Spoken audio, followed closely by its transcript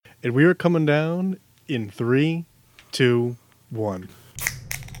And we are coming down in 3, 2, 1.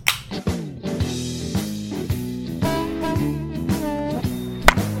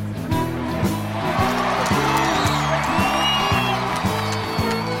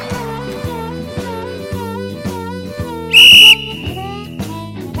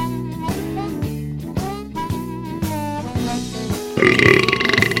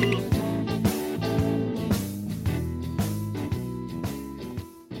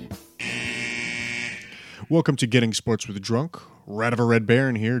 Welcome to Getting Sports with Drunk. Rat of a Red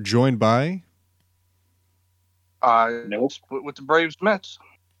Baron here, joined by... Nope. Split with the Braves Mets.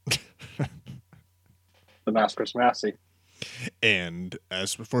 The Masters Massey. And,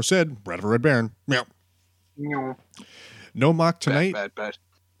 as before said, Rat of a Red Baron. Meow. Meow. No mock tonight. Bad.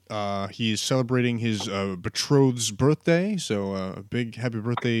 He is celebrating his betrothed's birthday, so a big happy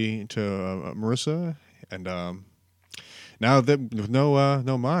birthday to Marissa. And now that with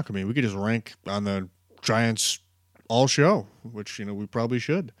no mock, I mean, we could just rank on the Giants all show, which, we probably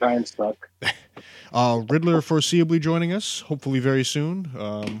should. Giants suck. Riddler foreseeably joining us, hopefully very soon.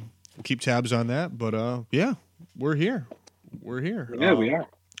 We'll keep tabs on that, but yeah, we're here. We're here. Yeah, we are.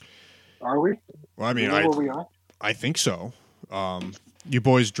 Are we? Well, I mean, where we are? I think so. You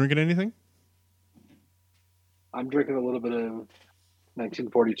boys drinking anything? I'm drinking a little bit of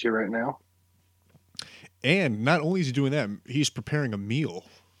 1942 right now. And not only is he doing that, he's preparing a meal.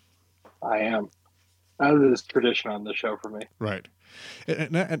 I am. That is tradition on the show for me. Right.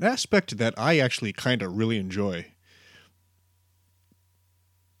 An aspect that I actually kind of really enjoy.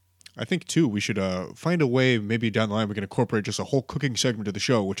 I think, too, we should find a way, maybe down the line, we can incorporate just a whole cooking segment of the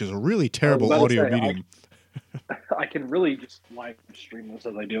show, which is a really terrible audio medium. I can really just live stream this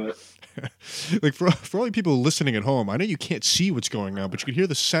as I do it. Like, for all you people listening at home, I know you can't see what's going on, but you can hear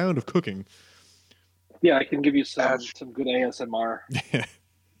the sound of cooking. Yeah, I can give you some good ASMR.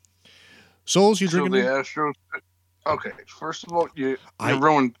 Souls, you drinking? The Astros. Okay, first of all, you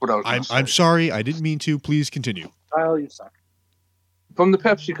ruined what I was going to say. I'm sorry, I didn't mean to. Please continue. Kyle, you suck. From the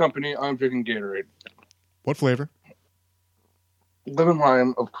Pepsi Company, I'm drinking Gatorade. What flavor? Lemon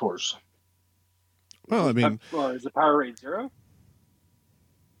lime, of course. Well, I mean... is it Powerade Zero?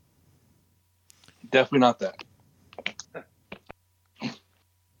 Definitely not that.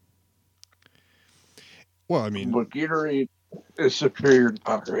 Well, I mean... But Gatorade is superior to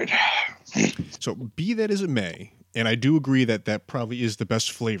Powerade. So, be that as it may, and I do agree that that probably is the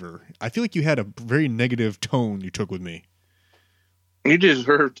best flavor, I feel like you had a very negative tone you took with me. You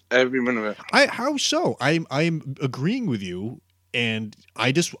deserved every minute of it. How so? I'm agreeing with you, and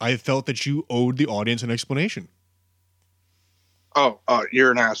I felt that you owed the audience an explanation. Oh,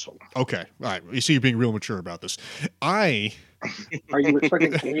 you're an asshole. Okay. All right. You see, you're being real mature about this. Are you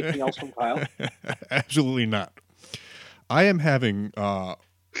expecting anything else from Kyle? Absolutely not. I am having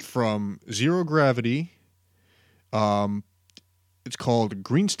from Zero Gravity. It's called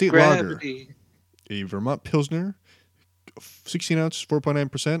Green State Lager, a Vermont Pilsner, 16 ounce,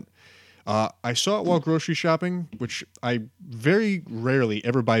 4.9%. I saw it while grocery shopping, which I very rarely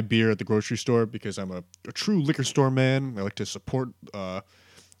ever buy beer at the grocery store because I'm a true liquor store man. I like to support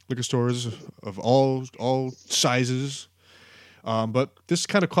liquor stores of all sizes. But this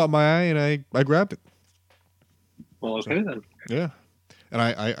kind of caught my eye, and I grabbed it. Well, okay then. Yeah. And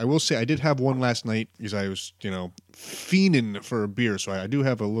I will say I did have one last night because I was, fiending for a beer. So I do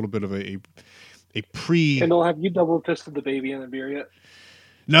have a little bit of a pre... Kendall, have you double-fisted the baby in the beer yet?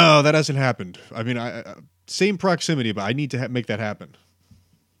 No, that hasn't happened. I mean, same proximity, but I need to make that happen.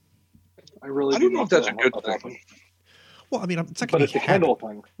 I really don't know if that's a good thing. Well, I mean, it's not but going it's to a Kendall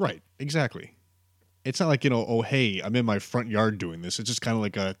thing. Right, exactly. It's not like, oh, hey, I'm in my front yard doing this. It's just kind of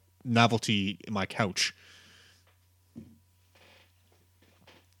like a novelty in my couch.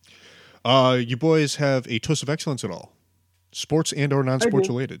 You boys have a toast of excellence at all? Sports and or non-sports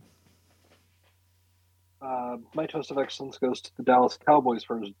related? My toast of excellence goes to the Dallas Cowboys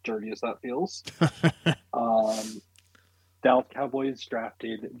for as dirty as that feels. Dallas Cowboys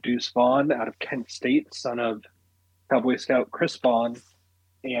drafted Deuce Vaughn out of Kent State, son of Cowboy scout Chris Vaughn,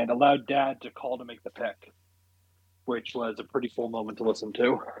 and allowed Dad to call to make the pick, which was a pretty cool moment to listen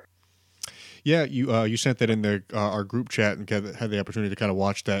to. Yeah, you sent that in our group chat and had the opportunity to kind of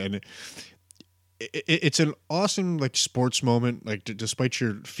watch that, and it's an awesome sports moment. Despite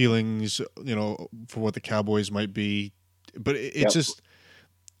your feelings, for what the Cowboys might be, but it's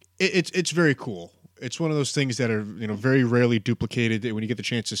very cool. It's one of those things that are very rarely duplicated. When you get the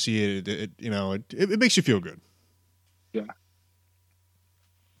chance to see it, it makes you feel good. Yeah.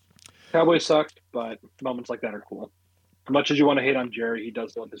 Cowboys sucked, but moments like that are cool. As much as you want to hate on Jerry, he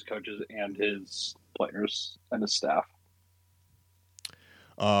does love his coaches and his players and his staff.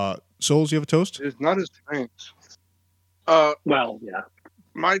 Souls, you have a toast? It's not as faint. Well, yeah.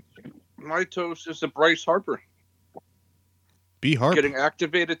 My toast is to Bryce Harper. B. Harp. Getting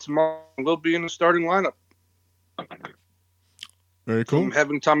activated tomorrow. Will be in the starting lineup. Very cool. From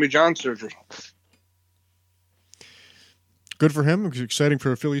having Tommy John surgery. Good for him. It's exciting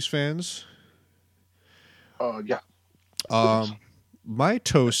for Phillies fans. Yeah. My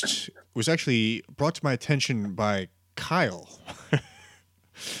toast was actually brought to my attention by Kyle.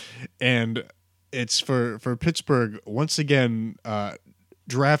 And it's for Pittsburgh, once again,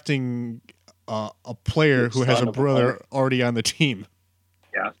 drafting a player who has a brother already on the team.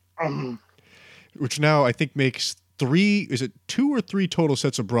 Yeah. Which now I think makes 2 or 3 total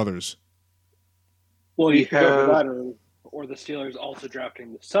sets of brothers? Well, you could go for that, or the Steelers also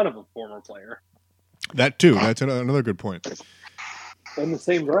drafting the son of a former player. That too. That's another good point. In the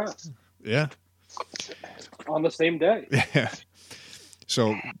same draft. Yeah. On the same day. Yeah.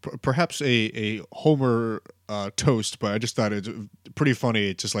 So perhaps a Homer toast, but I just thought it's pretty funny.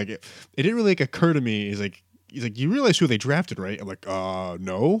 It's just like it didn't really occur to me. He's like, you realize who they drafted, right? I'm like,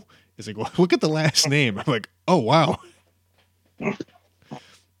 no. He's like, well, look at the last name. I'm like, oh wow.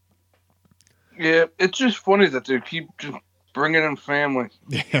 Yeah, it's just funny that they keep just bringing in family.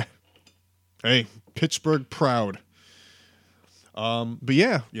 Yeah. Hey, Pittsburgh proud. But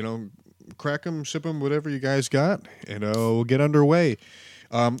yeah, crack them, sip them, whatever you guys got, and we'll get underway.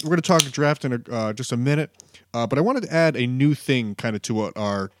 We're going to talk draft in just a minute, but I wanted to add a new thing kind of to what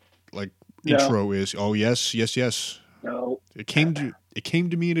our intro is. Oh yes. No. It came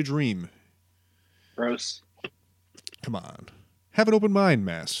to me in a dream. Gross. Come on, have an open mind,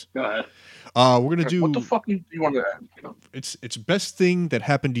 Mass. Go ahead. We're gonna do. What the fuck do you want to add? It's best thing that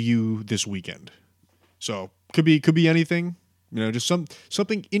happened to you this weekend. So could be anything. Just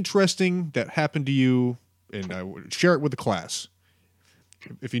something interesting that happened to you, and share it with the class.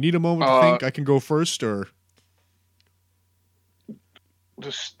 If you need a moment to think, I can go first. Or the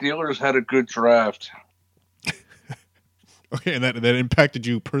Steelers had a good draft. Okay, and that impacted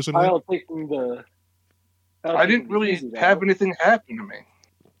you personally. I didn't really have anything happen to me.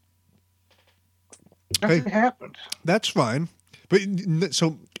 Nothing happened. That's fine. But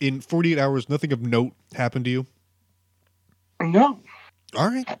so in 48 hours, nothing of note happened to you? No. All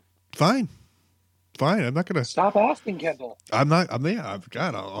right. Fine. I'm not gonna stop asking, Kendall. I'm not.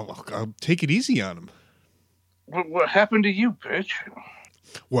 God, I'll take it easy on him. What happened to you, bitch?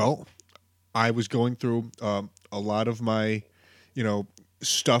 Well, I was going through a lot of my,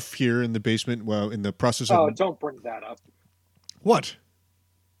 stuff here in the basement. Well, in the process of. Oh, don't bring that up. What?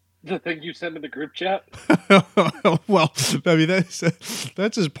 The thing you sent in the group chat? Well, I mean that's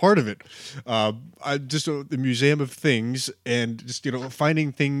just part of it. I just the museum of things, and just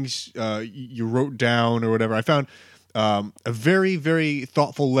finding things you wrote down or whatever. I found a very, very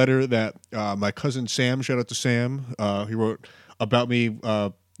thoughtful letter that my cousin Sam, shout out to Sam, he wrote about me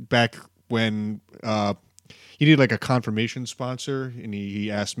back when he needed like a confirmation sponsor, and he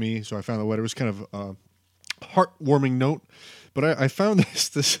asked me. So I found the letter. It was kind of a heartwarming note. But I found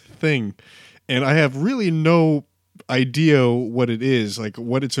this thing, and I have really no idea what it is, like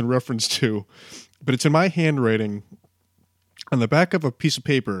what it's in reference to. But it's in my handwriting. On the back of a piece of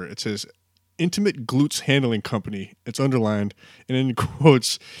paper, it says, "Intimate Glutes Handling Company." It's underlined, and in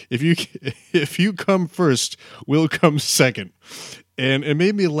quotes, if you come first, we'll come second. And it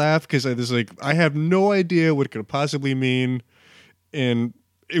made me laugh because I have no idea what it could possibly mean. And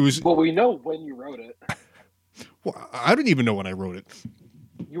it was... Well, we know when you wrote it. Well, I don't even know when I wrote it.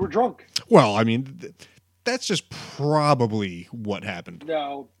 You were drunk. Well, I mean, that's just probably what happened.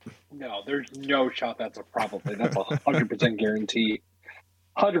 No, there's no shot that's a probably. That's 100% guarantee.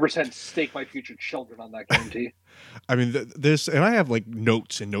 100% stake my future children on that guarantee. I mean, and I have like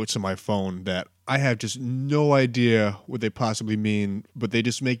notes on my phone that I have just no idea what they possibly mean, but they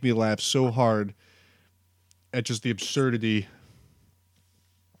just make me laugh so hard at just the absurdity.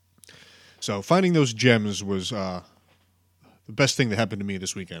 So finding those gems was the best thing that happened to me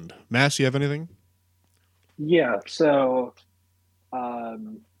this weekend. Mass, you have anything? Yeah, so I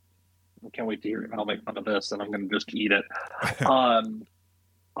can't wait to hear it. I'll make fun of this, and I'm going to just eat it.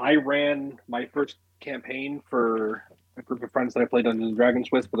 I ran my first campaign for a group of friends that I played Dungeons and Dragons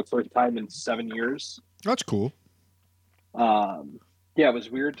with for the first time in 7 years. That's cool. Yeah, it was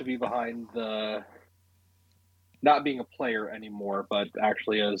weird to be behind not being a player anymore, but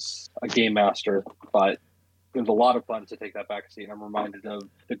actually as a game master. But it was a lot of fun to take that back seat. I'm reminded of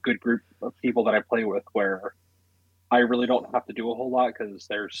the good group of people that I play with where I really don't have to do a whole lot because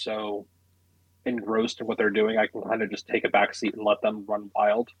they're so engrossed in what they're doing. I can kind of just take a back seat and let them run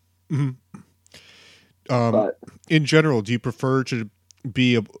wild. Mm-hmm. In general, do you prefer to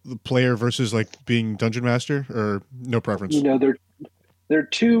be a player versus like being dungeon master, or no preference? You know, they're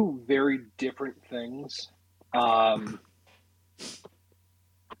two very different things.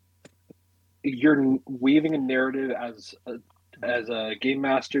 You're weaving a narrative as a game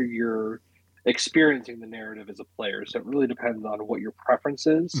master. You're experiencing the narrative as a player, so it really depends on what your preference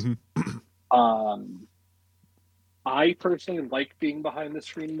is. I personally like being behind the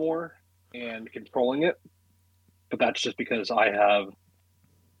screen more and controlling it, but that's just because I have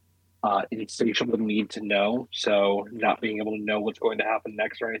insatiable need to know. So not being able to know what's going to happen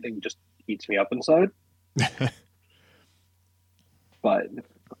next or anything just eats me up inside. But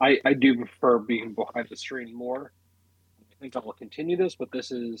I do prefer being behind the screen more. I think I will continue this, but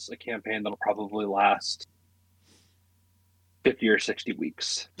this is a campaign that'll probably last 50 or 60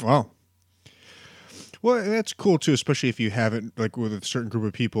 weeks. Wow. Well, that's cool too, especially if you haven't like with a certain group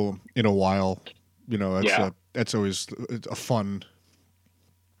of people in a while. You know, that's always a fun.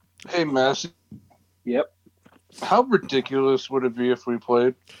 Hey, Massey. Yep. How ridiculous would it be if we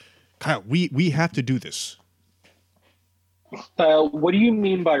played? Kyle, we have to do this. What do you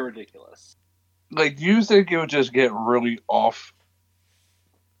mean by ridiculous? Like, do you think it would just get really off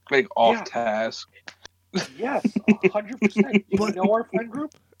task? Yes, 100%. You know our friend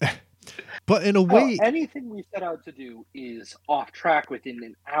group? But in a way, anything we set out to do is off track within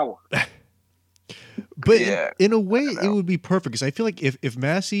an hour. But in a way, it would be perfect because I feel like if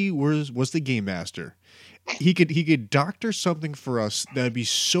Massey was the game master, he could doctor something for us that would be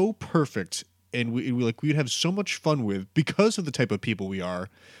so perfect, and we'd have so much fun with because of the type of people we are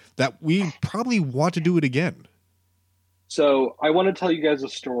that we probably want to do it again. So I want to tell you guys a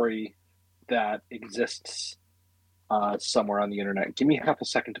story that exists somewhere on the internet. Give me half a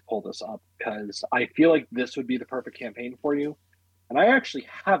second to pull this up because I feel like this would be the perfect campaign for you, and I actually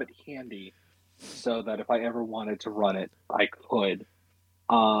have it handy so that if I ever wanted to run it, I could.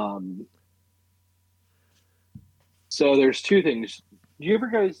 So there's two things. Did you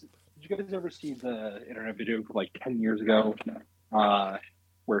guys ever see the internet video from like 10 years ago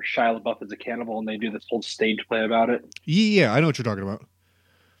where Shia LaBeouf is a cannibal and they do this whole stage play about it? Yeah, I know what you're talking about.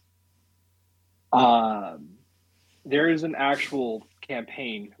 There is an actual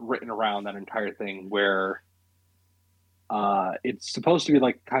campaign written around that entire thing where it's supposed to be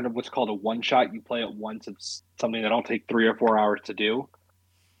like kind of what's called a one-shot. You play it once. It's something that'll take 3 or 4 hours to do.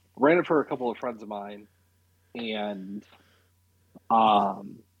 Ran it for a couple of friends of mine, and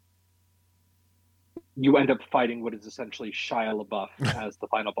you end up fighting what is essentially Shia LaBeouf as the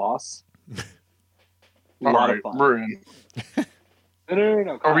final boss. A lot of fun.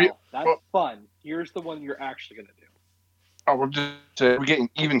 No, Kyle, that's fun. Here's the one you're actually going to do. Oh, we're getting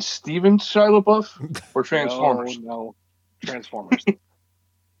even Steven Shia LaBeouf or Transformers? No. Transformers.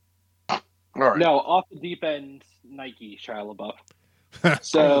 All right. No, off the deep end, Nike Shia LaBeouf.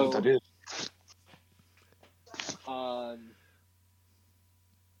 So that is.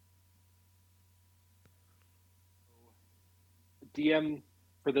 DM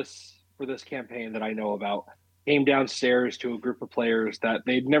for this campaign that I know about came downstairs to a group of players that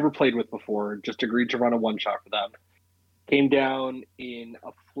they'd never played with before, just agreed to run a one-shot for them. Came down in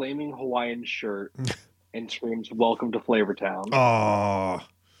a flaming Hawaiian shirt and screams, "Welcome to Flavortown."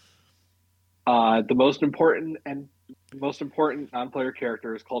 The most important non-player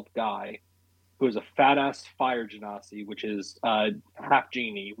character is called Guy, who is a fat-ass fire genasi, which is half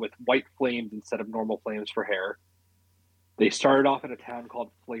genie with white flames instead of normal flames for hair. They started off in a town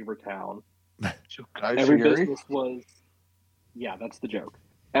called Flavortown. Every business was... Yeah, that's the joke.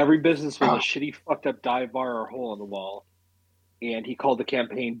 Every business was a shitty, fucked up dive bar or hole in the wall. And he called the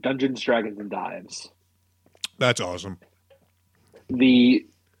campaign Dungeons, Dragons, and Dives. That's awesome. The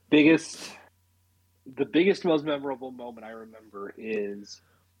biggest, most memorable moment I remember is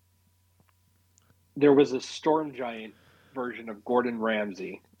there was a Storm Giant version of Gordon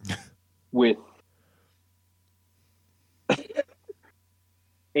Ramsay with...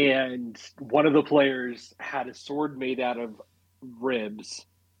 and one of the players had a sword made out of ribs,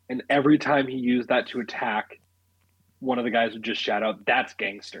 and every time he used that to attack, one of the guys would just shout out, "That's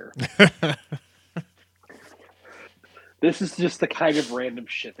gangster." This is just the kind of random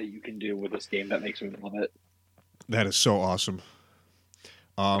shit that you can do with this game that makes me love it. That is so awesome.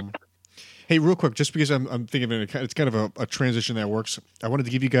 Hey, real quick, just because I'm thinking of it's kind of a transition that works. I wanted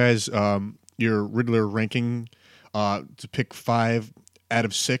to give you guys your Riddler ranking to pick 5 out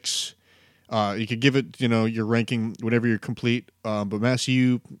of 6. You could give it, your ranking whenever you're complete. But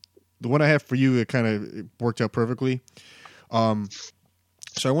Massey, the one I have for you, it kind of worked out perfectly. So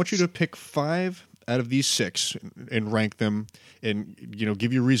I want you to pick 5 out of these 6 and rank them, and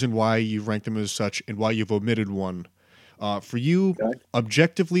give your reason why you rank them as such and why you've omitted one. For you,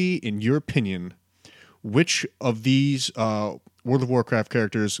 objectively, in your opinion, which of these World of Warcraft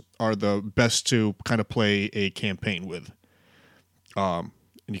characters are the best to kind of play a campaign with? And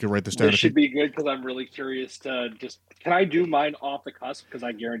you can write this down. This should be good because I'm really curious to just. Can I do mine off the cusp? Because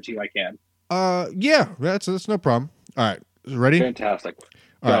I guarantee I can. Yeah, that's no problem. All right, ready? Fantastic.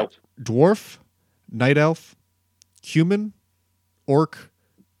 All right. Dwarf, Night Elf, Human, Orc,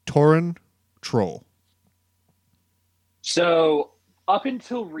 Tauren, Troll. So up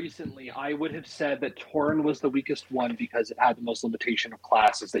until recently, I would have said that Tauren was the weakest one because it had the most limitation of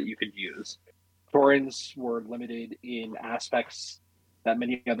classes that you could use. Taurens were limited in aspects that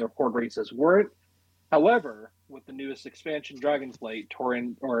many other horde races weren't. However, with the newest expansion, Dragonflight,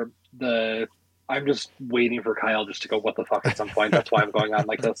 Tauren, I'm just waiting for Kyle just to go, what the fuck, at some point. That's why I'm going on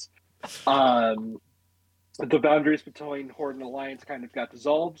like this. The boundaries between Horde and Alliance kind of got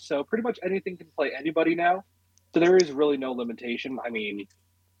dissolved, so pretty much anything can play anybody now. So there is really no limitation. I mean,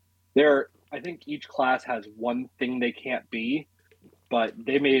 I think each class has one thing they can't be, but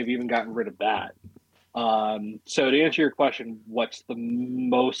they may have even gotten rid of that. So to answer your question, what's the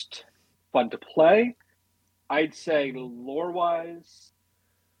most fun to play? I'd say lore-wise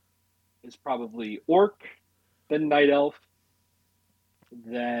is probably Orc, then Night Elf,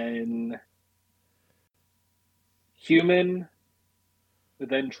 then Human,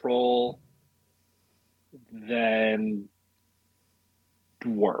 then Troll, then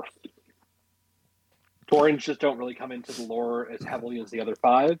Dwarf. Taurens just don't really come into the lore as heavily as the other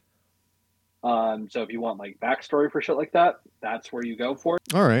five. So if you want like backstory for shit like that, that's where you go for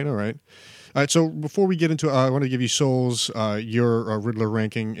it. All right. So before we get into I want to give you Souls, your Riddler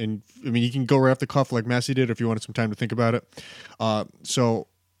ranking. And I mean, you can go right off the cuff like Massey did if you wanted some time to think about it. So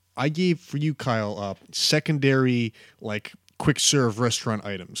I gave for you, Kyle, secondary, like quick serve restaurant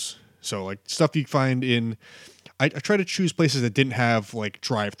items. So like stuff you find in, I try to choose places that didn't have like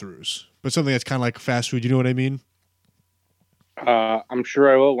drive-throughs, but something that's kind of like fast food. You know what I mean? I'm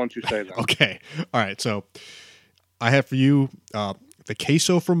sure I will once you say that. Okay. All right. So I have for you the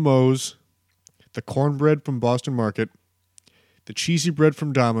queso from Moe's, the cornbread from Boston Market, the cheesy bread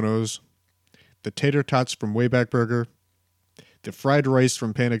from Domino's, the tater tots from Wayback Burger, the fried rice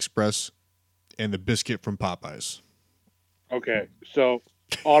from Pan Express, and the biscuit from Popeyes. Okay. So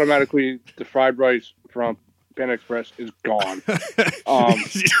automatically the fried rice from Pan Express is gone. Right,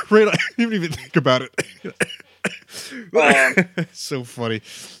 I didn't even think about it. So funny.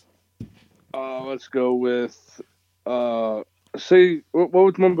 Let's go with say what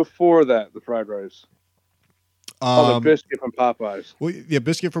was one before that? The fried rice. The biscuit from Popeyes. Well, yeah,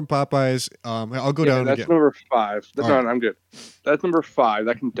 biscuit from Popeyes. I'll go down. That's again. number 5. No, right. I'm good. That's number 5.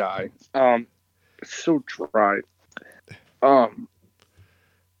 That can die. It's so dry.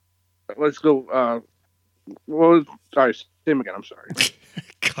 Let's go. Sorry, same again. I'm sorry.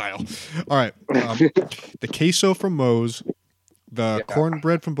 Kyle. All right. The queso from Moe's, the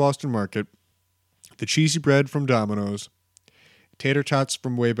cornbread from Boston Market, the cheesy bread from Domino's, tater tots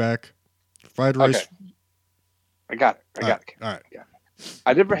from Wayback, fried rice. Okay. I got it. All right. Yeah.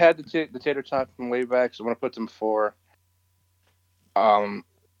 I never had the tater tot from Wayback, so I'm gonna put them 4.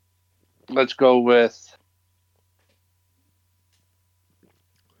 Let's go with.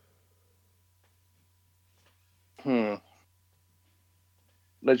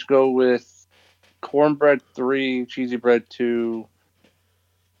 Let's go with cornbread 3, cheesy bread 2,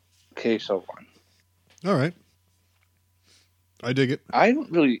 queso 1. All right. I dig it. I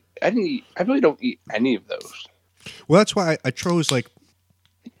really don't eat any of those. Well, that's why I chose like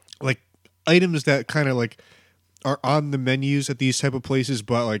items that kind of like are on the menus at these type of places,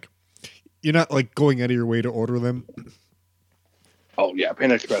 but like you're not like going out of your way to order them. Oh yeah,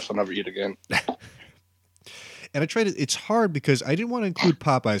 Pan Express I'll never eat again. And I tried it. It's hard because I didn't want to include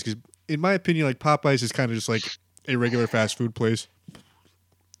Popeyes because, in my opinion, like Popeyes is kind of just like a regular fast food place.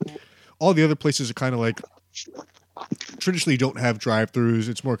 All the other places are kind of like traditionally don't have drive-throughs.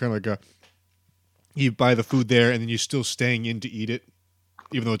 It's more kind of like you buy the food there and then you're still staying in to eat it,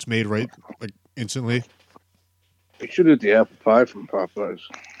 even though it's made right like instantly. I should have the apple pie from Popeyes.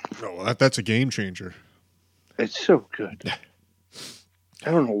 Oh, well, that's a game changer. It's so good.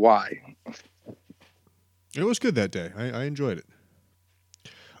 I don't know why. It was good that day. I enjoyed it.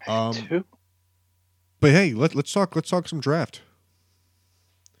 Too. But hey, let's talk some draft.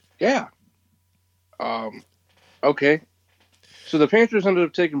 Yeah. Okay. So the Panthers ended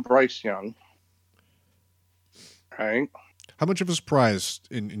up taking Bryce Young. Right. How much of a surprise,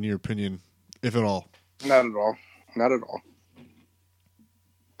 in your opinion, if at all? Not at all. Not at all.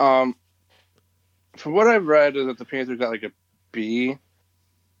 From what I've read is that the Panthers got like a B.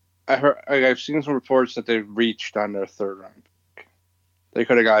 I've seen some reports that they've reached on their third round pick. They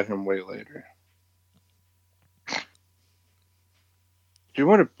could have got him way later. Do you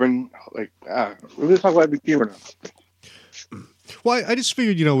want to bring we're going to talk about MVP or not? Well, I just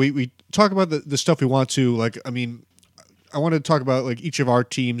figured, we talk about the stuff we want to. Like, I mean, I want to talk about like each of our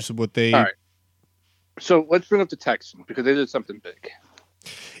teams, what they. All right. So let's bring up the Texans because they did something big.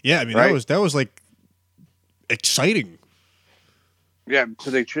 Yeah, I mean that was like exciting. Yeah,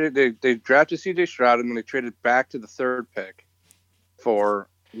 so they drafted C.J. Stroud and then they traded back to the third pick for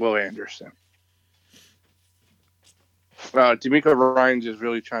Will Anderson. D'Amico Ryans is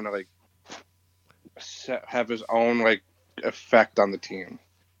really trying to have his own effect on the team.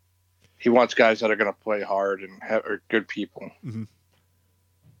 He wants guys that are going to play hard and are good people. Mm-hmm.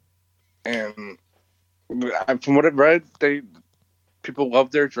 And from what I've read, people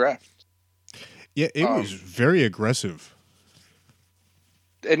love their draft. Yeah, it was very aggressive.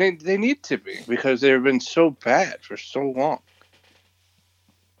 And they need to be because they've been so bad for so long.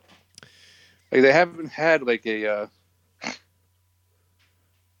 Like they haven't had a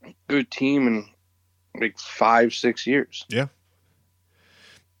good team in 5-6 years. Yeah.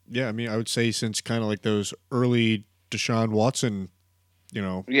 Yeah, I mean, I would say since kind of like those early Deshaun Watson,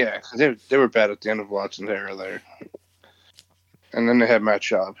 Yeah, they were bad at the end of Watson's era there. And then they had Matt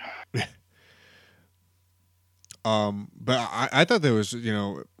Schaub. But I thought there was,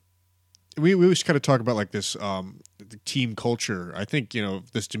 we always kind of talk about like this the team culture. I think,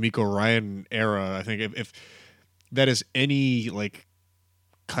 this D'Amico Ryan era, I think if that is any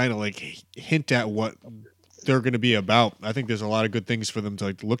kind of hint at what they're going to be about, I think there's a lot of good things for them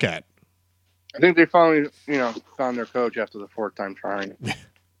to look at. I think they finally, found their coach after the fourth time trying.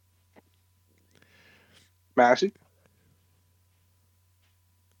 Massey?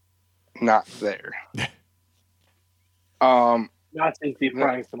 Not there. Not safety,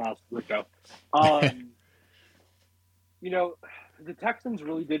 Frank Tomas Rico. The Texans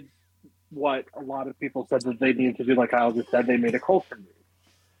really did what a lot of people said that they needed to do. Like Kyle just said, they made a culture move.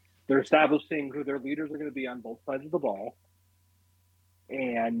 They're establishing who their leaders are going to be on both sides of the ball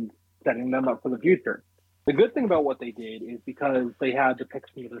and setting them up for the future. The good thing about what they did is because they had the picks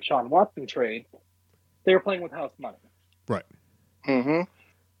from the Deshaun Watson trade, they were playing with house money. Right. Mm-hmm.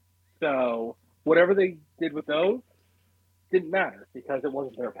 So whatever they did with those didn't matter because it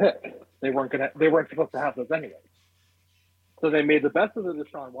wasn't their pick. They weren't supposed to have those anyway. So they made the best of the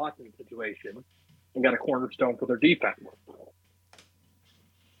Deshaun Watson situation and got a cornerstone for their defense.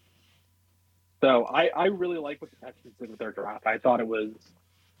 So I really like what the Texans did with their draft. I thought it was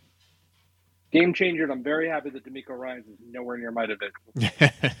game changer, and I'm very happy that D'Amico Ryans is nowhere near my division.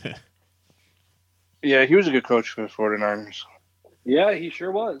 Yeah, he was a good coach for the 49ers. Yeah, he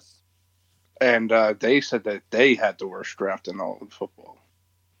sure was. And they said that they had the worst draft in all of football.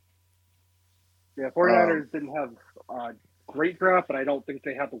 Yeah, 49ers didn't have a great draft, but I don't think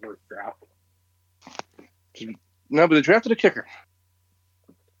they had the worst draft. No, but they drafted a kicker.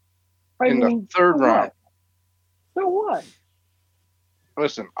 The third round. So what?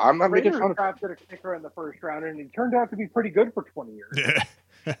 Listen, I'm not making fun of him. Drafted a kicker in the first round, and he turned out to be pretty good for 20 years.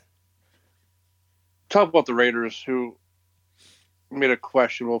 Talk about the Raiders, who made a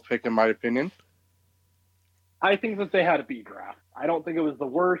questionable pick, in my opinion. I think that they had a B draft. I don't think it was the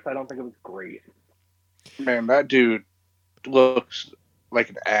worst. I don't think it was great. Man, that dude looks like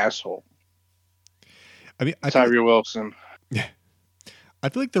an asshole. I mean, Tyree Wilson. Yeah. I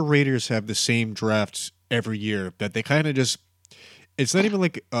feel like the Raiders have the same drafts every year that they kind of just, it's not even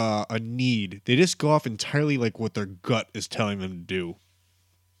like a need. They just go off entirely like what their gut is telling them to do.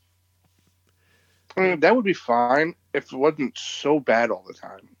 I mean, that would be fine if it wasn't so bad all the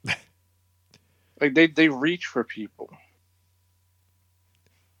time. They reach for people.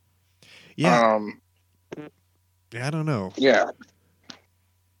 Yeah. Yeah, I don't know. Yeah.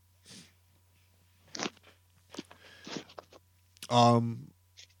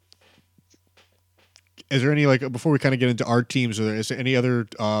 Is there any before we kind of get into our teams, is there any other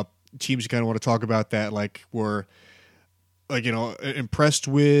teams you kind of want to talk about that were impressed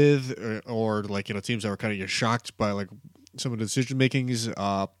with or teams that were kind of shocked by some of the decision makings?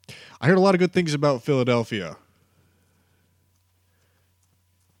 I heard a lot of good things about Philadelphia.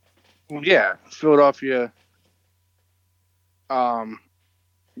 Yeah, Philadelphia. They're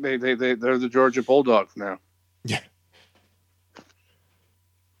the Georgia Bulldogs now. Yeah.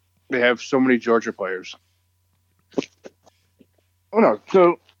 They have so many Georgia players. Oh no!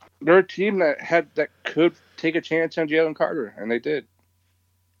 So they're a team that could take a chance on Jalen Carter, and they did.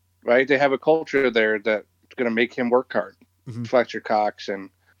 Right? They have a culture there that's going to make him work hard. Mm-hmm. Fletcher Cox and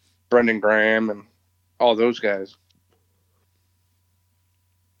Brendan Graham and all those guys.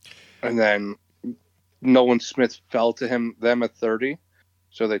 And then Nolan Smith fell to them at 30,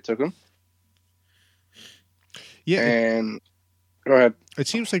 so they took him. Yeah. And go ahead. It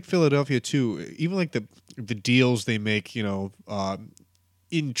seems like Philadelphia too, even like the deals they make,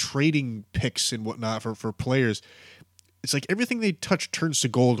 in trading picks and whatnot for players, it's like everything they touch turns to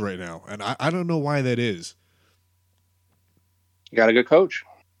gold right now. And I don't know why that is. You got a good coach.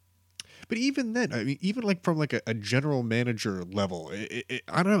 But even then, I mean, even like from like a general manager level,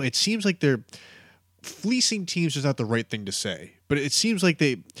 I don't know. It seems like they're fleecing teams is not the right thing to say, but it seems like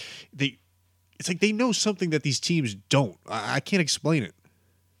it's like they know something that these teams don't. I can't explain it.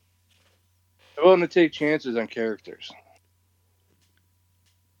 They're willing to take chances on characters,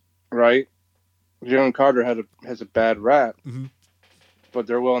 right? Jalen Carter has a bad rap, but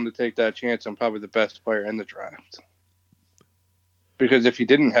they're willing to take that chance on probably the best player in the draft. Because if he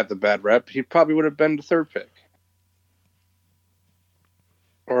didn't have the bad rep, he probably would have been the third pick.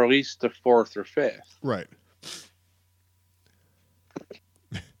 Or at least the fourth or fifth. Right.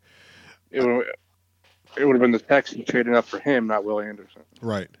 It would have been the Texans trading up for him, not Will Anderson.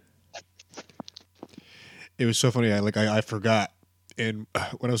 Right. It was so funny. I forgot. And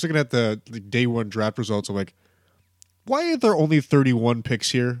when I was looking at the day one draft results, I'm like, why are there only 31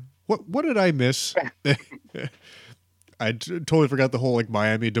 picks here? What did I miss? I totally forgot the whole like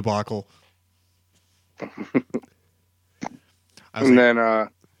Miami debacle. And then, can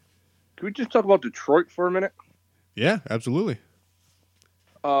we just talk about Detroit for a minute? Yeah, absolutely.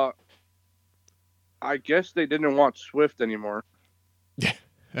 I guess they didn't want Swift anymore. Yeah.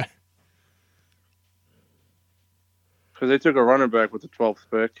 Because they took a running back with the 12th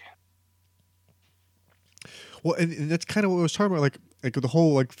pick. Well, and that's kind of what I was talking about, like the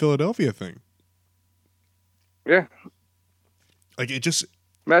whole like Philadelphia thing. Yeah. Like it just.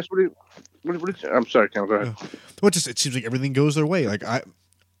 Max, I'm sorry, Cam, go ahead. Well, it seems like everything goes their way. Like I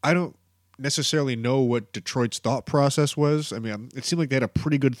don't necessarily know what Detroit's thought process was. I mean, it seemed like they had a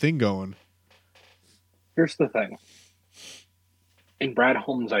pretty good thing going. Here's the thing. In Brad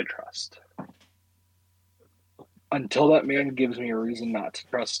Holmes, I trust. Until that man gives me a reason not to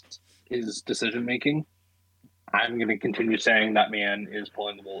trust his decision making, I'm going to continue saying that man is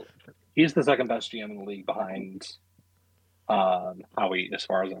pulling the wool. He's the second best GM in the league behind Howie, as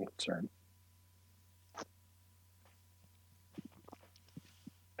far as I'm concerned.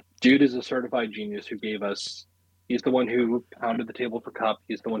 Dude is a certified genius who gave us. He's the one who pounded the table for Cup.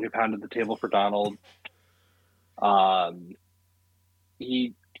 He's the one who pounded the table for Donald.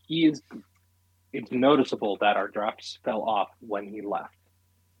 He is. It's noticeable that our drafts fell off when he left.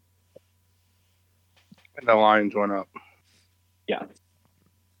 And the lines went up. Yeah.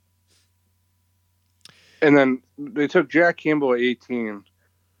 And then they took Jack Campbell at 18.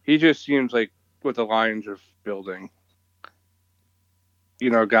 He just seems like what the Lions are building. You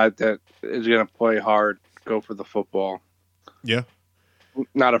know, a guy that is going to play hard, go for the football. Yeah.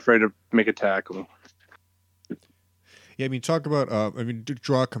 Not afraid to make a tackle. Yeah, I mean, talk about,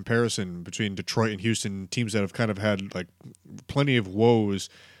 draw a comparison between Detroit and Houston, teams that have kind of had, like, plenty of woes.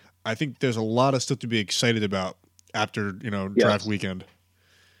 I think there's a lot of stuff to be excited about after, draft weekend.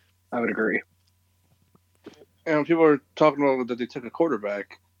 I would agree. And people are talking about that they took a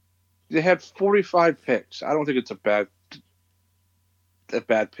quarterback. They had 45 picks. I don't think it's a bad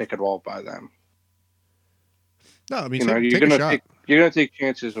pick at all by them. No, I mean, you're going to take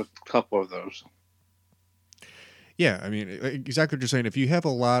chances with a couple of those. Yeah, I mean, exactly what you're saying. If you have a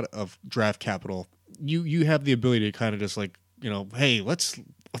lot of draft capital, you have the ability to kind of just like, hey, let's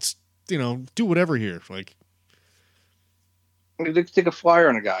do whatever here. Like, they take a flyer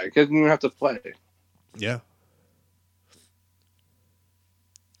on a guy. He doesn't even have to play. Yeah.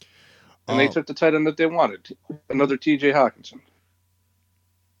 And they took the tight end that they wanted, another T.J. Hawkinson.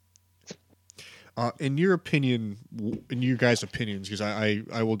 In your opinion, in your guys' opinions, because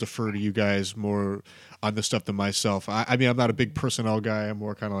I will defer to you guys more on this stuff than myself. I mean, I'm not a big personnel guy. I'm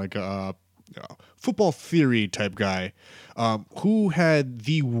more kind of like a football theory type guy. Who had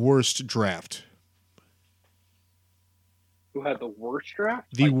the worst draft? Who had the worst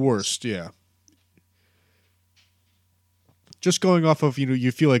draft? The worst, yeah. Just going off of,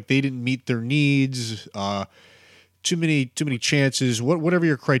 you feel like they didn't meet their needs, too many chances, whatever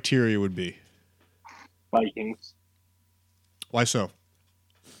your criteria would be. Vikings. Why so?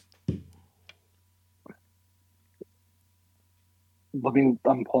 I'm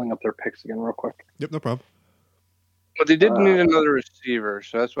pulling up their picks again real quick. Yep, no problem. But they didn't need another receiver,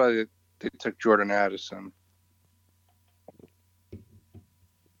 so that's why they took Jordan Addison.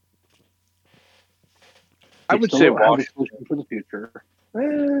 I would say Washington for the future.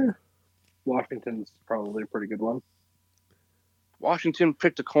 Washington's probably a pretty good one. Washington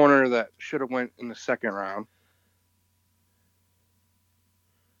picked a corner that should have went in the second round.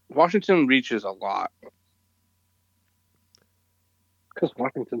 Washington reaches a lot. Because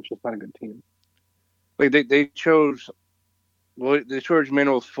Washington's just not a good team. Like they chose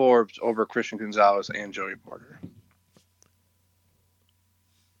Manuel Forbes over Christian Gonzalez and Joey Porter.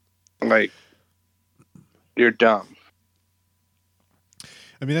 Like, you're dumb.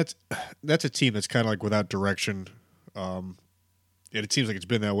 I mean, that's a team that's kind of like without direction. It seems like it's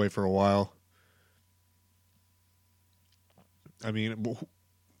been that way for a while. I mean,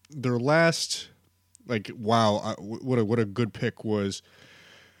 their last, what a good pick was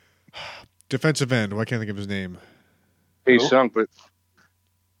defensive end. Why can't I think of his name? Chase Young, but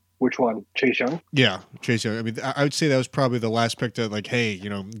which one? Chase Young? Yeah, Chase Young. I mean, I would say that was probably the last pick that, like, hey,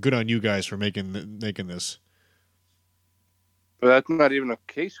 good on you guys for making this. But that's not even a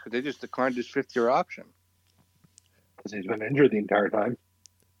case because they just declined his fifth-year option. Because he's been injured the entire time.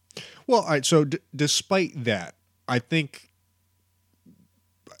 Well, all right, so despite that, I think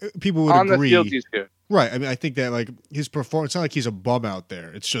people would agree. On the field, he's good. Right. I mean, I think that, like, his performance, it's not like he's a bum out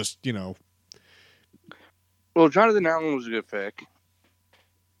there. It's just, Well, Jonathan Allen was a good pick.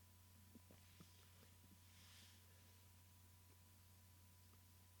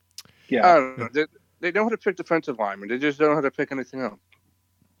 Yeah. I don't know. They know how to pick defensive linemen. They just don't know how to pick anything else.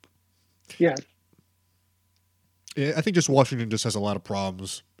 Yeah. Yeah, I think just Washington just has a lot of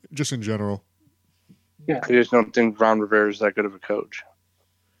problems, just in general. Yeah. I just don't think Ron Rivera is that good of a coach.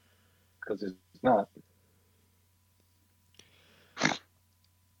 Because he's not.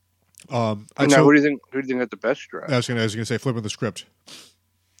 Who do you think had the best draft? I was gonna say flipping the script.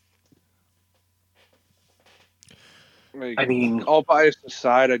 I mean, all bias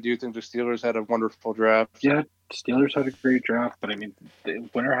aside, I do think the Steelers had a wonderful draft. Yeah, Steelers had a great draft, but I mean, the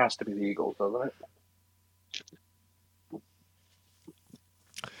winner has to be the Eagles, doesn't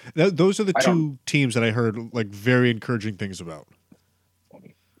it? Those are the two teams that I heard like very encouraging things about.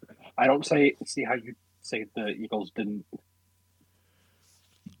 I don't see how you say the Eagles didn't.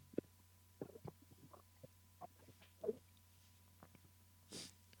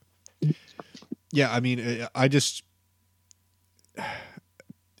 Yeah, I mean, I just.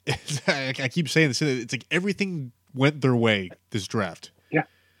 I keep saying this. It's like everything went their way this draft. Yeah,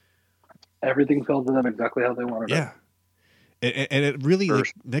 everything fell to them exactly how they wanted it. Yeah, and it really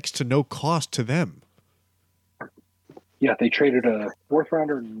like next to no cost to them. Yeah, they traded a fourth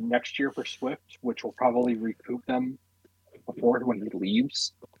rounder next year for Swift, which will probably recoup them before when he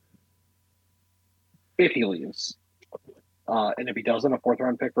leaves, if he leaves. And if he doesn't, a fourth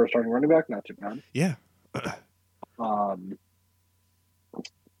round pick for a starting running back, not too bad. Yeah.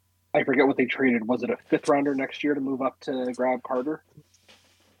 I forget what they traded. Was it a fifth rounder next year to move up to grab Carter?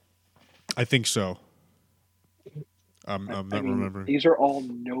 I think so. I'm not remembering. These are all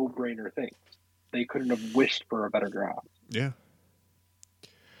no-brainer things. They couldn't have wished for a better draft. Yeah.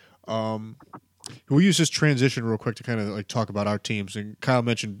 We'll use this transition real quick to kind of like talk about our teams. And Kyle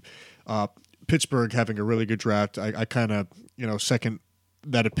mentioned Pittsburgh having a really good draft. I kind of second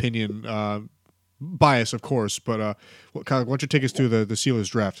that opinion. Bias, of course, but Kyle, why don't you take us through the Steelers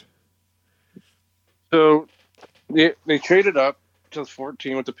draft? So they traded up to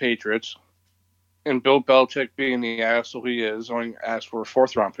 14 with the Patriots, and Bill Belichick, being the asshole he is, only asked for a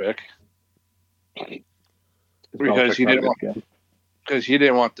fourth round pick because he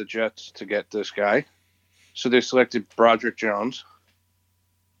didn't want the Jets to get this guy. So they selected Broderick Jones.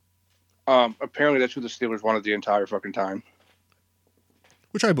 Apparently, that's who the Steelers wanted the entire fucking time,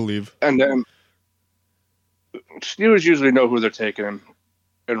 which I believe. And then Steelers usually know who they're taking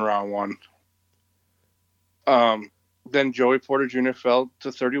in round one. Then Joey Porter Jr. fell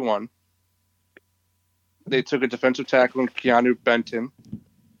to 31. They took a defensive tackle in Keanu Benton,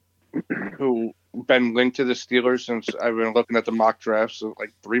 who been linked to the Steelers since I've been looking at the mock drafts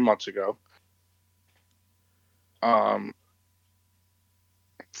like 3 months ago.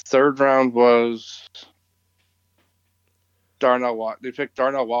 Third round was Darnell. They picked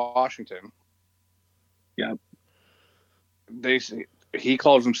Darnell Washington. Yeah. He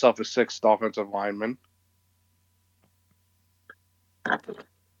calls himself a sixth offensive lineman.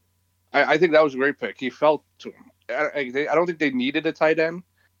 I think that was a great pick. He fell to him. I don't think they needed a tight end,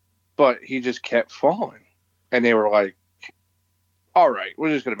 but he just kept falling. And they were like, all right, we're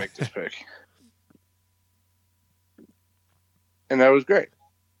just going to make this pick. And that was great.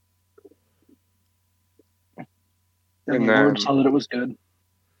 And the Lord saw that it was good.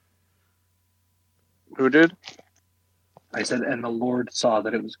 Who did? I said, and the Lord saw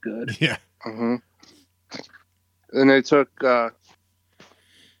that it was good. Yeah. Mm-hmm. And they took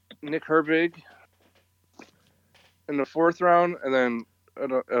Nick Herbig in the 4th round, and then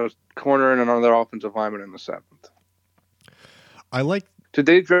a corner and another offensive lineman in the 7th. So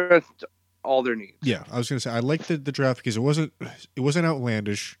they addressed all their needs. Yeah, I was going to say I liked the draft because it wasn't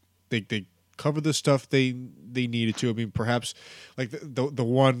outlandish. They covered the stuff they needed to. I mean, perhaps like the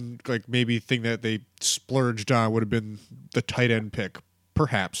one like maybe thing that they splurged on would have been the tight end pick,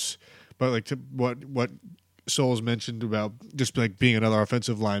 perhaps. But like to what Souls mentioned about just like being another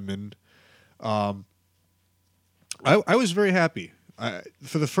offensive lineman, I was very happy.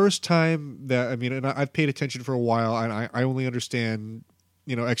 For the first time that and I've paid attention for a while, and I only understand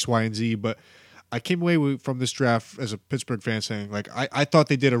X, Y, and Z, but I came away from this draft as a Pittsburgh fan saying, like, I thought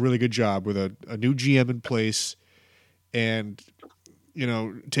they did a really good job with a new GM in place and,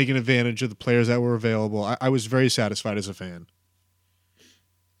 taking advantage of the players that were available. I was very satisfied as a fan.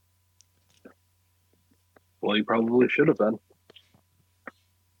 Well, you probably should have been.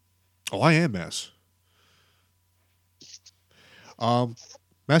 Oh, I am, Mass.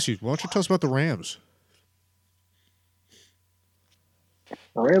 Matthew, why don't you tell us about the Rams?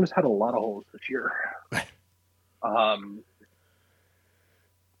 The Rams had a lot of holes this year. I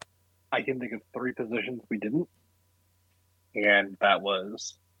can think of 3 positions we didn't, and that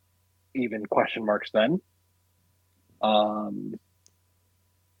was even question marks then.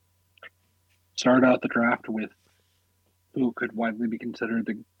 Started out the draft with who could widely be considered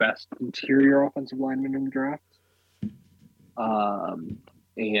the best interior offensive lineman in the draft.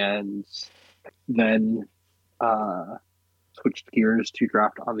 And then switched gears to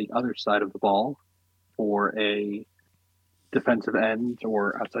draft on the other side of the ball for a defensive end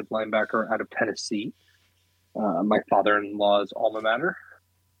or outside linebacker out of Tennessee, my father-in-law's alma mater.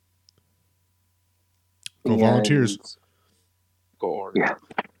 Go Volunteers. Go. Yeah.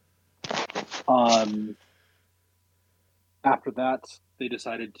 After that, they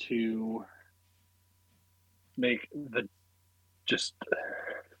decided to make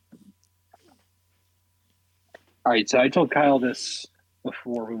All right, so I told Kyle this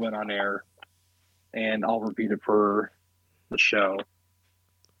before we went on air, and I'll repeat it for the show.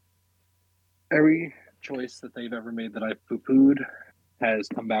 Every choice that they've ever made that I've poo-pooed has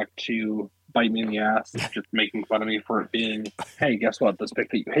come back to bite me in the ass, just making fun of me for it being, hey, guess what? This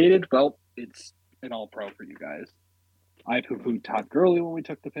pick that you hated, well, it's an all-pro for you guys. I poo-pooed Todd Gurley when we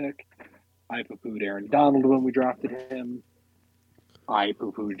took the pick. I poo-pooed Aaron Donald when we drafted him. I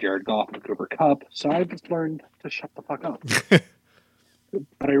poo-pooed Jared Goff and Cooper Kupp, so I just learned to shut the fuck up.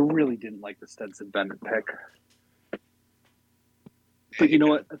 But I really didn't like the Stetson Bennett pick. But you know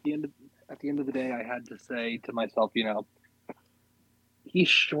what? At the end of the day, I had to say to myself, he's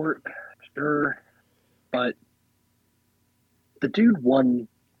short, sure, but the dude won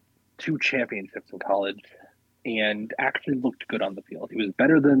 2 championships in college and actually looked good on the field. He was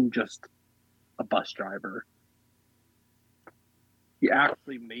better than just a bus driver. He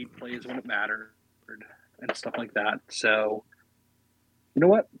actually made plays when it mattered and stuff like that. So, you know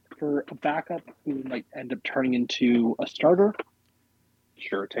what? For a backup who might end up turning into a starter,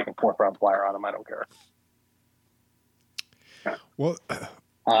 sure, take a 4th-round flyer on him. I don't care. Well,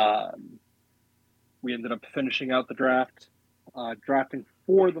 we ended up finishing out the draft, drafting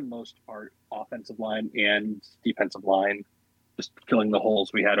for the most part offensive line and defensive line, just filling the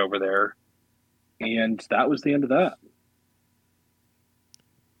holes we had over there. And that was the end of that.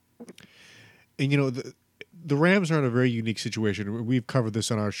 And the Rams are in a very unique situation. We've covered this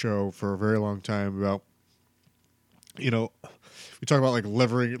on our show for a very long time about, we talk about like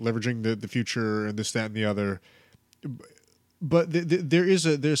leveraging the future and this, that, and the other. But there's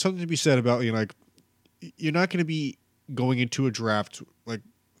something to be said about, like, you're not going to be going into a draft like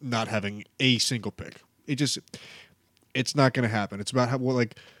not having a single pick. It's not going to happen. It's about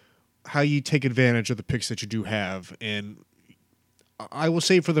how you take advantage of the picks that you do have. And I will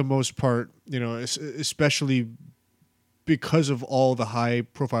say for the most part, especially because of all the high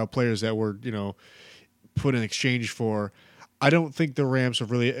profile players that were, put in exchange for, I don't think the Rams have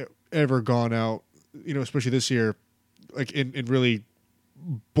really ever gone out, especially this year, like in really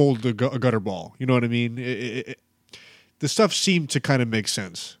bowled a gutter ball. You know what I mean? The stuff seemed to kind of make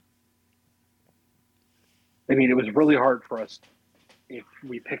sense. I mean, it was really hard for us if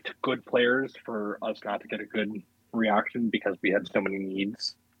we picked good players for us not to get a good reaction because we had so many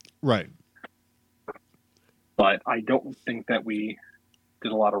needs. Right. But I don't think that we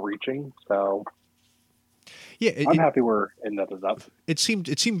did a lot of reaching, so yeah, I'm happy we're in that as up. It seemed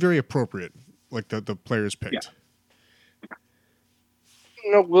very appropriate, like the players picked.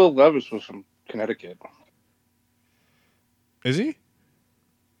 Yeah. Will Levis was from Connecticut. Is he?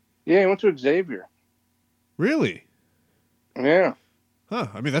 Yeah, he went to Xavier. Really? Yeah. Huh.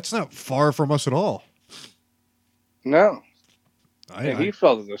 I mean, that's not far from us at all. No. He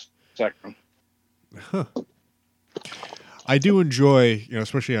fell to the second. Huh. I do enjoy,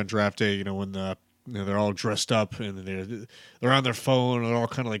 especially on draft day, when they're all dressed up and they're on their phone and they're all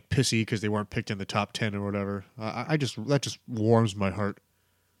kind of like pissy because they weren't picked in the top 10 or whatever. That just warms my heart.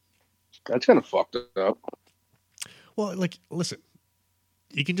 That's kind of fucked up. Well, listen,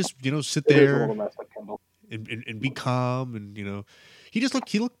 you can just sit there and be calm and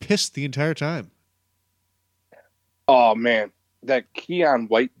he looked pissed the entire time. Oh man, that Keon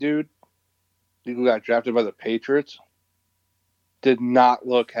White dude who got drafted by the Patriots did not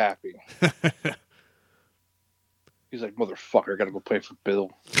look happy. He's like, motherfucker, I gotta go play for Bill.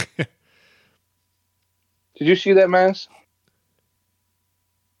 Did you see that, Mass?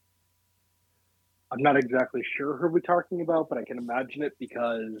 I'm not exactly sure who we're talking about, but I can imagine it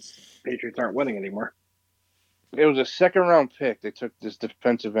because Patriots aren't winning anymore. It was a second-round pick. They took this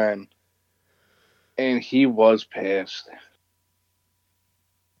defensive end, and he was pissed.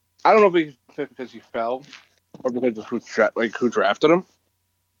 I don't know if because he fell or because of who drafted him.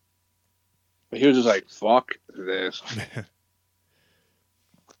 But he was just like, fuck this.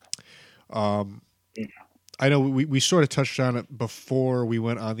 I know we sort of touched on it before we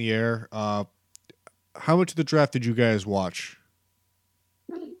went on the air. How much of the draft did you guys watch?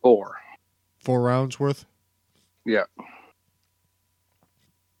 4. 4 rounds worth? Yeah.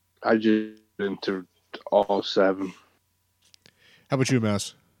 I just into all 7. How about you,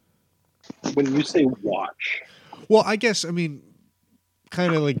 Mass? When you say watch. Well, I guess,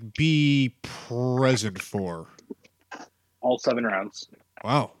 kind of like be present for. All 7 rounds.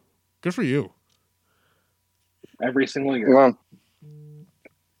 Wow. Good for you. Every single year. Well,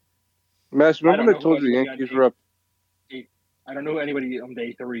 Mass, remember I told you the Yankees were up? I don't know who anybody on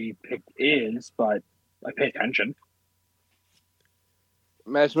day 3 pick is, but I pay attention.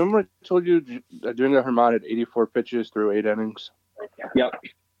 Mass, remember I told you during the Herman had 84 pitches through 8 innings? Yep.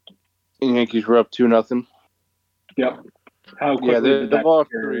 And Yankees were up 2-0. Yep. How quickly they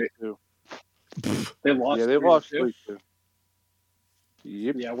lost 3-2. They lost. Yeah, they lost 3-2.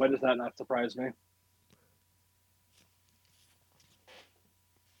 Yep. Yeah, why does that not surprise me?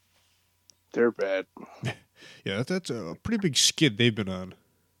 They're bad. Yeah, that's a pretty big skid they've been on.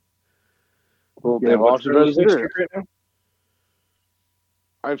 Well, they've lost the best hitter right now.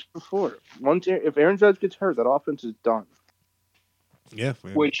 I've said before. If Aaron Judge gets hurt, that offense is done. Yeah,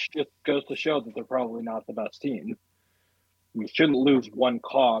 man. Which just goes to show that they're probably not the best team. You shouldn't lose one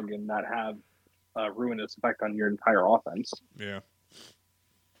cog and not have a ruinous effect on your entire offense. Yeah.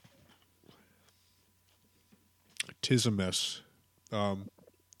 'Tis a mess.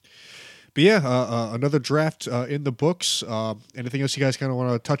 But yeah, another draft in the books. Anything else you guys kind of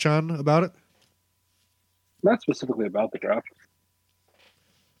want to touch on about it? Not specifically about the draft.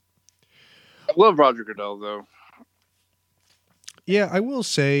 I love Roger Goodell, though. Yeah, I will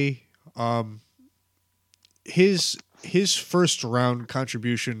say his first round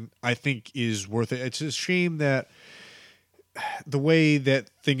contribution, I think, is worth it. It's a shame that the way that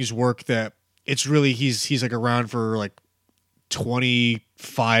things work, that it's really he's like around for like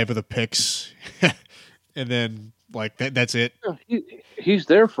 25 of the picks, and then like that's it. He's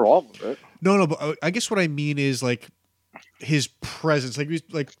there for all of it. No, but I guess what I mean is like his presence,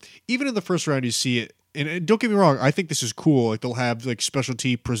 like even in the first round, you see it. And don't get me wrong, I think this is cool. Like they'll have like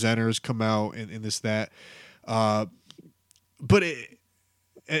specialty presenters come out and this that, but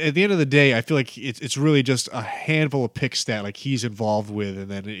at the end of the day, I feel like it's really just a handful of picks that like he's involved with, and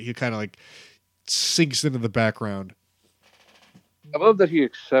then he kind of like sinks into the background. I love that he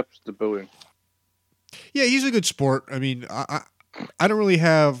accepts the booing. Yeah, he's a good sport. I mean, I don't really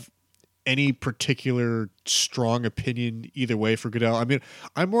have any particular strong opinion either way for Goodell. I mean,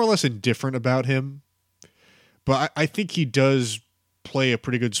 I'm more or less indifferent about him, but I think he does play a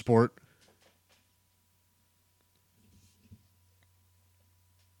pretty good sport.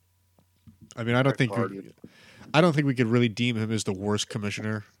 I mean, I don't think we could really deem him as the worst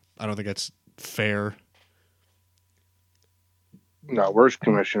commissioner. I don't think that's fair. No, worst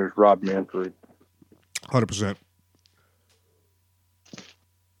commissioner is Rob Manfred. 100%.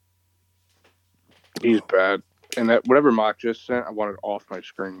 He's bad. And that whatever Mock just sent, I want it off my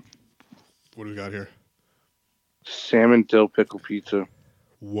screen. What do we got here? Salmon dill pickle pizza.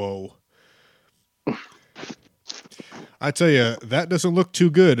 Whoa. I tell you, that doesn't look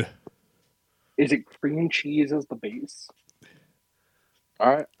too good. Is it cream cheese as the base?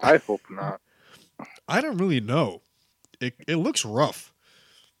 I hope not. I don't really know. It looks rough.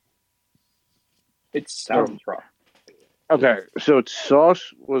 It sounds rough. Okay, so its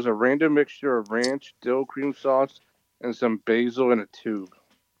sauce was a random mixture of ranch, dill cream sauce, and some basil in a tube.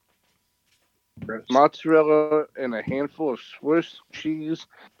 Gross. Mozzarella and a handful of Swiss cheese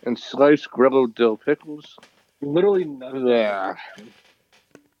and sliced grilled dill pickles. Literally nothing. Yeah.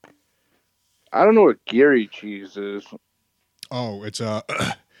 I don't know what Gary cheese is. Oh, it's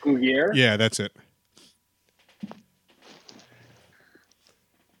Gruyere? Yeah, that's it.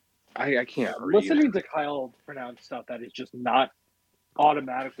 I can't read. Listening to Kyle pronounce stuff that is just not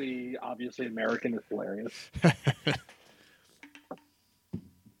automatically, obviously American is hilarious.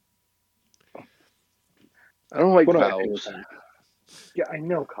 I don't like vowels. Yeah, I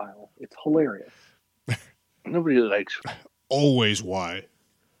know, Kyle. It's hilarious. Nobody likes. Always why.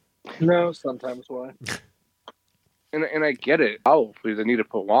 No, sometimes why. And I get it. Oh, please, I need to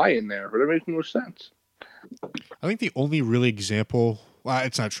put Y in there, but it makes no sense. I think the only really example. Well,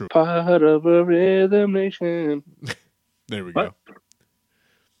 it's not true. Part of a rhythm nation. There we go.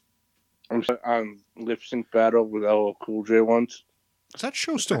 I'm on lip sync battle with LL Cool J once. Is that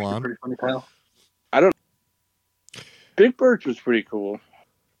show still on? Pretty funny, Kyle. I don't. Big Birch was pretty cool.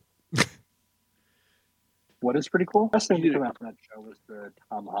 What is pretty cool? Best thing to come out from that show was the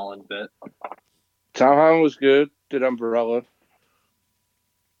Tom Holland bit. Tom Holland was good. Did Umbrella.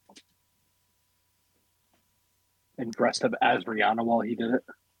 And dressed up as Rihanna while he did it.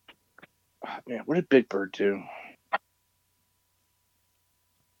 Oh, man, what did Big Bird do?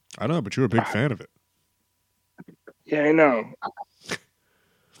 I don't know, but you're a big fan of it. Yeah, I know.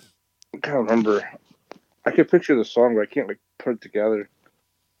 I can't remember. I can picture the song, but I can't put it together.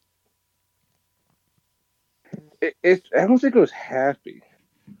 I don't think it was happy.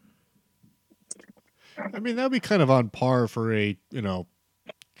 I mean, that'd be kind of on par for a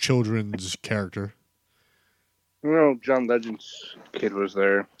children's character. John Legend's kid was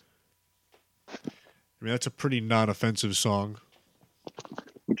there. I mean, that's a pretty non-offensive song.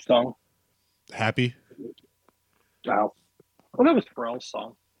 Which song? Happy. Oh. Well, that was Pharrell's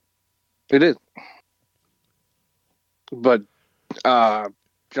song. It is. But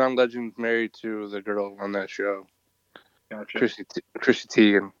John Legend's married to the girl on that show. Gotcha. Chrissy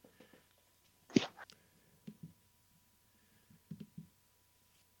Teigen.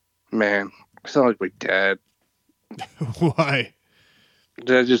 Man, I sound like my dad. Why?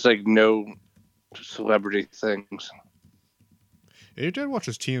 Dad just know celebrity things. Yeah, your dad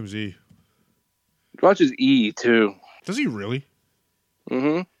watches TMZ. He watches E too. Does he really?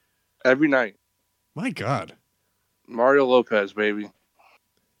 Mm-hmm. Every night. My God. Mario Lopez, baby.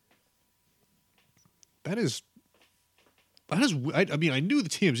 That is. I mean, I knew the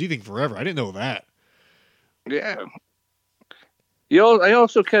TMZ thing forever. I didn't know that. Yeah. I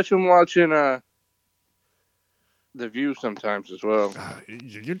also catch him watching The View sometimes as well.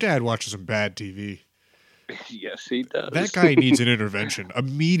 Your dad watches some bad TV. Yes, he does. That guy needs an intervention, a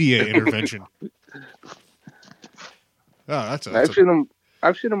media intervention. I've seen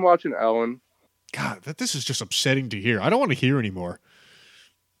him watching Ellen. God, this is just upsetting to hear. I don't want to hear anymore.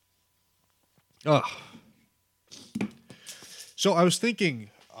 Ugh. So I was thinking,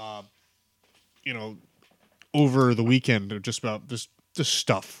 over the weekend, just about this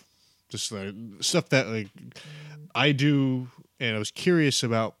stuff, just stuff that I do, and I was curious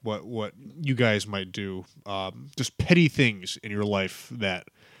about what you guys might do, just petty things in your life that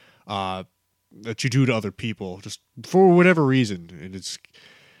you do to other people, just for whatever reason, and it's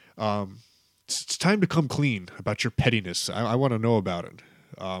time to come clean about your pettiness. I want to know about it.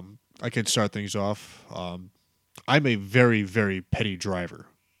 I can start things off. I'm a very, very petty driver.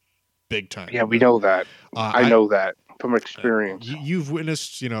 Big time. Yeah, we know that. I know that from experience. You've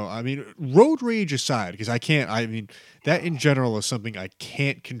witnessed, road rage aside, because that in general is something I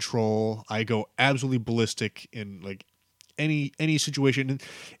can't control. I go absolutely ballistic in any situation.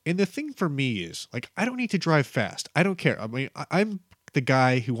 And the thing for me is, I don't need to drive fast. I don't care. I mean, I'm the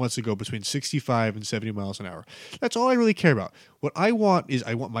guy who wants to go between 65 and 70 miles an hour. That's all I really care about. What I want is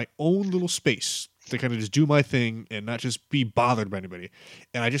my own little space to kind of just do my thing and not just be bothered by anybody.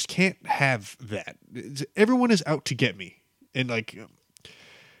 And I just can't have that. Everyone is out to get me. And I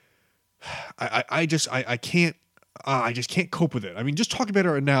just can't cope with it. I mean, just talking about it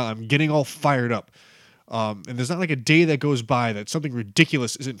right now, I'm getting all fired up. And there's not a day that goes by that something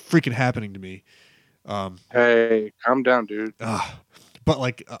ridiculous isn't freaking happening to me. Hey, calm down, dude.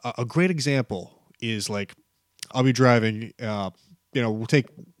 But a great example is I'll be driving, we'll take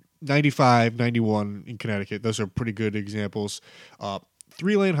 95, 91 in Connecticut. Those are pretty good examples.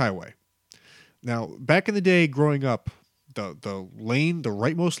 3-lane highway. Now, back in the day growing up, the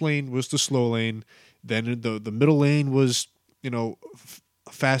rightmost lane was the slow lane. Then the middle lane was,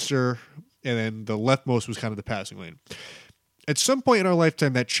 faster. And then the leftmost was kind of the passing lane. At some point in our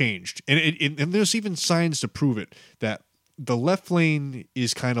lifetime, that changed. And there's even signs to prove it, that the left lane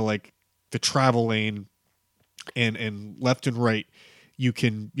is kind of the travel lane and left and right, you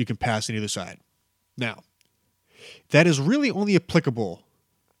can pass on either side. Now, that is really only applicable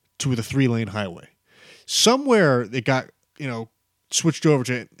to the 3-lane highway. Somewhere it got, switched over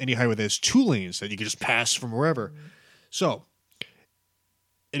to any highway that has 2 lanes that you can just pass from wherever. So,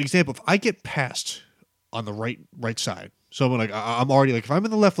 an example, if I get passed on the right side, so I'm already if I'm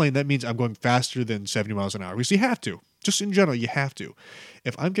in the left lane, that means I'm going faster than 70 miles an hour. Because you have to. Just in general, you have to.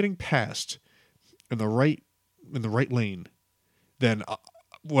 If I'm getting passed in the right lane, then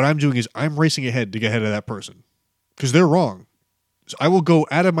what I'm doing is I'm racing ahead to get ahead of that person. Because they're wrong. So I will go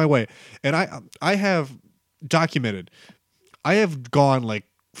out of my way. And I have documented, I have gone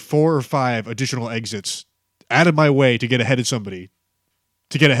 4 or 5 additional exits out of my way to get ahead of somebody,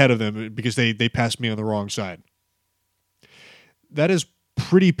 to get ahead of them because they passed me on the wrong side. That is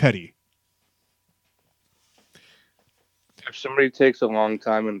pretty petty. If somebody takes a long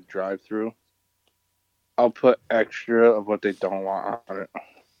time in the drive-through, I'll put extra of what they don't want on it.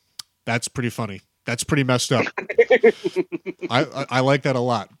 That's pretty funny. That's pretty messed up. I like that a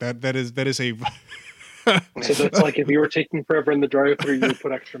lot. That is a. So that's like if you were taking forever in the drive-thru, you would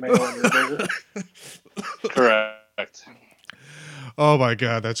put extra mayo on your burger. Correct. Oh my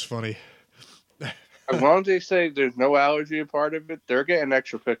god, that's funny. As long as they say there's no allergy a part of it, they're getting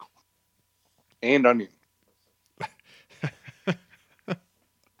extra pickle and onion.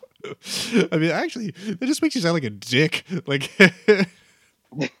 I mean, actually, that just makes you sound like a dick.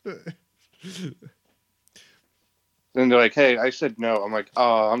 Then they're like, "Hey, I said no." I'm like,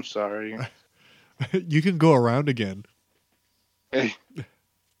 "Oh, I'm sorry." You can go around again. Hey,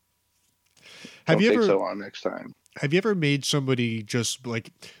 have you ever take so long next time? Have you ever made somebody just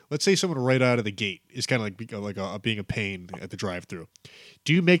let's say someone right out of the gate is kind of being a pain at the drive-thru?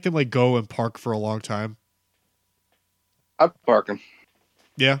 Do you make them go and park for a long time? I park them.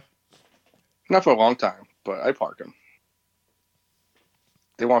 Yeah. Not for a long time, but I park them.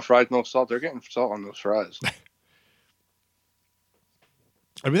 They want fries, no salt. They're getting salt on those fries.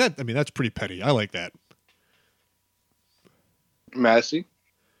 I mean that's pretty petty. I like that. Massey.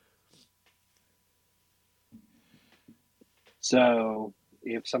 So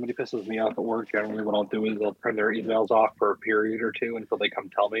if somebody pisses me off at work, generally what I'll do is I'll turn their emails off for a period or 2 until they come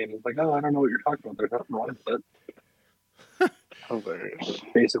tell me, and it's like, oh, I don't know what you're talking about. There's nothing wrong with it. Hilarious.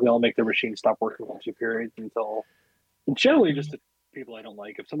 Basically, I'll make the machine stop working for 2 periods until. And generally, just the people I don't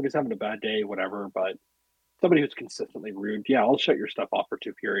like. If somebody's having a bad day, whatever. But somebody who's consistently rude, yeah, I'll shut your stuff off for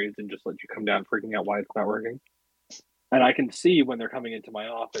 2 periods and just let you come down freaking out why it's not working. And I can see when they're coming into my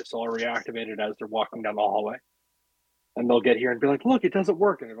office, so I'll reactivate it as they're walking down the hallway. And they'll get here and be like, look, it doesn't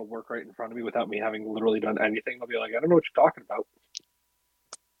work. And it'll work right in front of me without me having literally done anything. They'll be like, I don't know what you're talking about.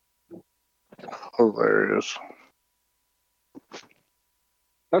 Hilarious.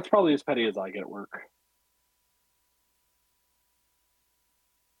 That's probably as petty as I get at work.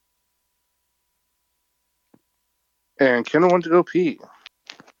 And Kendall went to go pee.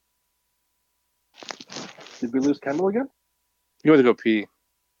 Did we lose Kendall again? You went to go pee.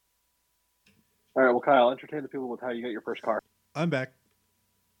 All right, well, Kyle, entertain the people with how you got your first car. I'm back.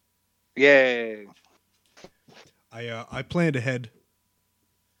 Yay. I planned ahead.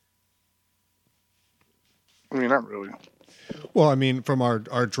 I mean, not really. Well, I mean, from our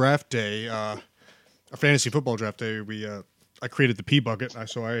draft day, our fantasy football draft day, I created the pee bucket.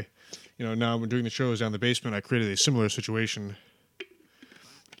 So now when doing the shows down in the basement, I created a similar situation.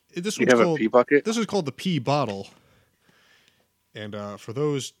 You have a pee bucket? This is called the pee bottle. And for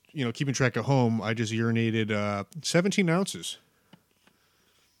those, keeping track at home, I just urinated 17 ounces.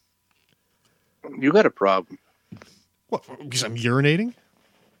 You got a problem. What? Because I'm urinating?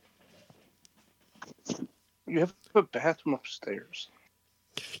 You have a bathroom upstairs.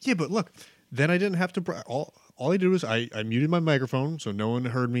 Yeah, but look, then I didn't have to. All I did was I muted my microphone so no one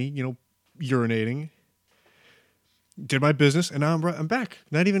heard me, urinating. Did my business, and now I'm back.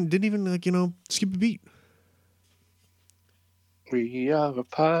 Didn't even skip a beat. We are a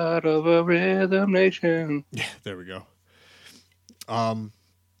part of a rhythm nation. Yeah, there we go.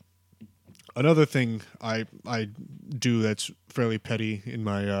 Another thing I do that's fairly petty in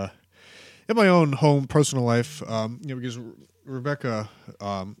my own home personal life, because Rebecca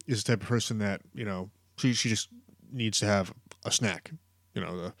is the type of person that she just needs to have a snack,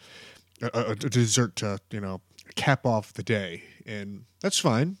 a dessert to cap off the day, and that's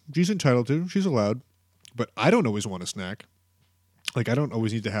fine. She's entitled to. She's allowed, but I don't always want a snack. I don't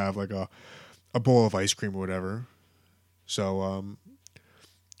always need to have a bowl of ice cream or whatever. So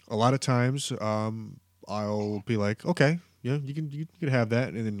a lot of times I'll be like, okay, yeah, you can have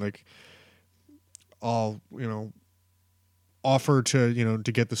that, and then I'll offer to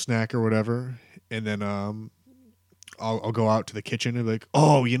to get the snack or whatever, and then I'll go out to the kitchen and be like,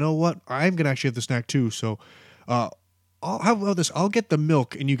 oh, you know what? I'm gonna actually have the snack too. So, how about this? I'll get the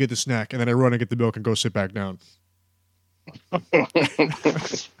milk and you get the snack, and then I run and get the milk and go sit back down.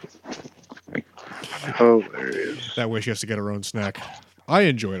 Hilarious. That way she has to get her own snack. I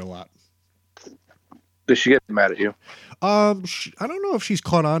enjoy it a lot. Does she get mad at you? I don't know if she's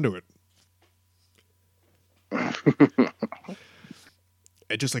caught on to it.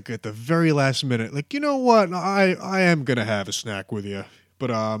 And just like at the very last minute, like, you know what? I am gonna have a snack with you, but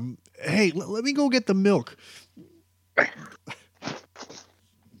hey, let me go get the milk.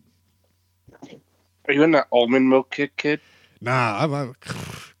 Are you in that almond milk kick, kid? Nah, I'm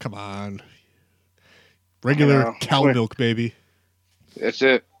come on. Regular cow milk, baby. That's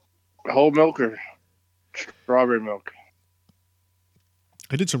it. Whole milk or strawberry milk?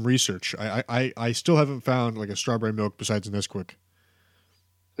 I did some research. I still haven't found like a strawberry milk besides Nesquik.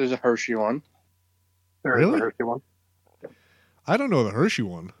 There's a Hershey one. Really? A Hershey one. I don't know the Hershey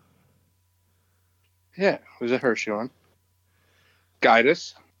one. Yeah, there's a Hershey one.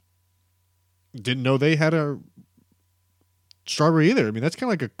 Guidus. Didn't know they had a strawberry either. I mean, that's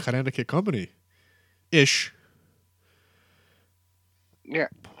kind of like a Connecticut company. Ish. Yeah.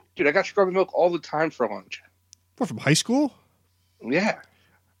 Dude, I got strawberry milk all the time for lunch. What, from high school? Yeah.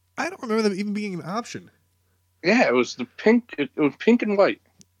 I don't remember that even being an option. Yeah, it was the pink. It was pink and white.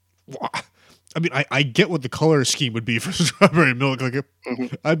 I mean, I get what the color scheme would be for strawberry milk. Like,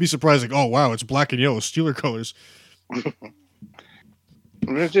 I'd be surprised. Like, oh wow, it's black and yellow, Steeler colors.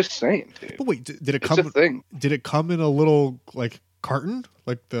 I'm just saying, dude. But wait, did it come? It's a thing. Did it come in a little like carton,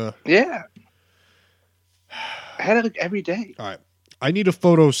 like the? Yeah. I had it like every day. All right, I need a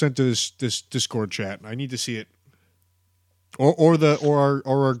photo sent to this Discord chat. I need to see it, or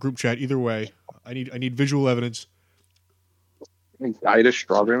our group chat. Either way, I need visual evidence. Guidus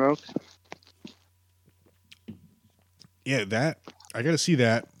strawberry milk. Yeah, that I got to see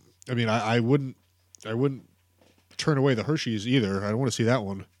that. I mean, I wouldn't turn away the Hershey's either. I don't want to see that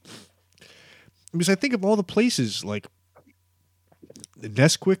one. Because I think of all the places, like the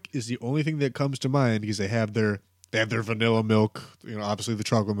Nesquik is the only thing that comes to mind because they have their vanilla milk, obviously the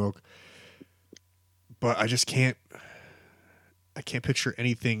chocolate milk. But I just can't picture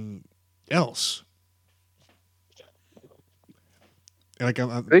anything else. Like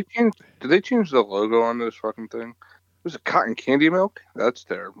Did they change the logo on this fucking thing? Was it cotton candy milk? That's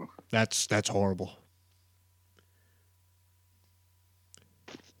terrible. That's horrible.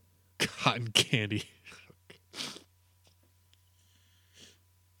 Cotton candy.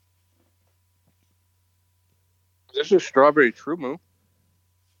 This is strawberry True Moo.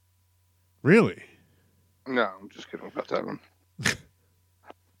 Really? No, I'm just kidding about that one.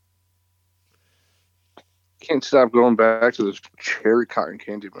 Can't stop going back to this cherry cotton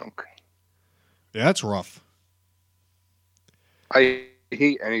candy milk. Yeah, that's rough. I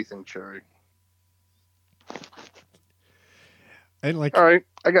hate anything cherry. And like, all right,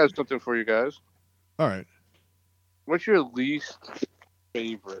 I got something for you guys. All right. What's your least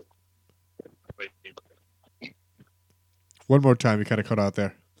favorite? One more time, you kind of cut out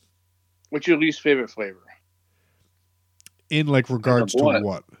there. What's your least favorite flavor? In like regards to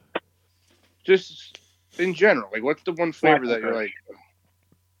what? Just in general, like what's the one flavor that you're like?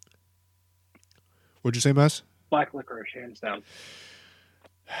 What'd you say, Mess? Black licorice, hands down.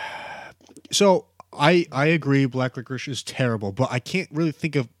 So I agree, black licorice is terrible, but I can't really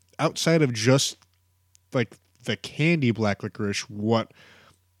think of outside of just like the candy black licorice. What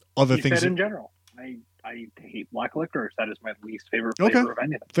other things? In general, I hate black licorice. That is my least favorite flavor of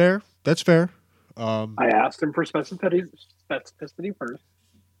anything. Fair, that's fair. I asked him for specificity first.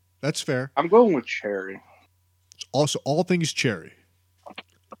 That's fair. I'm going with cherry. Also, all things cherry.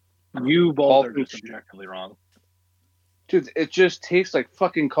 You both are just objectively wrong. Dude, it just tastes like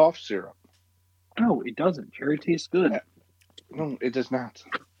fucking cough syrup. No, it doesn't. Cherry tastes good. No, it does not.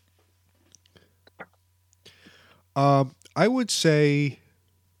 I would say,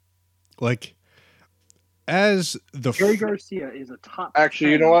 like, as the Jerry Garcia is a top.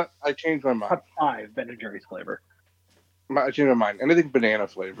 Actually, you know what? I changed my mind. Top 5 Ben and Jerry's flavor. I changed my mind. Anything banana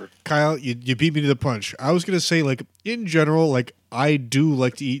flavor. Kyle, you beat me to the punch. I was gonna say, like, in general, like, I do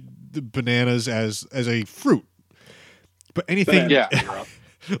like to eat the bananas as a fruit, but anything,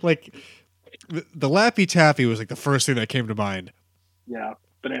 like the Laffy Taffy was like the first thing that came to mind. Yeah,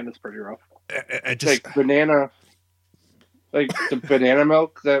 banana's pretty rough. I just like banana, like the banana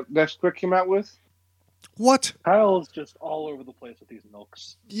milk that Nesquik came out with. What? Kyle's just all over the place with these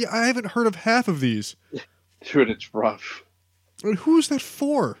milks. Yeah, I haven't heard of half of these. Dude, it's rough. Who's that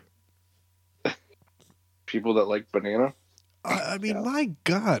for? People that like banana. I mean, my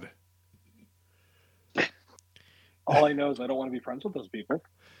God. All I know is I don't want to be friends with those people.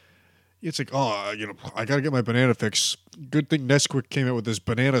 It's like, I got to get my banana fix. Good thing Nesquik came out with this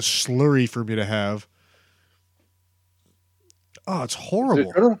banana slurry for me to have. Oh, it's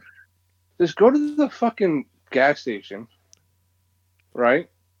horrible. Just go to the fucking gas station, right?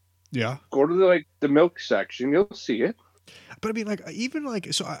 Yeah. Go to the milk section. You'll see it. But I mean,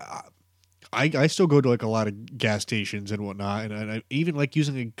 so I still go to a lot of gas stations and whatnot, and I even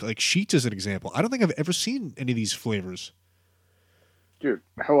using Sheets as an example. I don't think I've ever seen any of these flavors. Dude,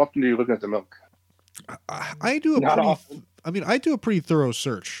 how often do you look at the milk? I do a often. I mean, I do a pretty thorough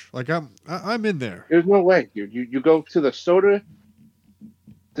search. I'm in there. There's no way, dude. You go to the soda,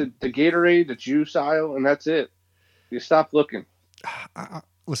 the Gatorade, the juice aisle, and that's it. You stop looking.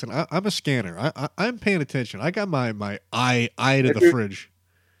 Listen, I'm a scanner. I'm paying attention. I got my eye to the fridge.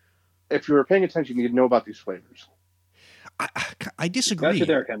 If you were paying attention, you'd know about these flavors. I disagree. Got you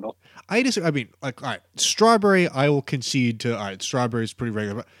there, Kendall. I disagree. I mean, all right, strawberry, I will concede to. All right, strawberry is pretty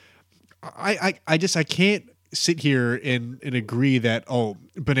regular, but I can't sit here and agree that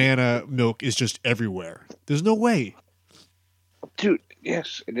banana milk is just everywhere. There's no way. Dude,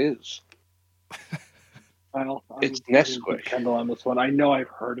 yes, it is. Well, it's Nesquik. Kendall on this one. I know I've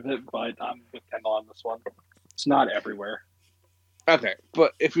heard of it, but I'm with Kendall on this one. It's not everywhere. Okay,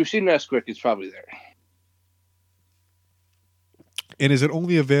 but if you've seen Nesquik, it's probably there. And is it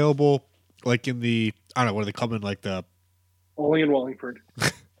only available in the, I don't know, what do they come in the... Only in Wallingford.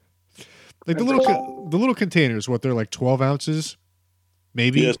 The little containers, what, they're 12 ounces?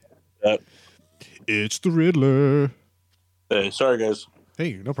 Maybe? Yes. It's the Riddler. Hey, sorry guys.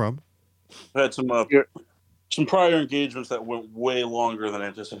 Hey, no problem. I had some prior engagements that went way longer than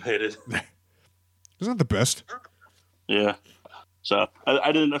anticipated. Isn't that the best? Yeah. So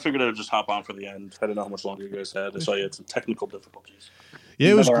I figured I would just hop on for the end. I didn't know how much longer you guys had. I saw you had some technical difficulties.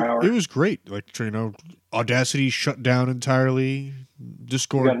 Yeah, it was great. Audacity shut down entirely.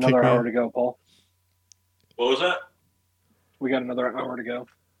 Discord. We got another hour to go, Paul. What was that? We got another hour to go.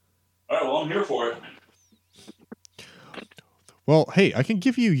 All right, well, I'm here for it. Well, hey, I can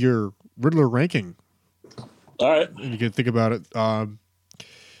give you your Riddler ranking. All right. And you can think about it.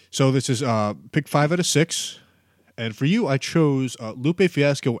 So this is pick 5 out of 6. And for you, I chose Lupe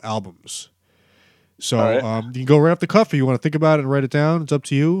Fiasco albums. So right. You can go right off the cuff if you want to think about it and write it down. It's up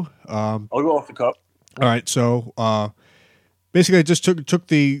to you. I'll go off the cuff. All right. So basically, I just took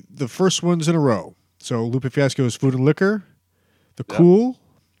the first ones in a row. So Lupe Fiasco is Food and Liquor, The Cool,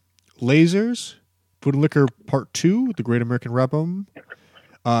 Lasers, Food and Liquor Part 2, The Great American Rap Album,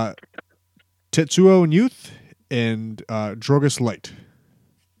 Tetsuo and Youth, and Drogas Light.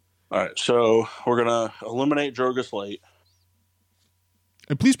 All right, so we're going to eliminate Drogas Light.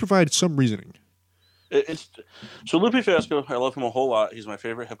 And please provide some reasoning. So Lupe Fiasco, I love him a whole lot. He's my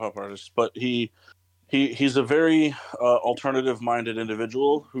favorite hip-hop artist, but he's a very alternative-minded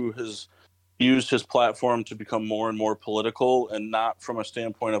individual who has used his platform to become more and more political, and not from a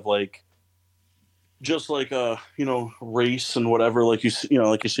standpoint of just race and whatever. You see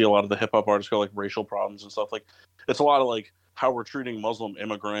a lot of the hip-hop artists go racial problems and stuff. It's a lot of how we're treating Muslim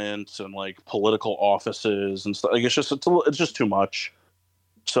immigrants and political offices and stuff. It's just too much.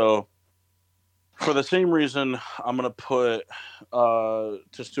 So for the same reason, I'm gonna put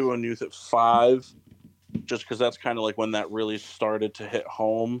Testu and Youth at 5, just because that's kind of when that really started to hit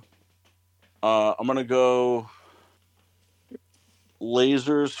home. I'm gonna go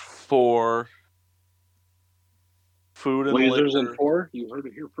Lasers 4, Food and Lasers Liquor. at 4. You heard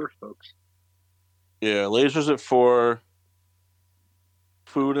it here first, folks. Yeah, Lasers at 4.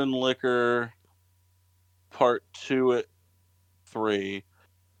 Food and Liquor Part 2 at 3,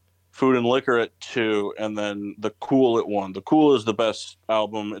 Food and Liquor at 2, and then The Cool at 1. The Cool is the best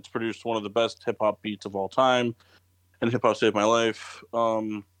album. It's produced one of the best hip-hop beats of all time, and hip-hop saved my life.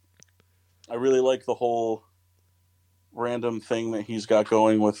 I really like the whole random thing that he's got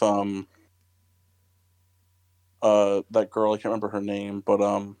going with that girl. I can't remember her name, but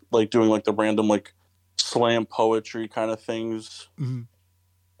doing the random slam poetry kind of things. Mm-hmm.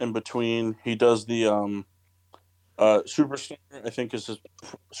 In between, he does the Superstar. I think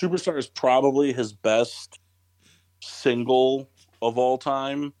Superstar is probably his best single of all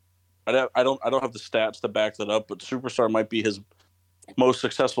time. I don't have the stats to back that up, but Superstar might be his most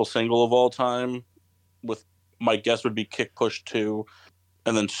successful single of all time. With my guess would be Kick Push 2,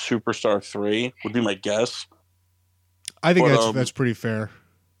 and then Superstar 3 would be my guess. I think that's pretty fair.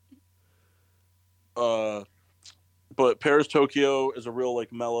 But Paris Tokyo is a real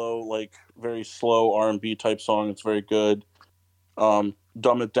mellow, very slow R&B type song. It's very good. Dumb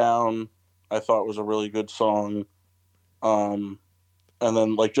It Down, I thought was a really good song. And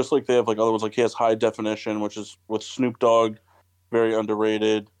then like just like they have like other ones, like he has High Definition, which is with Snoop Dogg, very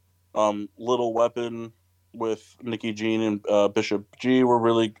underrated. Little Weapon with Nicki Jean and Bishop G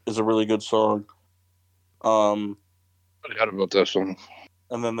is a really good song. I forgot about that song.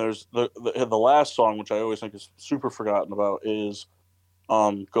 And then there's the last song, which I always think is super forgotten about, is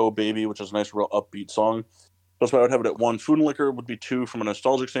Go Baby, which is a nice, real upbeat song. That's why I would have it at 1. Food and Liquor would be 2 from a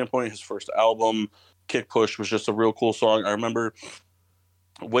nostalgic standpoint. His first album, Kick Push, was just a real cool song. I remember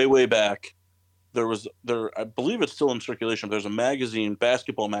way back, I believe it's still in circulation. There's a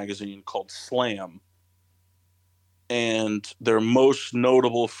basketball magazine called Slam, and they're most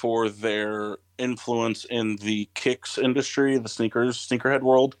notable for their influence in the kicks industry, the sneakerhead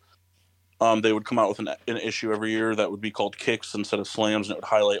world. They would come out with an issue every year that would be called Kicks instead of Slams, and it would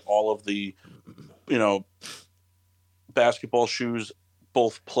highlight all of the, basketball shoes,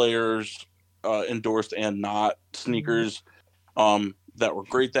 both players endorsed and not, sneakers that were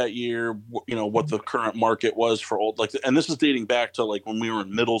great that year. What the current market was for old, and this is dating back to like when we were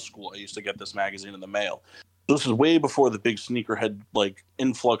in middle school. I used to get this magazine in the mail. This is way before the big sneakerhead like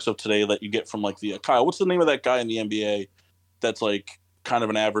influx of today that you get from like the Kyle. What's the name of that guy in the NBA that's like kind of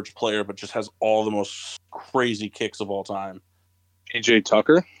an average player but just has all the most crazy kicks of all time? PJ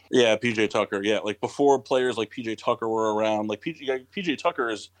Tucker? Yeah, PJ Tucker. Yeah, like before players like PJ Tucker were around. Like PJ Tucker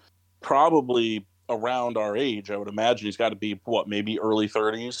is probably around our age. I would imagine he's got to be maybe early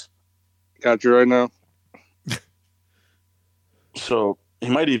 30s. Got you right now. So he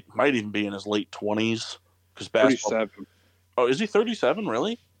might even be in his late 20s. Because basketball. 37. Oh, is he 37?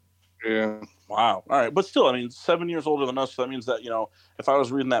 Really? Yeah. Wow. All right, but still, I mean, 7 years older than us. So that means that if I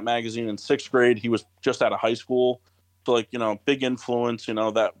was reading that magazine in 6th grade, he was just out of high school. So like big influence.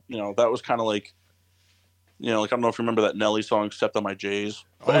 That was kind of like like I don't know if you remember that Nelly song "Stepped on My J's."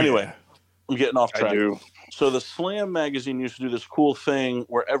 But anyway, yeah. I'm getting off track. I do. So the Slam magazine used to do this cool thing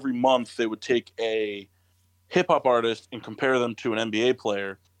where every month they would take a hip hop artist and compare them to an NBA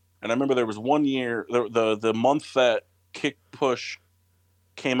player. And I remember there was one year, the month that Kick Push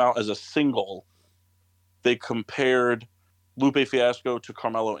came out as a single, they compared Lupe Fiasco to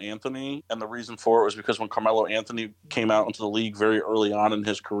Carmelo Anthony. And the reason for it was because when Carmelo Anthony came out into the league very early on in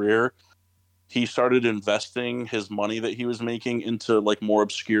his career, he started investing his money that he was making into like more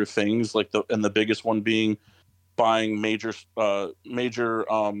obscure things, like the biggest one being buying major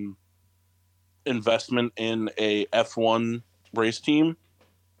investment in a F1 race team,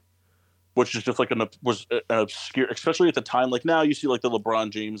 which is just like an obscure, especially at the time. Like now you see like the LeBron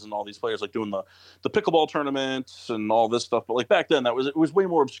James and all these players like doing the pickleball tournaments and all this stuff. But like back then it was way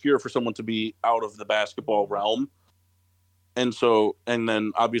more obscure for someone to be out of the basketball realm. And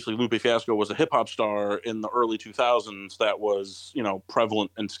then obviously Lupe Fiasco was a hip hop star in the early 2000s that was,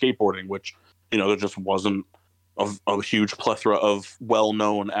 prevalent in skateboarding, which, there just wasn't a huge plethora of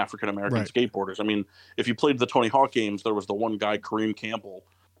well-known African-American skateboarders. I mean, if you played the Tony Hawk games, there was the one guy, Kareem Campbell,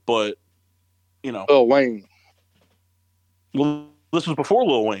 but Lil Wayne. Well, this was before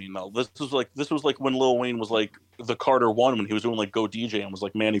Lil Wayne, though. This was like when Lil Wayne was like the Carter One, when he was doing like Go DJ and was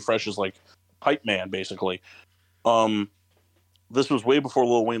like Manny Fresh's like hype man, basically. This was way before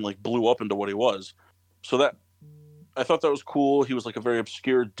Lil Wayne like blew up into what he was. So that I thought that was cool. He was like a very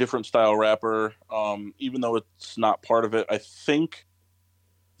obscure, different style rapper. Even though it's not part of it, I think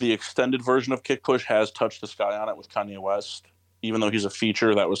the extended version of Kick Push has Touch the Sky on it with Kanye West. Even though he's a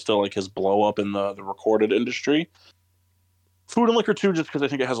feature, that was still like his blow up in the recorded industry. Food and Liquor too, just because I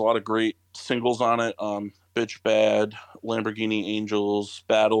think it has a lot of great singles on it. Bitch Bad, Lamborghini Angels,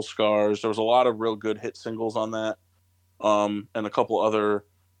 Battle Scars. There was a lot of real good hit singles on that. And a couple other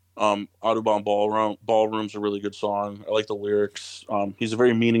Audubon Ballroom's a really good song. I like the lyrics. He's a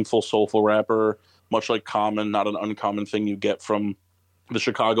very meaningful, soulful rapper, much like Common, not an uncommon thing you get from the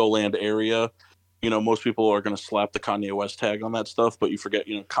Chicagoland area. Most people are going to slap the Kanye West tag on that stuff, but you forget,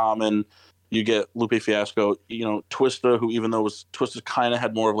 Common, you get Lupe Fiasco, Twista, who even though Twista kind of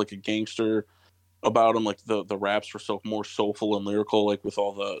had more of like a gangster about him, like the raps were more soulful and lyrical, like with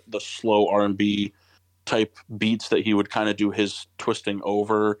all the slow R&B type beats that he would kind of do his twisting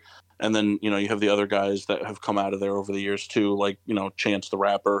over. And then, you have the other guys that have come out of there over the years too, like, Chance the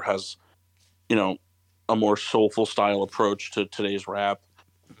Rapper has, a more soulful style approach to today's rap.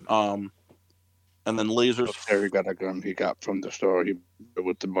 And then Lasers. Terry got a gun he got from the store.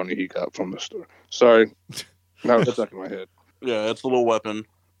 With the money he got from the store. Sorry. Now it's stuck in my head. Yeah, it's a little weapon.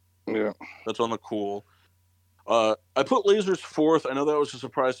 Yeah. That's on the cool. I put Lasers 4th. I know that was a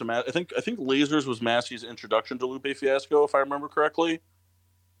surprise to Matt. I think Lasers was Massey's introduction to Lupe Fiasco, if I remember correctly.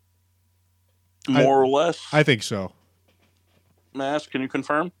 More or less. I think so. Mass, can you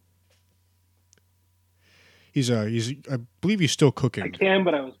confirm? I believe he's still cooking. I can,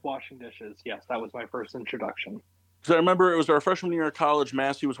 but I was washing dishes. Yes, that was my first introduction. Because I remember it was our freshman year of college.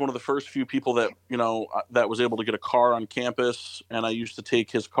 Massey was one of the first few people that that was able to get a car on campus, and I used to take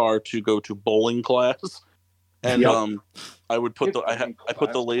his car to go to bowling class. And I would put I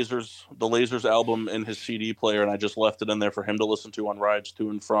put the Lasers album in his CD player, and I just left it in there for him to listen to on rides to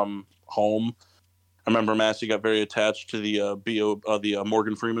and from home. I remember Massey got very attached to the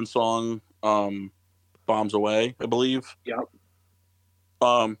Morgan Freeman song, "Bombs Away," I believe. Yep.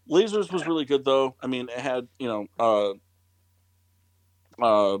 Lasers was really good though. I mean, it had the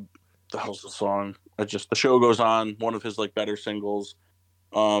hell's the song? The show goes on. One of his better singles.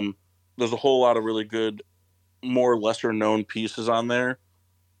 There's a whole lot of really good, more lesser known pieces on there.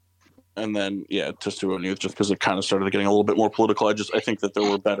 And then Testudo and Youth, just because it kind of started getting a little bit more political. I think that there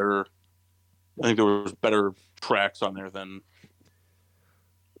were better. I think there was better tracks on there than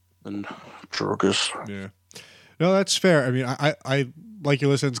Drogas. Yeah. No, that's fair. I mean, I like you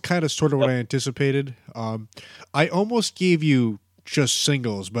listen. It's kind of sort of what I anticipated. I almost gave you just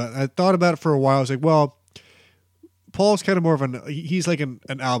singles, but I thought about it for a while. I was like, well, Paul's kind of more of he's like an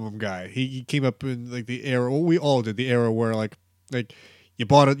album guy. He came up in the era. Well, we all did, the era where like you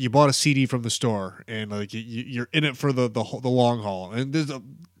bought a CD from the store, and you're in it for the long haul. And there's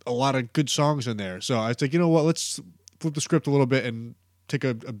a lot of good songs in there. So I was like, you know what? Let's flip the script a little bit and take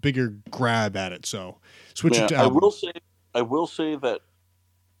a bigger grab at it. So switch it to album. I will say that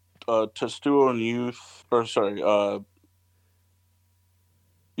Testudo and Youth, Testudo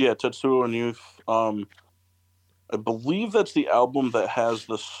and Youth. I believe that's the album that has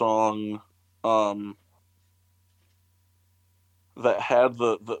the song that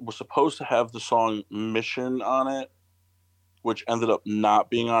was supposed to have the song "Mission" on it, which ended up not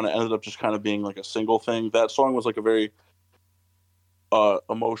being on it. Ended up just kind of being like a single thing. That song was like a very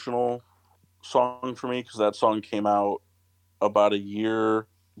emotional song for me, because that song came out about a year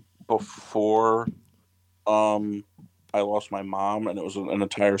before I lost my mom, and it was an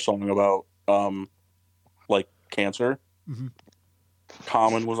entire song about cancer. Mm-hmm.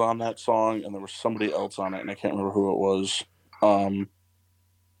 Common was on that song, and there was somebody else on it, and I can't remember who it was. But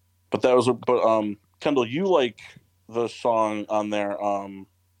that was Kendall, you like the song on there,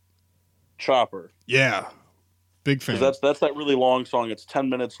 Chopper? Yeah, big fan. That's that really long song. It's 10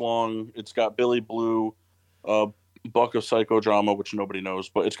 minutes long. It's got Billy Blue, Buck of Psychodrama, which nobody knows,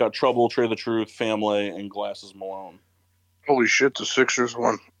 but it's got Trouble, Trey the Truth, Family, and Glasses Malone. Holy shit, the Sixers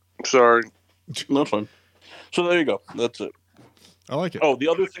won. Sorry. No, it's fine. So there you go. That's it. I like it. Oh,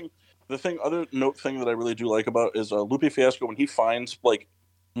 other thing that I really do like about is Lupe Fiasco, when he finds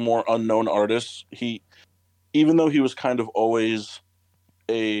more unknown artists, even though he was kind of always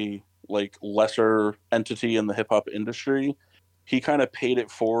a lesser entity in the hip hop industry, he kind of paid it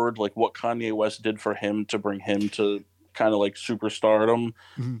forward, like what Kanye West did for him to bring him to kind of superstardom.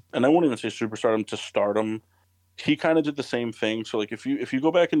 Mm-hmm. And I won't even say superstardom, to stardom. He kind of did the same thing. So if you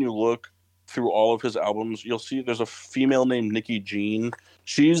go back and you look through all of his albums, you'll see there's a female named Nikki Jean.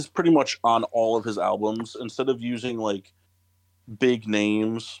 She's pretty much on all of his albums. Instead of using big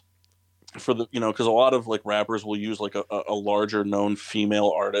names for the, because a lot of rappers will use a larger known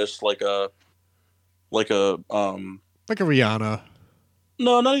female artist, like a Rihanna.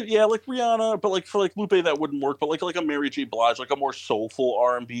 No, not like Rihanna, but for Lupe that wouldn't work. But like a Mary J. Blige, like a more soulful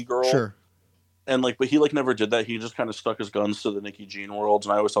R&B girl. Sure. And but he never did that. He just kind of stuck his guns to the Nikki Jean worlds,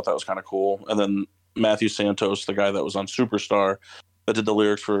 and I always thought that was kind of cool. And then Matthew Santos, the guy that was on Superstar, that did the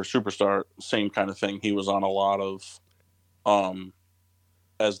lyrics for Superstar, same kind of thing. He was on a lot of,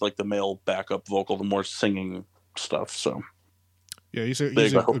 as the male backup vocal, the more singing stuff. So yeah, he's a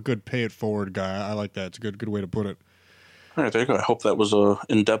good pay it forward guy. I like that. It's a good way to put it. All right, there you go. I hope that was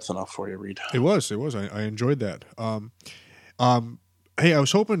in depth enough for you, Reed. It was. I enjoyed that. Hey, I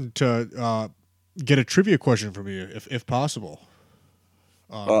was hoping to get a trivia question from you, if possible.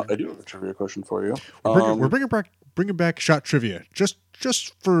 I do have a trivia question for you. We're bringing back shot trivia, just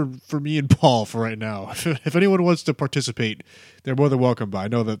for me and Paul for right now. If anyone wants to participate, they're more than welcome. But I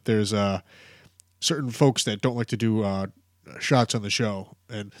know that there's certain folks that don't like to do shots on the show,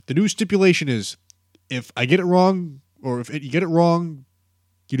 and the new stipulation is if I get it wrong, or if you get it wrong,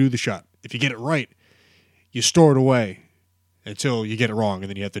 you do the shot. If you get it right, you store it away until you get it wrong, and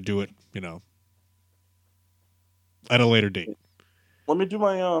then you have to do it, at a later date. Let me do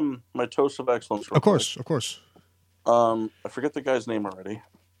my my toast of excellence. Of course. I forget the guy's name already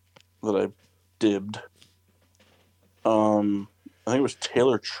that I dibbed. I think it was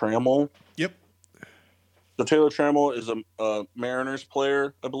Taylor Trammell. Yep. So Taylor Trammell is a Mariners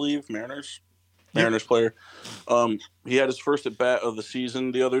player, I believe. Mariners player. He had his first at bat of the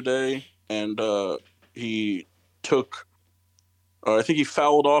season the other day, and he took. I think he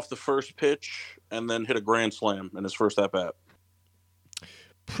fouled off the first pitch and then hit a grand slam in his first at bat.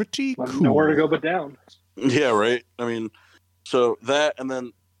 Pretty cool. Nowhere to go but down. Yeah, right. I mean, so that, and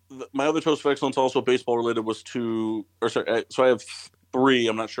then my other toast of excellence, also baseball related, was so I have 3.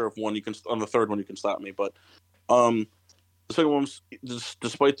 I'm not sure if on the third one you can stop me, but the second one was,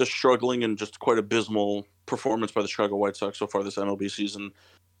 despite the struggling and just quite abysmal performance by the Chicago White Sox so far this MLB season,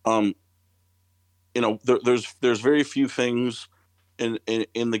 there's very few things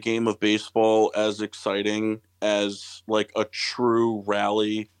in the game of baseball as exciting as like a true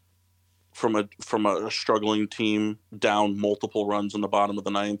rally from a struggling team down multiple runs in the bottom of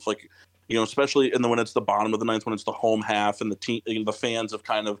the ninth, like, especially when it's the bottom of the ninth, when it's the home half and the fans have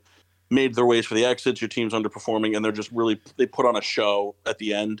kind of made their ways for the exits, your team's underperforming, and they're just they put on a show at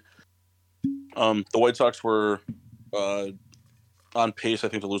the end. The White Sox were on pace, I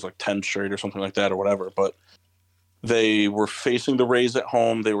think, to lose like 10 straight or something like that or whatever, but they were facing the Rays at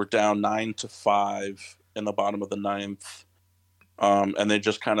home. They were down 9-5 in the bottom of the ninth. And they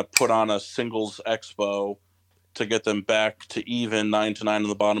just kind of put on a singles expo to get them back to even 9-9 in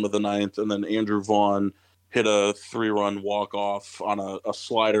the bottom of the ninth. And then Andrew Vaughn hit a 3-run walk-off on a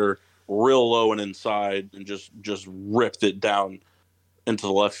slider real low and inside and just ripped it down into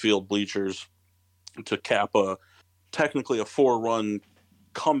the left field bleachers to cap technically a 4-run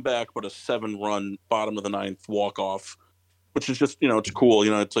comeback, but a 7-run bottom of the ninth walk-off, which is just, it's cool.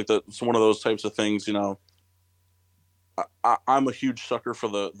 It's like it's one of those types of things, I'm a huge sucker for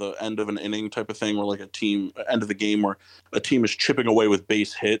the end of an inning type of thing, where like end of the game where a team is chipping away with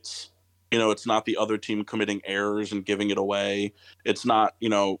base hits. It's not the other team committing errors and giving it away. It's not,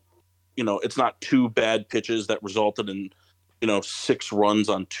 it's not 2 bad pitches that resulted in, 6 runs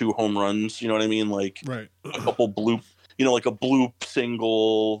on 2 home runs. You know what I mean? Like right. A couple bloop, like a bloop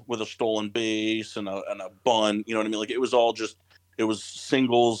single with a stolen base and a bunt. You know what I mean? Like it was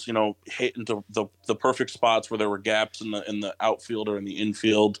singles, hit into the perfect spots where there were gaps in the outfield or in the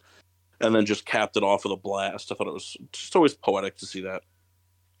infield, and then just capped it off with a blast. I thought it was just always poetic to see that.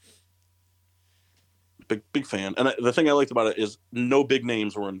 Big fan. And the thing I liked about it is no big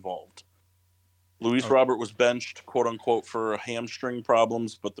names were involved. Luis Robert was benched, quote unquote, for hamstring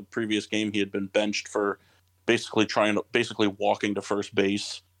problems, but the previous game he had been benched for basically walking to first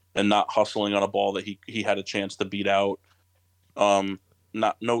base and not hustling on a ball that he had a chance to beat out.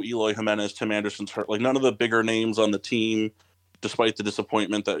 No Eloy Jimenez, Tim Anderson's hurt. Like none of the bigger names on the team, despite the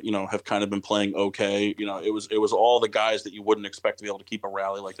disappointment that have kind of been playing okay. It was all the guys that you wouldn't expect to be able to keep a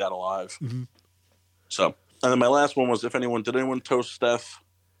rally like that alive. Mm-hmm. So, and then my last one was, did anyone toast Steph?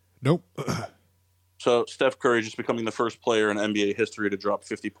 Nope. So Steph Curry just becoming the first player in NBA history to drop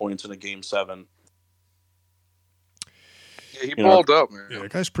 50 points in a Game 7. Yeah, he balled up, man. Yeah,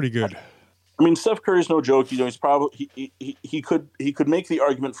 that guy's pretty good. I mean, Steph Curry's no joke. He's probably he could make the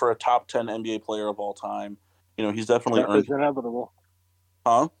argument for a top 10 NBA player of all time. He's definitely Steph is inevitable.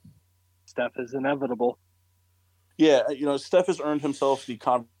 Huh? Steph is inevitable. Yeah, Steph has earned himself the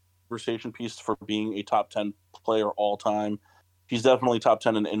conversation piece for being a top 10 player all time. He's definitely top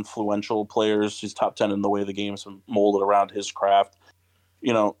 10 in influential players. He's top 10 in the way the game's molded around his craft.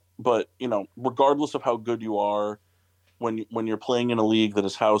 But regardless of how good you are, when you're playing in a league that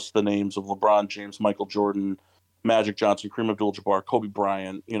has housed the names of LeBron James, Michael Jordan, Magic Johnson, Kareem Abdul-Jabbar, Kobe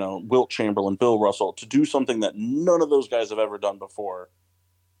Bryant, Wilt Chamberlain, Bill Russell, to do something that none of those guys have ever done before,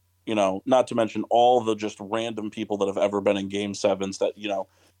 not to mention all the just random people that have ever been in Game 7s that,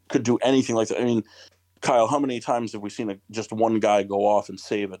 could do anything like that. I mean, Kyle, how many times have we seen just one guy go off and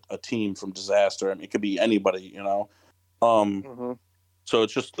save a team from disaster? I mean, it could be anybody, Mm-hmm. So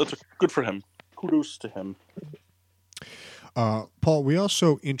that's good for him. Kudos to him. Paul, we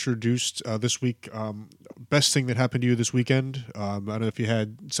also introduced this week best thing that happened to you this weekend. I don't know if you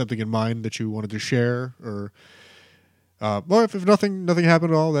had something in mind that you wanted to share, or if nothing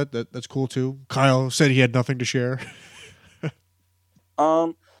happened at all, that's cool too. Kyle said he had nothing to share.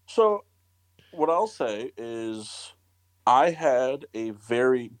 So what I'll say is I had a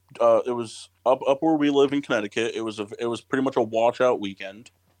very it was up where we live in Connecticut. It was pretty much a washout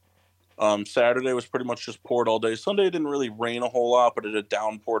weekend. Saturday was pretty much just poured all day. Sunday didn't really rain a whole lot, but it had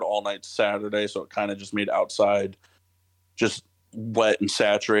downpoured all night Saturday, so it kind of just made outside just wet and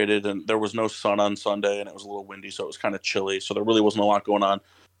saturated, and there was no sun on Sunday, and it was a little windy, so it was kind of chilly, so there really wasn't a lot going on.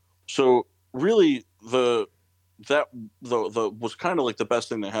 So really that was kind of like the best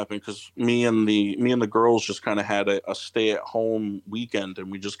thing that happened, because me and the girls just kind of had a stay at home weekend,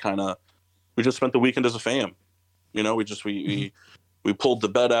 and we just spent the weekend as a fam. We pulled the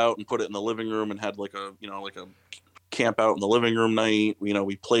bed out and put it in the living room and had like a camp out in the living room night.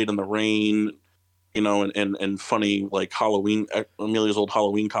 We played in the rain. and funny like Halloween, Amelia's old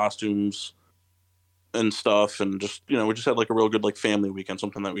Halloween costumes and stuff, and just we just had like a real good like family weekend,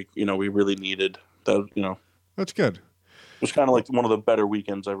 something that we really needed. That That's good. It was kind of like one of the better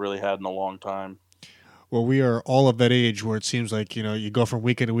weekends I really had in a long time. Well, we are all of that age where it seems like, you go from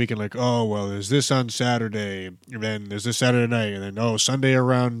weekend to weekend, like, oh, well, there's this on Saturday, and then there's this Saturday night, and then, Sunday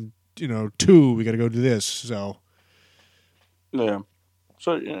around, 2, we got to go do this. So, yeah.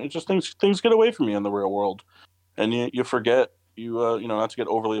 So it's just things get away from you in the real world, and you forget, not to get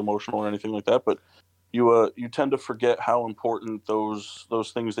overly emotional or anything like that, but you tend to forget how important those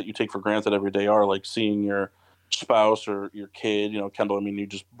things that you take for granted every day are, like seeing your spouse or your kid. Kendall, I mean, you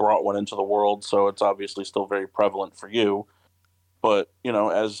just brought one into the world, so it's obviously still very prevalent for you. But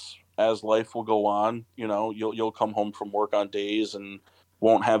as life will go on, you'll come home from work on days and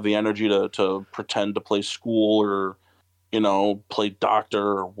won't have the energy to pretend to play school or play doctor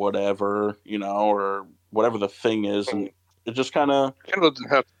or whatever, or whatever the thing is, and it just kind of. Kendall doesn't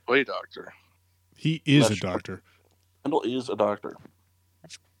have to play doctor. He is a doctor. Kendall is a doctor.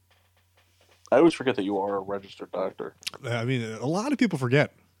 I always forget that you are a registered doctor. I mean, a lot of people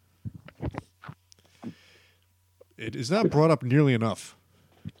forget. It is not brought up nearly enough.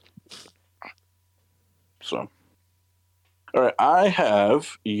 So, all right, I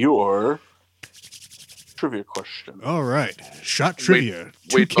have your trivia question. All right, shot trivia,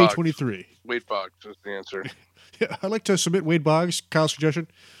 2K23. Wade Boggs is the answer. Yeah, I'd like to submit Wade Boggs. Kyle's suggestion.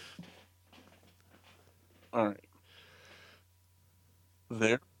 All right.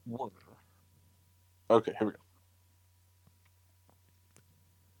 There were. Okay, here we go.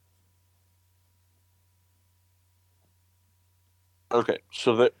 Okay,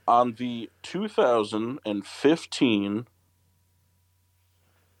 so that on the 2015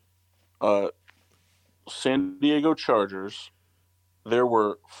 San Diego Chargers, there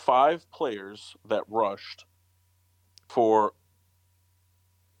were 5 players that rushed for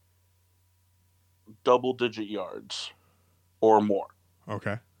double-digit yards or more.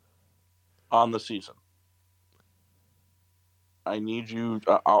 Okay. On the season. I need you.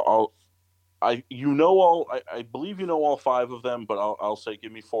 I believe you know all 5 of them, but I'll say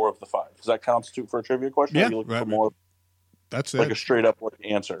give me 4 of the 5. Does that constitute for a trivia question? Yeah, or are you looking for more? That's like it. A straight up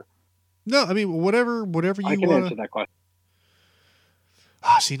answer. No, I mean whatever you want. I can answer that question.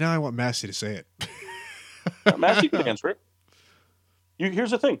 See, now I want Massey to say it. Massey can answer it.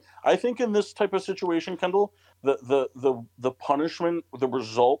 Here's the thing. I think in this type of situation, Kendall, the punishment, the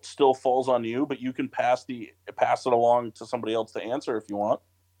result still falls on you, but you can pass it along to somebody else to answer if you want.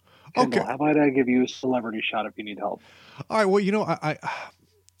 Kendall, how about I give you a celebrity shot if you need help? All right. Well,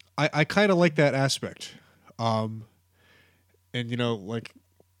 I kind of like that aspect, and like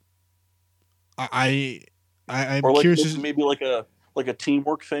I'm or like curious. Maybe like a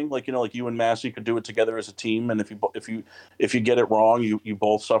teamwork thing, like you and Massey could do it together as a team, and if you get it wrong, you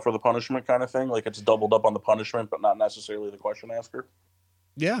both suffer the punishment, kind of thing. Like it's doubled up on the punishment, but not necessarily the question asker.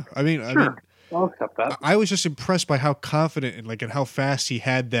 Yeah, I mean, I'll accept that. I was just impressed by how confident and how fast he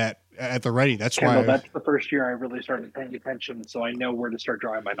had that at the ready. That's Kendall, why. That's the first year I really started paying attention, so I know where to start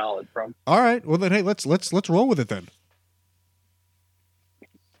drawing my knowledge from. All right, well then, hey, let's roll with it then.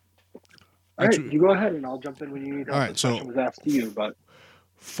 All right, you go ahead, and I'll jump in when you need help. All right, this question was asked to you, but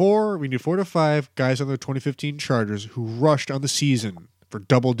we need 4 to 5 guys on the 2015 Chargers who rushed on the season for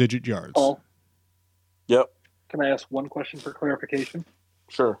double-digit yards. Paul? Yep. Can I ask one question for clarification?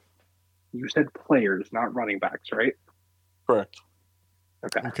 Sure. You said players, not running backs, right? Correct.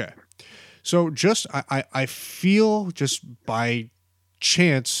 Okay. So just I feel just by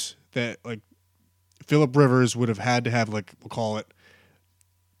chance that like Phillip Rivers would have had to have, like, we'll call it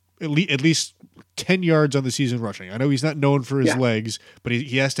at least 10 yards on the season rushing. I know he's not known for his legs, but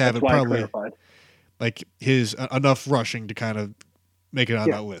he has to have it probably like his enough rushing to kind of make it on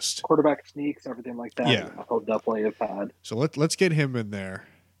that list. Quarterback sneaks, everything like that. Yeah. He'll definitely have had. So let's get him in there.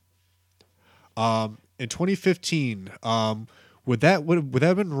 In 2015, would that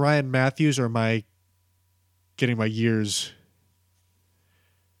have been Ryan Matthews, or am I getting my years?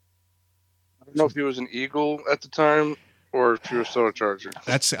 I don't know if he was an Eagle at the time or if he was still a Charger.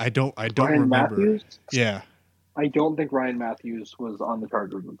 I don't Ryan remember. Matthews? Yeah. I don't think Ryan Matthews was on the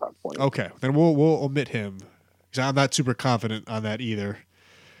Chargers at that point. Okay, then we'll omit him because I'm not super confident on that either.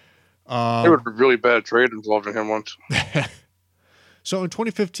 There was a really bad trade involving him once. So in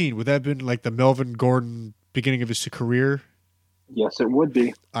 2015, would that have been like the Melvin Gordon beginning of his career? Yes, it would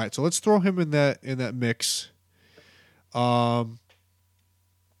be. All right, so let's throw him in that mix. We know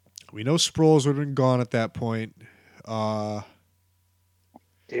Sproles would have been gone at that point.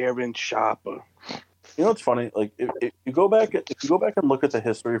 Darren Sharper. You know what's funny? Like if you go back and look at the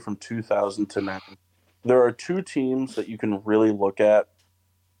history from 2000 to now, there are two teams that you can really look at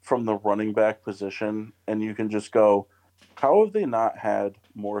from the running back position, and you can just go, how have they not had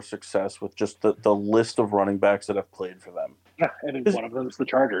more success with just the list of running backs that have played for them? Yeah, and one of them's the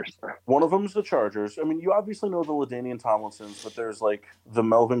Chargers. One of them's the Chargers. I mean, you obviously know the LaDainian Tomlinsons, but there's like the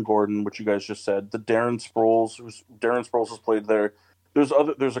Melvin Gordon, which you guys just said, the Darren Sproles, Darren Sproles has played there. There's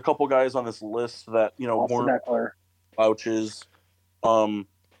a couple guys on this list that Austin weren't Eckler. Ouches.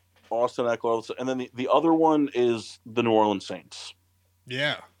 Austin Eckler, and then the other one is the New Orleans Saints.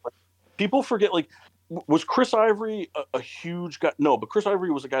 Yeah. People forget, like, was Chris Ivory a huge guy? No, but Chris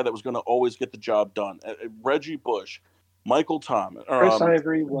Ivory was a guy that was going to always get the job done. Reggie Bush, Michael Thomas. Chris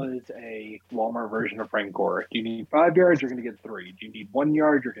Ivory was a Walmart version of Frank Gore. Do you need 5 yards? You're going to get 3. Do you need 1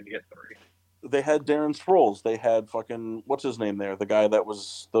 yard? You're going to get 3. They had Darren Sproles. They had fucking, what's his name there? The guy that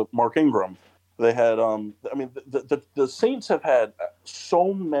was the Mark Ingram. They had, I mean, the Saints have had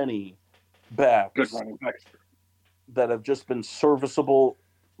so many backs, good running backs that have just been serviceable,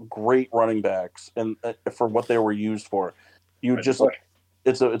 great running backs, and for what they were used for. It's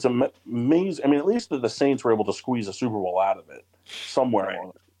amazing. I mean, at least the Saints were able to squeeze a Super Bowl out of it somewhere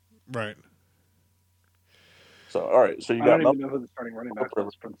along it. Right. So, all right. So you I got. don't even know who the starting running back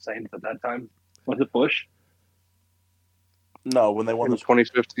was for the Saints at that time. Was it Bush? No, when they won in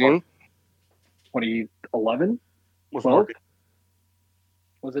 2015. 2011? Was Mark?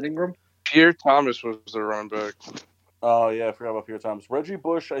 Was it Ingram? Pierre Thomas was the running back. Oh, yeah, I forgot about Pierre Thomas. Reggie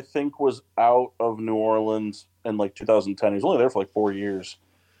Bush, I think, was out of New Orleans in, 2010. He was only there for, 4 years.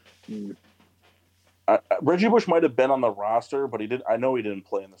 Reggie Bush might have been on the roster, but I know he didn't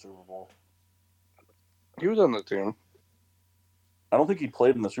play in the Super Bowl. He was on the team. I don't think he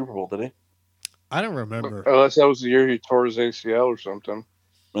played in the Super Bowl, did he? I don't remember. Unless that was the year he tore his ACL or something.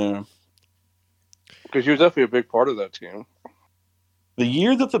 Yeah. Because he was definitely a big part of that team. The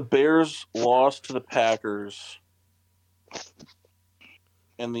year that the Bears lost to the Packers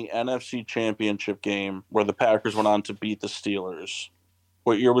in the NFC Championship game, where the Packers went on to beat the Steelers,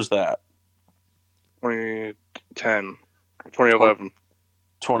 what year was that? 2010. 2011.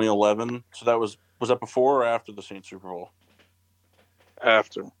 2011. So that was that before or after the Saints Super Bowl?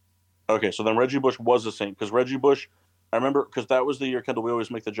 After. Okay, so then Reggie Bush was the Saint, because Reggie Bush, I remember, because that was the year, Kendall, we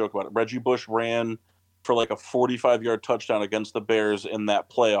always make the joke about it. Reggie Bush ran for a 45-yard touchdown against the Bears in that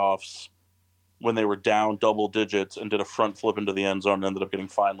playoffs when they were down double digits and did a front flip into the end zone and ended up getting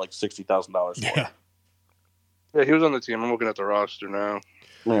fined $60,000 for it. Yeah, he was on the team. I'm looking at the roster now.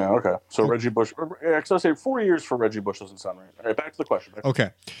 Yeah, okay. So Reggie Bush, because I say 4 years for Reggie Bush doesn't sound right. All right, back to the question.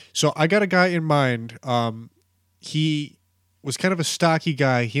 Okay. So I got a guy in mind. He was kind of a stocky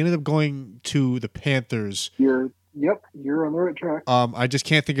guy. He ended up going to the Panthers. You're on the right track. I just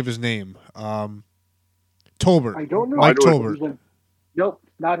can't think of his name. Tolbert. I don't know. Mike Tolbert. Nope,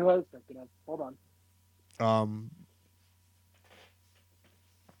 not who I was thinking of. Hold on.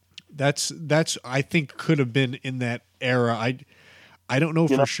 That's I think could have been in that era. I don't know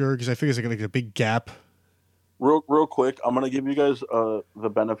for sure because I figure it's like a big gap. Real quick, I'm gonna give you guys the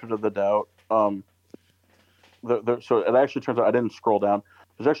benefit of the doubt. So it actually turns out I didn't scroll down.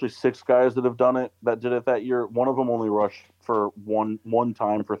 There's actually 6 guys that have done it that did it that year. One of them only rushed for one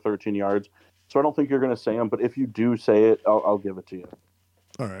time for 13 yards. So I don't think you're going to say him, but if you do say it, I'll give it to you.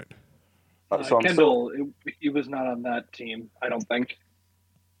 All right. So Kendall, he was not on that team, I don't think.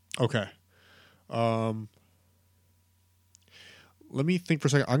 Okay. Let me think for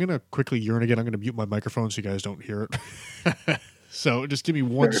a second. I'm going to quickly urine again. I'm going to mute my microphone so you guys don't hear it. So just give me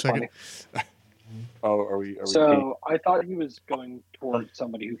one second. Are we? So I thought he was going towards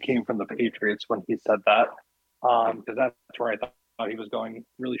somebody who came from the Patriots when he said that, because that's where I thought he was going.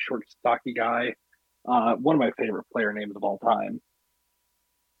 Really short, stocky guy. One of my favorite player names of all time.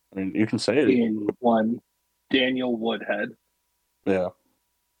 I mean, you can say it. In one, Daniel Woodhead. Yeah.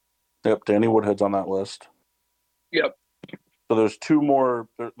 Yep, Danny Woodhead's on that list. Yep. So there's 2 more.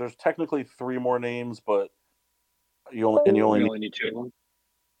 There's technically 3 more names, but you only need 2 of them.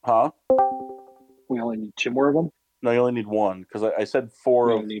 Huh? We only need 2 more of them? No, you only need 1, because I said 4.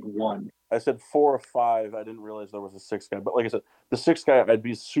 We only need 1. I said 4 or 5. I didn't realize there was a 6th guy. But like I said, the 6th guy, I'd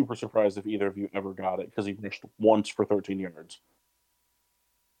be super surprised if either of you ever got it, because he rushed once for 13 yards.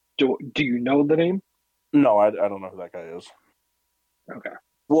 Do you know the name? No, I don't know who that guy is. Okay.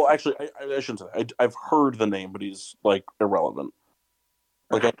 Well, actually, I shouldn't say that. I've heard the name, but he's irrelevant.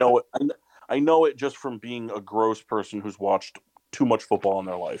 I know it just from being a gross person who's watched too much football in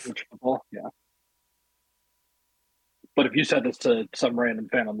their life. Football, yeah. But if you said this to some random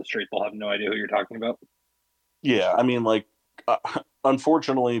fan on the street, they'll have no idea who you're talking about. Yeah, I mean,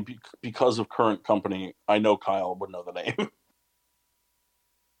 unfortunately, because of current company, I know Kyle would know the name.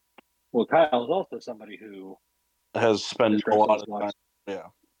 Well, Kyle is also somebody who has spent a lot of time. Yeah.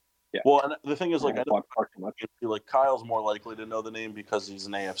 Well, and the thing is, like, I know like Kyle's more likely to know the name because he's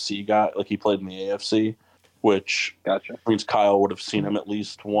an AFC guy. Like, he played in the AFC, which means Kyle would have seen him at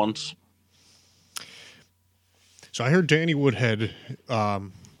least once. So I heard Danny Woodhead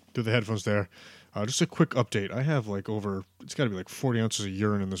through the headphones there. Just a quick update. I have it's got to be like 40 ounces of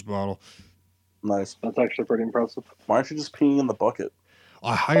urine in this bottle. Nice. That's actually pretty impressive. Why aren't you just peeing in the bucket?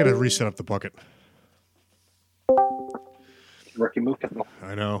 I got to reset up the bucket. Rookie move.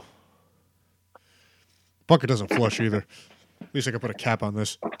 I know. Bucket doesn't flush either. At least I can put a cap on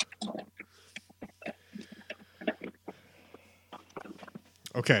this.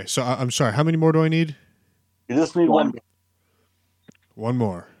 Okay, so I'm sorry. How many more do I need? You just need one. One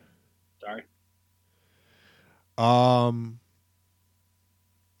more. Sorry. I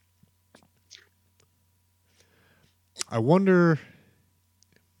wonder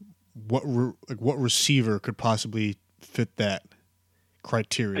what receiver could possibly fit that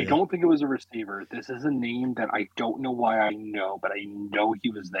criteria. I don't think it was a receiver. This is a name that I don't know why I know, but I know he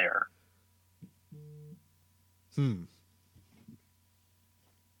was there. And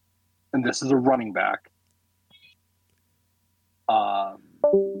this is a running back. Hi,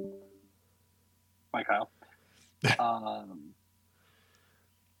 Kyle.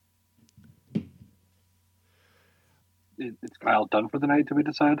 Is Kyle done for the night, did we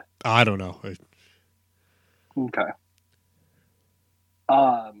decide? I don't know. Okay.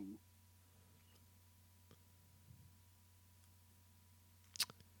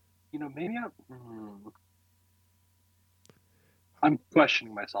 Maybe I'm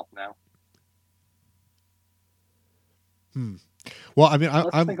questioning myself now. Well, I mean,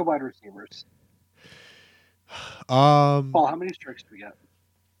 let's think of wide receivers. Paul, how many strikes do we get?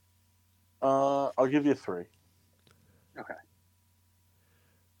 I'll give you 3. Okay.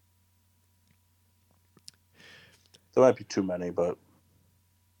 There might be too many, but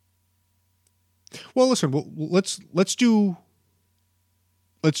well, listen. Let's do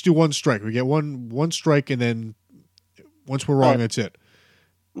one strike. We get one strike, and then once we're wrong, that's it.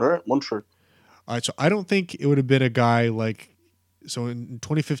 All right, one strike. All right. So I don't think it would have been a guy like. So in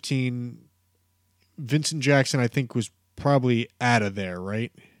 2015, Vincent Jackson, I think, was probably out of there,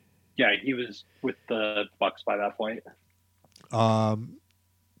 right? Yeah, he was with the Bucs by that point.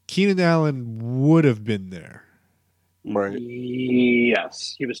 Keenan Allen would have been there. Right.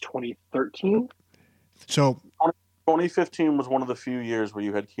 Yes. He was 2013. So 2015 was one of the few years where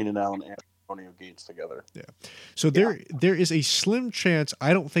you had Keenan Allen and Antonio Gates together. Yeah. So there is a slim chance,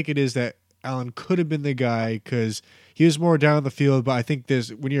 I don't think it is, that Allen could have been the guy because he was more down the field, but I think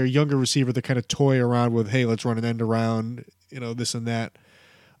when you're a younger receiver, they kind of toy around with, hey, let's run an end around, this and that.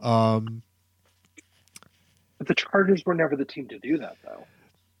 But the Chargers were never the team to do that, though.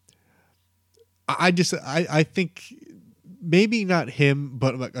 I think maybe not him,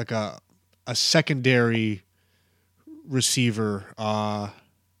 but like a secondary receiver.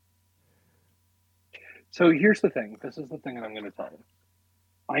 So here's the thing. This is the thing that I'm going to tell you.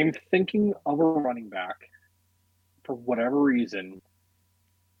 I'm thinking of a running back for whatever reason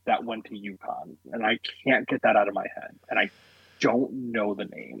that went to UConn, and I can't get that out of my head, and I don't know the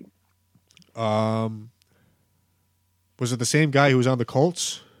name. Was it the same guy who was on the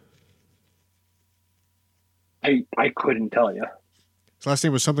Colts? I couldn't tell you. His last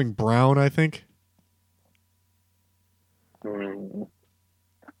name was something Brown, I think. I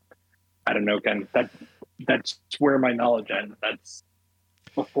don't know, Ken. That's where my knowledge ends. That's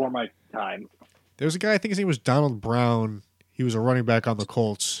before my time. There was a guy, I think his name was Donald Brown. He was a running back on the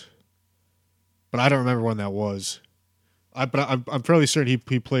Colts, but I don't remember when that was. But I'm fairly certain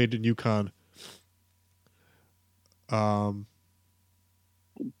he played in UConn.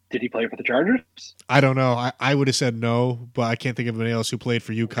 Did he play for the Chargers? I don't know. I would have said no, but I can't think of anybody else who played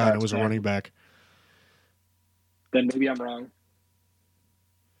for UConn and was a running back. Then maybe I'm wrong.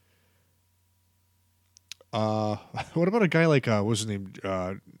 What about a guy like what's his name?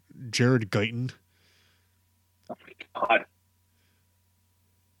 Jared Guyton? Oh my God.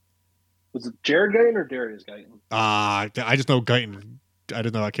 Was it Jared Guyton or Darius Guyton? I just know Guyton. I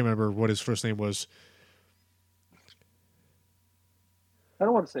don't know. I can't remember what his first name was. I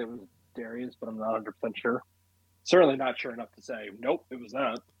don't want to say it was Darius, but I'm not 100% sure. Certainly not sure enough to say, nope, it was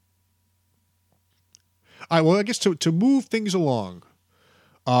that. All right, well, I guess to move things along.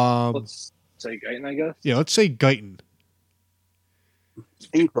 Let's say Guyton, I guess. Yeah, let's say Guyton.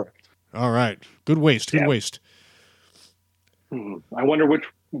 Incorrect. All right. Good waste. Good waste. I wonder which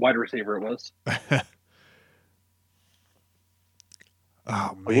wide receiver it was.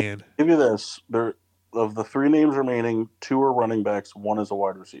 Oh man! I'll give you this: there of the 3 names remaining, 2 are running backs, 1 is a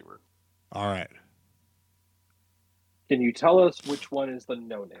wide receiver. All right. Can you tell us which one is the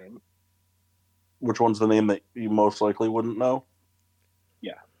no name? Which one's the name that you most likely wouldn't know?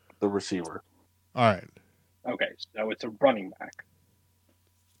 Yeah. The receiver. All right. Okay, so it's a running back.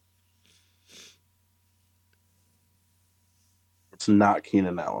 It's not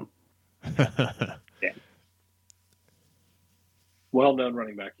Keenan Allen. Yeah. Well-known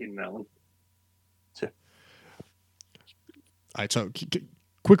running back, Keenan Allen. Yeah. All right, so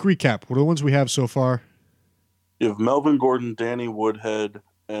quick recap. What are the ones we have so far? You have Melvin Gordon, Danny Woodhead,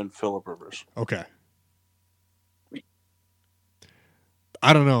 and Phillip Rivers. Okay.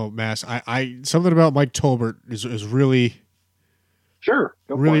 I don't know, Mass. I something about Mike Tolbert is really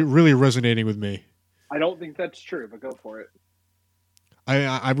really resonating with me. I don't think that's true, but go for it.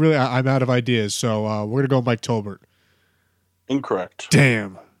 I'm out of ideas, so we're gonna go Mike Tolbert. Incorrect.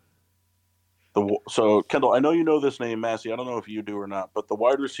 Damn. So Kendall, I know you know this name, Massey. I don't know if you do or not, but the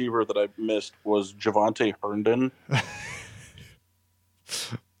wide receiver that I missed was Javante Herndon.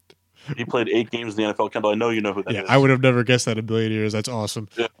 He played 8 games in the NFL. Kendall, I know you know who that is. I would have never guessed that in a billion years. That's awesome.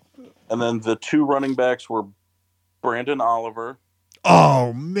 Yeah. And then the 2 running backs were Brandon Oliver.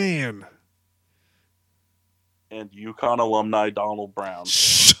 Oh, man. And UConn alumni Donald Brown.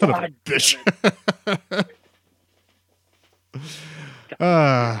 Son of a bitch.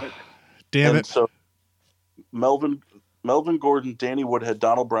 Damn it. So Melvin Gordon, Danny Woodhead,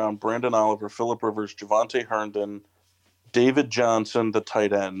 Donald Brown, Brandon Oliver, Phillip Rivers, Javante Herndon, David Johnson, the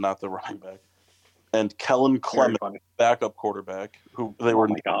tight end, not the running back, and Kellen Clement, backup quarterback, who they were. Oh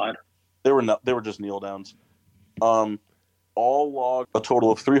my God. They were just kneel downs. All logged a total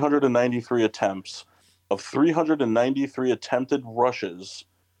of 393 attempts. Of 393 attempted rushes,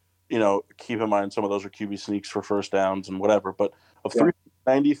 keep in mind some of those are QB sneaks for first downs and whatever, but of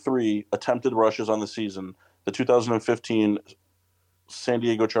 393 attempted rushes on the season, the 2015 San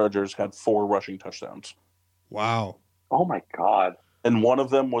Diego Chargers had 4 rushing touchdowns. Wow. Oh my God. And one of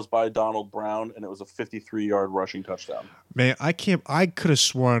them was by Donald Brown, and it was a 53-yard rushing touchdown. Man, I could have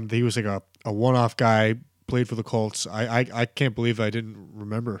sworn that he was like a one-off guy, played for the Colts. I can't believe I didn't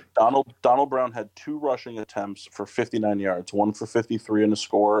remember. Donald Brown had 2 rushing attempts for 59 yards, 1 for 53 in a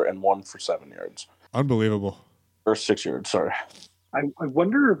score, and 1 for 7 yards. Unbelievable. Or 6 yards, sorry. I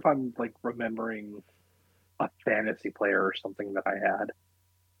wonder if I'm like remembering a fantasy player or something that I had.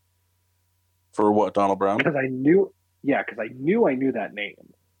 For what, Donald Brown? Because I knew that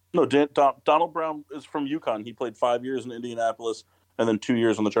name. No, Donald Brown is from UConn. He played 5 years in Indianapolis and then 2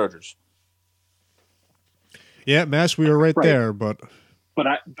 years on the Chargers. Yeah, Mass, we were right there, but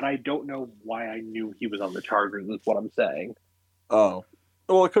I don't know why I knew he was on the Chargers. Is what I'm saying. Oh,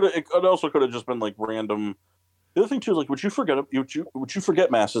 well, it also could have just been like random. The other thing too is like what you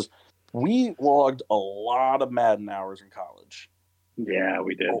forget, Mass, is we logged a lot of Madden hours in college. Yeah,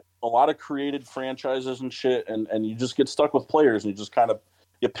 we did. A lot of created franchises and shit, and you just get stuck with players, and you just kind of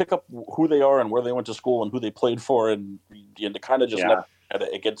pick up who they are and where they went to school and who they played for, and you kind of just never,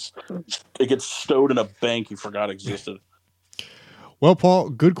 it gets stowed in a bank you forgot existed. Well, Paul,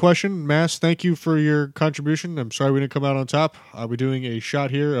 good question. Mass, thank you for your contribution. I'm sorry we didn't come out on top. I'll be doing a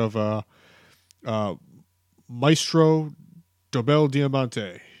shot here of Maestro Dobel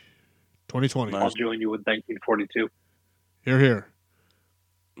Diamante, 2020. I'll join you with 1942. Here, here.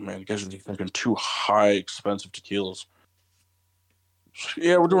 Man, you guys are thinking too high, expensive tequilas.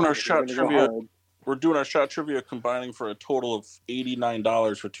 Yeah, we're doing our shot trivia. We're doing our shot trivia, combining for a total of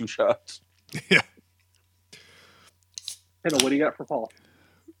 $89 for 2 shots. Yeah. Hey, what do you got for Paul?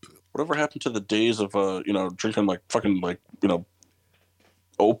 Whatever happened to the days of drinking like fucking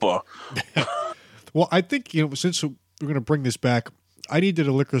OPA? Well, I think since we're gonna bring this back, I needed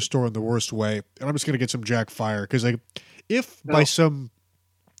a liquor store in the worst way, and I'm just gonna get some Jack Fire because by some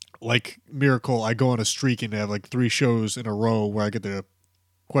miracle I go on a streak and have 3 shows in a row where I get the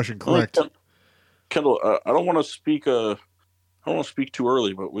question correct. Kendall, I don't want to speak too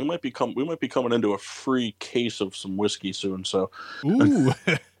early, but we might be coming into a free case of some whiskey soon. So, ooh,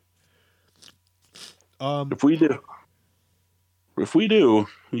 if we do,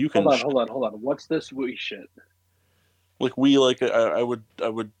 you can. Hold on. What's this we shit? It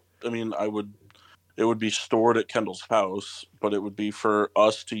would be stored at Kendall's house, but it would be for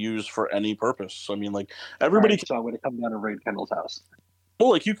us to use for any purpose. So, everybody. Right, so I'm going to come down and raid Kendall's house.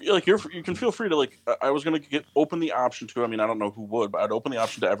 Well, you can feel free to I was going to open the option to. I don't know who would, but I'd open the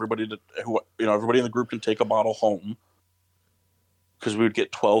option to everybody everybody in the group can take a bottle home because we would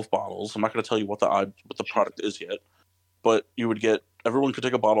get 12 bottles. I'm not going to tell you what the product is yet, but everyone could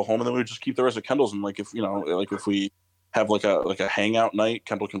take a bottle home, and then we would just keep the rest of Kendall's. And if we have like a hangout night.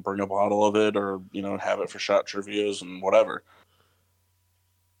 Kendall can bring a bottle of it, or have it for shot trivias and whatever.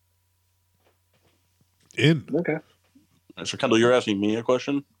 Okay. So Kendall, you're asking me a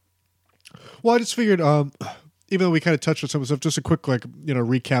question? Well, I just figured, even though we kind of touched on some stuff, just a quick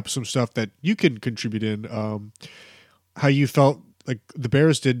recap some stuff that you can contribute in. How you felt like the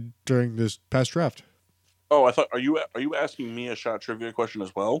Bears did during this past draft. Oh, I thought are you asking me a shot trivia question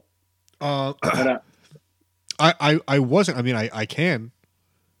as well? I wasn't. I mean, I can.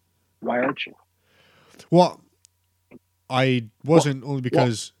 Why aren't you? Well, I wasn't only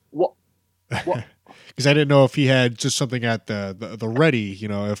because What? because I didn't know if he had just something at the ready.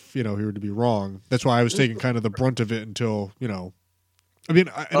 If he were to be wrong. That's why I was taking kind of the brunt of it until I mean,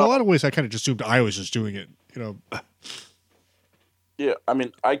 in a lot of ways, I kind of just assumed I was just doing it. Yeah, I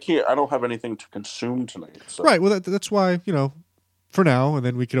mean, I don't have anything to consume tonight. So. Right. Well, that's why for now, and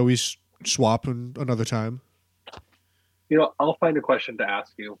then we could always swap another time. I'll find a question to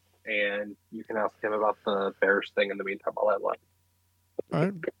ask you, and you can ask him about the Bears thing in the meantime. I'll have one. All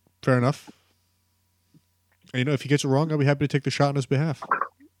right. Fair enough. And, if he gets it wrong, I'll be happy to take the shot on his behalf.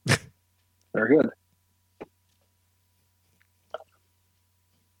 Very good.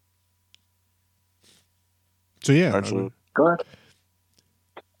 So yeah, go ahead.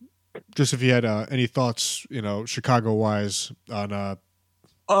 Just if you had any thoughts, Chicago wise on draft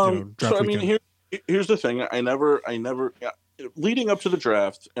so I weekend. mean, here's the thing. I never leading up to the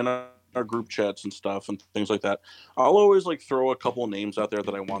draft and our group chats and stuff and things like that, I'll always throw a couple of names out there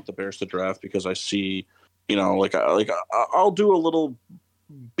that I want the Bears to draft because I see, I'll do a little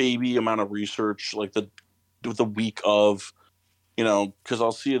baby amount of research the week of, because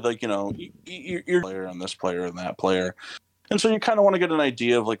I'll see you're player and this player and that player. And so you kind of want to get an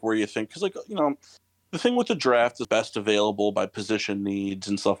idea of where you think, because the thing with the draft is best available by position needs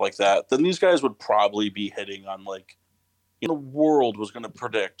and stuff like that. Then these guys would probably be hitting on the world was going to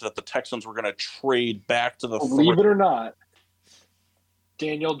predict that the Texans were going to trade back to the. Believe it or not,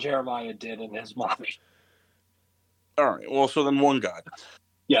 Daniel Jeremiah did in his mind. All right, well, so then one guy.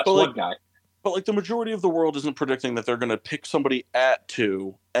 Yes, but one guy. But the majority of the world isn't predicting that they're going to pick somebody at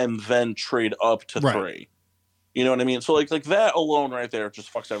 2 and then trade up to 3. You know what I mean? So that alone right there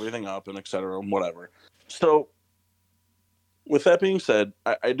just fucks everything up and et cetera and whatever. So with that being said,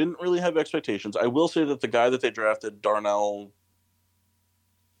 I didn't really have expectations. I will say that the guy that they drafted, Darnell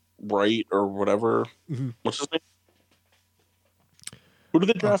Wright or whatever, what's his name? Who did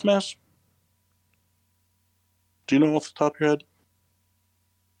they draft, Mass? Do you know off the top of your head?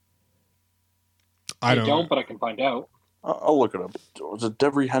 I don't, but I can find out. I'll look it up. Was it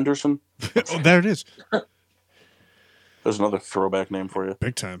Devery Henderson? Oh, there it is. There's another throwback name for you.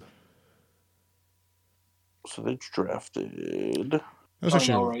 Big time. So they drafted.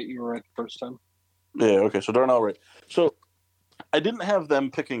 Darnell Wright, you were right the first time. Yeah, okay. So Darnell Wright. So I didn't have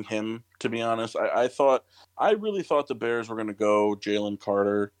them picking him, to be honest. I really thought the Bears were going to go Jalen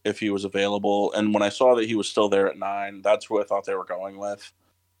Carter if he was available. And when I saw that he was still there at 9, that's who I thought they were going with.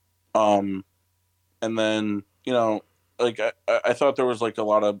 And then, I thought there was a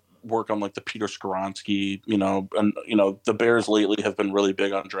lot of work on the Peter Skoronski, and the Bears lately have been really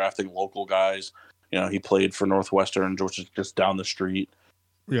big on drafting local guys. He played for Northwestern, which is just down the street.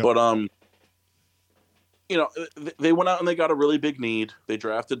 Yeah. But they went out and they got a really big need. They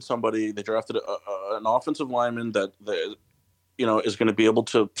drafted somebody. They drafted an offensive lineman that is going to be able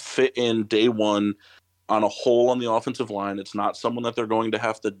to fit in day one on a hole on the offensive line. It's not someone that they're going to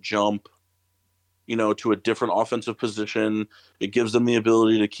have to jump to a different offensive position. It gives them the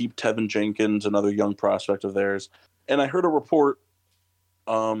ability to keep Tevin Jenkins, another young prospect of theirs. And I heard a report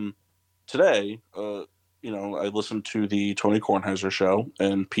today, I listened to the Tony Kornheiser show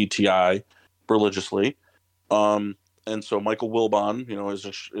and PTI religiously. And so Michael Wilbon,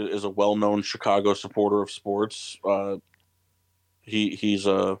 is a well-known Chicago supporter of sports. He's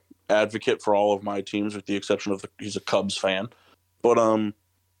a advocate for all of my teams with the exception of he's a Cubs fan. But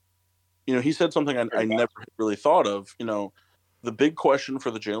he said something I never really thought of. The big question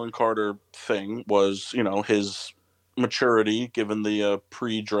for the Jalen Carter thing was, his maturity, given the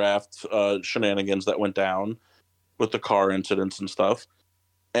pre-draft shenanigans that went down with the car incidents and stuff.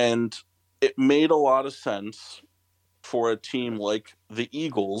 And it made a lot of sense for a team like the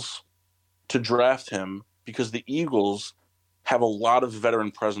Eagles to draft him because the Eagles have a lot of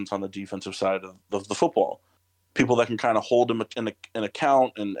veteran presence on the defensive side of the football. People that can kind of hold him in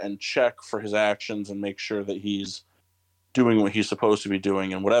account and check for his actions and make sure that he's doing what he's supposed to be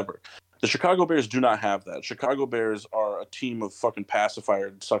doing and whatever. The Chicago Bears do not have that. Chicago Bears are a team of fucking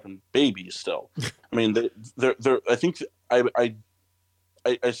pacifier sucking babies still. I mean, they're I think I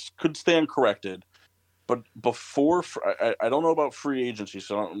could stand corrected, But before, I don't know about free agency,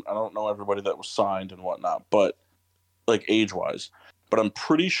 so I don't know everybody that was signed and whatnot, but like age-wise. But I'm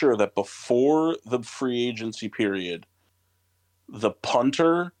pretty sure that before the free agency period, the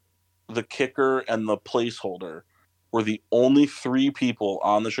punter, the kicker, and the placeholder were the only 3 people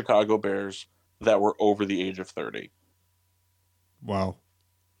on the Chicago Bears that were over the age of 30. Wow.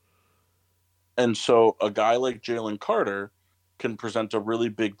 And so a guy like Jalen Carter can present a really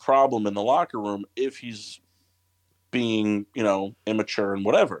big problem in the locker room if he's being, immature and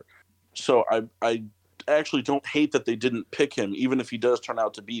whatever. So I actually don't hate that they didn't pick him, even if he does turn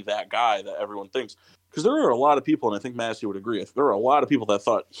out to be that guy that everyone thinks. Because there are a lot of people, and I think Massey would agree, there are a lot of people that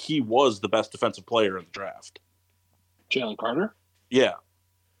thought he was the best defensive player in the draft. Jalen Carter? Yeah.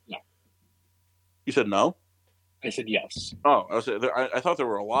 No. You said no? I said yes. Oh, I thought there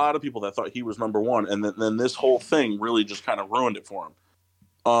were a lot of people that thought he was number one, and then this whole thing really just kind of ruined it for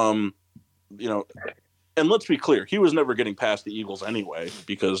him. And let's be clear, he was never getting past the Eagles anyway,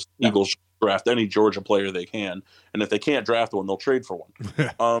 because Eagles draft any Georgia player they can, and if they can't draft one, they'll trade for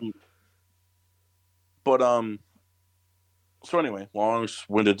one. So anyway,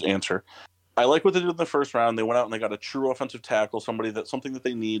 long-winded answer. I like what they did in the first round. They went out and they got a true offensive tackle, something that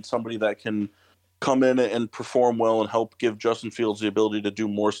they need, somebody that can come in and perform well and help give Justin Fields the ability to do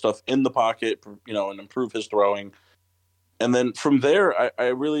more stuff in the pocket, and improve his throwing. And then from there, I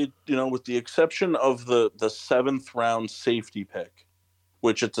really, with the exception of the 7th round safety pick,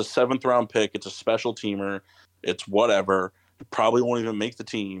 which it's a 7th round pick, it's a special teamer, it's whatever, it probably won't even make the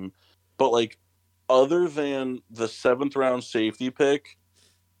team. But like, other than the 7th round safety pick,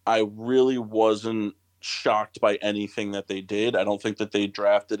 I really wasn't shocked by anything that they did. I don't think that they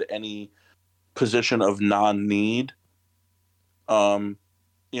drafted any position of non-need.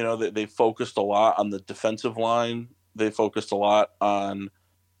 They focused a lot on the defensive line. They focused a lot on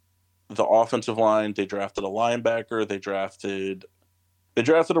the offensive line. They drafted a linebacker. They drafted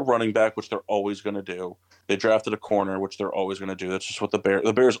a running back, which they're always going to do. They drafted a corner, which they're always going to do. That's just what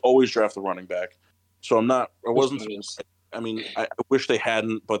the Bears always draft the running back. So I wish they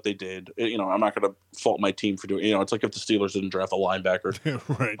hadn't, but they did. I'm not going to fault my team for doing it. It's like if the Steelers didn't draft a linebacker.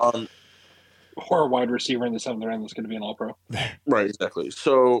 Right. Or a wide receiver in the 7th round that's going to be an all-pro. Right, exactly.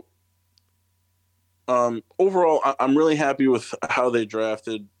 So overall, I'm really happy with how they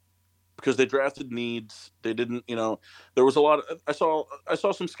drafted, because they drafted needs. They didn't, there was a lot of, I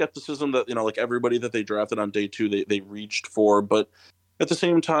saw some skepticism that, like everybody that they drafted on day 2, they reached for, but at the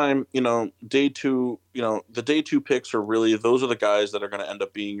same time, day 2, the day 2 picks are really, those are the guys that are going to end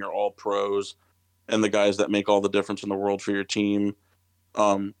up being your all pros and the guys that make all the difference in the world for your team,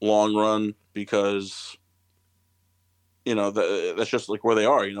 long run, because that's just like where they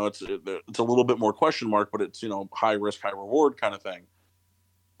are. It's a little bit more question mark, but it's high risk, high reward kind of thing.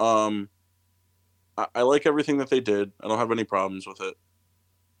 I like everything that they did. I don't have any problems with it.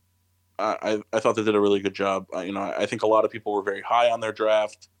 I thought they did a really good job. I think a lot of people were very high on their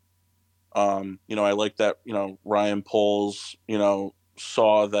draft. I like that. Ryan Poles,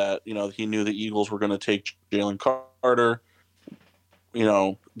 saw that he knew the Eagles were going to take Jalen Carter.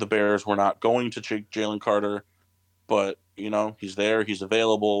 The Bears were not going to take Jalen Carter. But, he's there, he's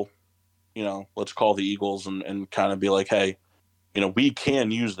available, let's call the Eagles and kind of be like, hey, we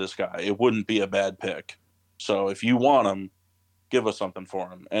can use this guy. It wouldn't be a bad pick. So if you want him, give us something for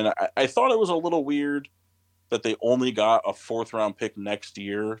him. And I thought it was a little weird that they only got a 4th round pick next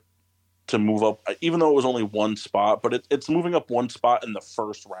year to move up, even though it was only one spot, but it's moving up one spot in the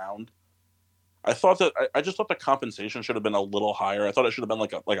 1st round. I just thought the compensation should have been a little higher. I thought it should have been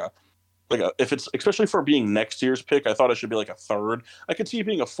like a if it's, especially for being next year's pick, I thought it should be like a 3rd. I could see it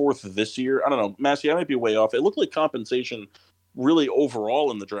being a 4th this year. I don't know, Massey, I might be way off. It looked like compensation really overall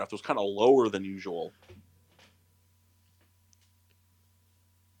in the draft was kind of lower than usual.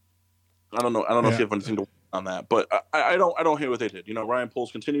 I don't know if you have anything to on that, but I don't hate what they did. Ryan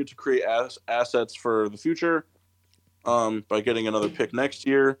Poles continued to create assets for the future by getting another pick next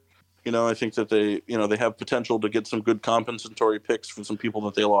year. I think that they have potential to get some good compensatory picks from some people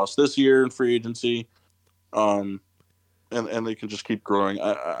that they lost this year in free agency. And they can just keep growing.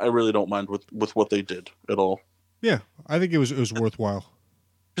 I really don't mind with what they did at all. Yeah, I think it was worthwhile.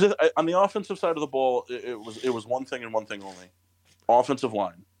 On the offensive side of the ball, it was one thing and one thing only. Offensive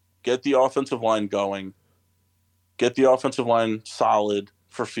line. Get the offensive line going. Get the offensive line solid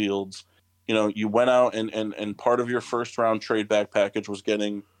for Fields. You went out and part of your 1st round trade back package was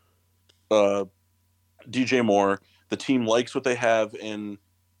getting DJ Moore. The team likes what they have in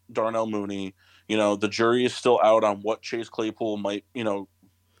Darnell Mooney. The jury is still out on what Chase Claypool might,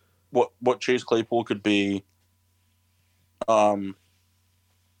 what Chase Claypool could be.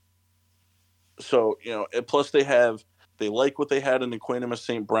 So, plus they like what they had in Equanimus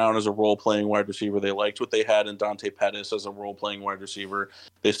St. Brown as a role-playing wide receiver. They liked what they had in Dante Pettis as a role-playing wide receiver.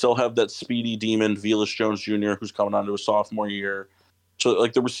 They still have that speedy demon, Velus Jones Jr., who's coming on to his sophomore year. So,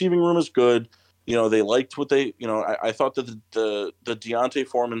 like, the receiving room is good. They liked what they, I thought that the Deontay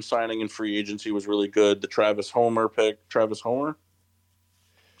Foreman signing in free agency was really good. The Travis Homer pick. Travis Homer?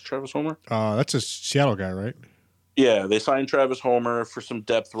 That's a Seattle guy, right? Yeah, they signed Travis Homer for some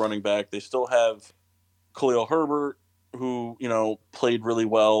depth running back. They still have Khalil Herbert, who, played really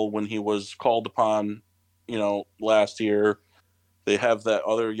well when he was called upon, last year. They have that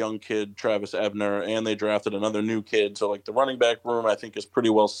other young kid, Travis Ebner, and they drafted another new kid. So, like, the running back room, I think, is pretty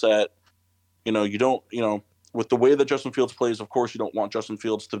well set. You don't, with the way that Justin Fields plays, of course, you don't want Justin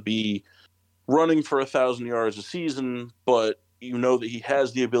Fields to be running for 1,000 yards a season, but you know that he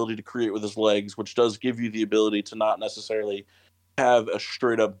has the ability to create with his legs, which does give you the ability to not necessarily have a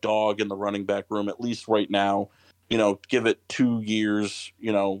straight up dog in the running back room, at least right now. Give it 2 years.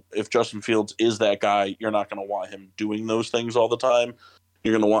 If Justin Fields is that guy, you're not going to want him doing those things all the time.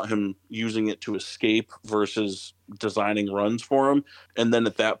 You're going to want him using it to escape versus designing runs for him. And then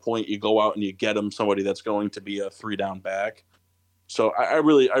at that point, you go out and you get him somebody that's going to be a 3-down back. So I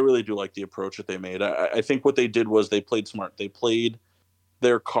really do like the approach that they made. I think what they did was they played smart. They played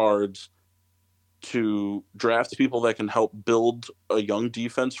their cards to draft people that can help build a young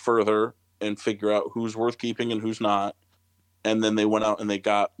defense further and figure out who's worth keeping and who's not. And then they went out and they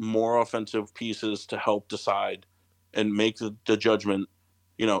got more offensive pieces to help decide and make the judgment.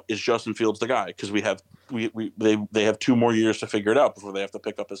 Is Justin Fields the guy? Because they have 2 more years to figure it out before they have to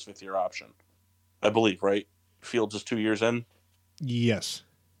pick up his 5th-year option. I believe, right? Fields is 2 years in. Yes.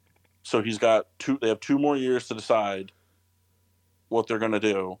 So he's got 2. They have 2 more years to decide what they're going to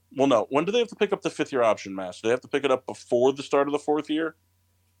do. Well, no. When do they have to pick up the 5th-year option, Mass? Do they have to pick it up before the start of the 4th year?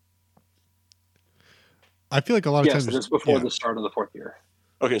 I feel like a lot of times it's before the start of the 4th year.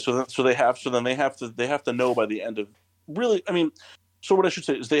 Okay, so they have to know by the end of really. I mean, so what I should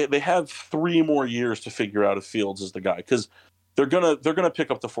say is they have 3 more years to figure out if Fields is the guy, because they're gonna pick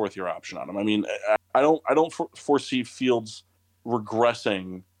up the 4th-year option on him. I mean, I don't foresee Fields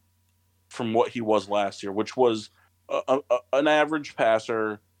regressing from what he was last year, which was an average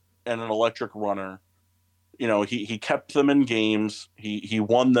passer and an electric runner. He kept them in games. He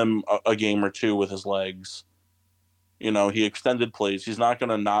won them a game or 2 with his legs. He extended plays. He's not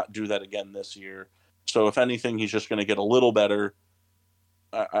going to not do that again this year. So if anything, he's just going to get a little better.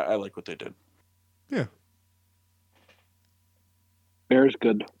 I like what they did. Yeah. Bears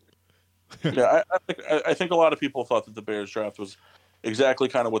good. Yeah, I think a lot of people thought that the Bears draft was exactly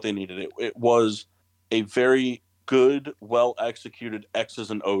kind of what they needed. It was a very good, well-executed X's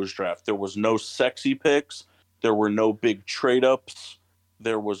and O's draft. There was no sexy picks. There were no big trade-ups.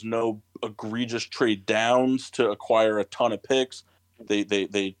 There was no egregious trade downs to acquire a ton of picks. They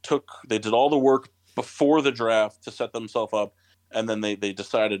did all the work before the draft to set themselves up, and then they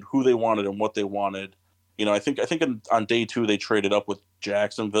decided who they wanted and what they wanted. I think on day 2 they traded up with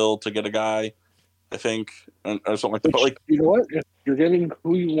Jacksonville to get a guy, I think, or something like that. But, like, you know what? If you're getting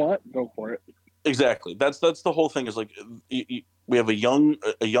who you want, go for it. Exactly. That's the whole thing. Is like we have a young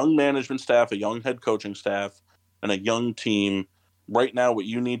management staff, a young head coaching staff, and a young team. Right now, what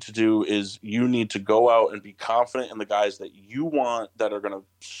you need to do is you need to go out and be confident in the guys that you want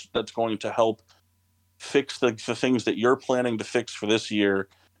that's going to help fix the things that you're planning to fix for this year.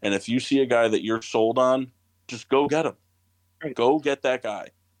 And if you see a guy that you're sold on, just go get him. Right. Go get that guy.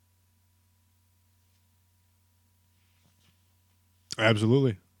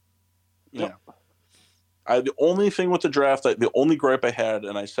 Absolutely. Yeah. The only thing with the draft, the only gripe I had,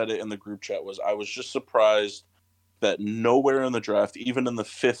 and I said it in the group chat, was I was just surprised that nowhere in the draft, even in the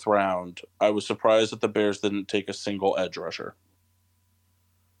 5th round, I was surprised that the Bears didn't take a single edge rusher.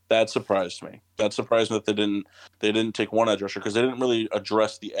 That surprised me. That surprised me that they didn't take one edge rusher, because they didn't really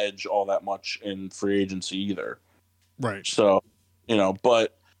address the edge all that much in free agency either. Right. So,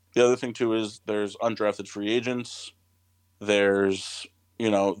 but the other thing too is there's undrafted free agents. There's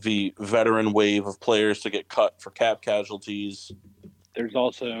the veteran wave of players to get cut for cap casualties. There's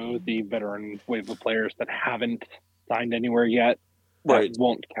also the veteran wave of players that haven't signed anywhere yet. Right.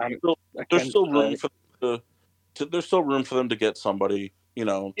 Won't count. There's still room for there's still room for them to get somebody,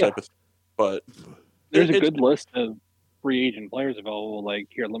 type of thing. But there's a good list of free agent players available. Like,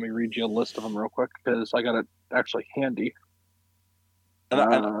 here, let me read you a list of them real quick, because I got it actually handy.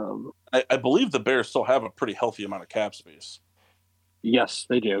 And I believe the Bears still have a pretty healthy amount of cap space. Yes,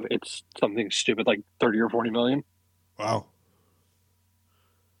 they do. It's something stupid like 30 or 40 million. Wow.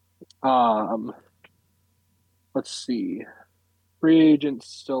 Let's see. Free agents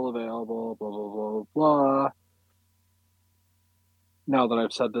still available, blah, blah, blah, blah. Now that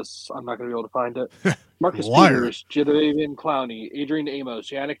I've said this, I'm not going to be able to find it. Marcus Peters, Jadavian Clowney, Adrian Amos,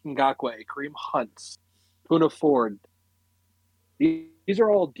 Yannick Ngakoue, Kareem Hunt, Poona Ford. These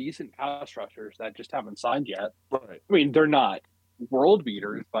are all decent pass rushers that just haven't signed yet. Right. I mean, they're not world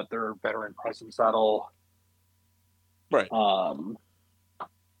beaters, but they're veteran presence that'll at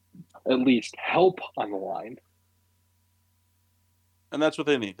least help on the line. And that's what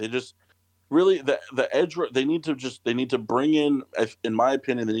they need. They just really the edge. They need to bring in my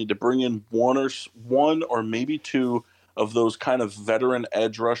opinion, they need to bring in one or maybe two of those kind of veteran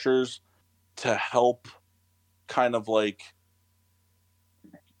edge rushers to help kind of like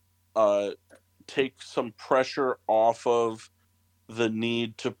take some pressure off of the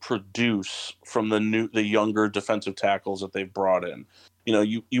need to produce from the younger defensive tackles that they've brought in.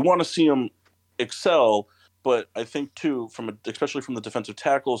 You want to see them excel, but I think too, especially from the defensive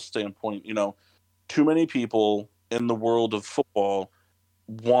tackles standpoint, too many people in the world of football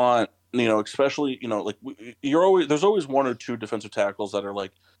want, especially, like there's always one or two defensive tackles that are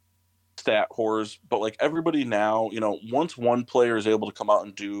like stat whores, but like everybody now, once one player is able to come out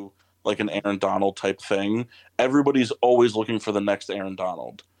and do like an Aaron Donald type thing, everybody's always looking for the next Aaron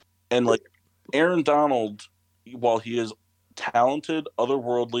Donald. And like Aaron Donald, while he is talented,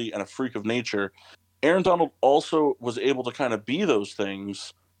 otherworldly, and a freak of nature, Aaron Donald also was able to kind of be those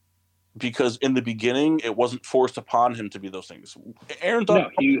things because in the beginning it wasn't forced upon him to be those things. Aaron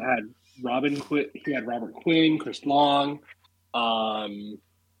Donald, he had Robert Quinn, Chris Long,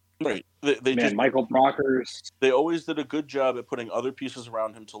 right. Michael Brockers. They always did a good job at putting other pieces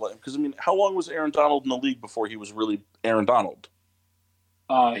around him to let him. Because I mean, how long was Aaron Donald in the league before he was really Aaron Donald?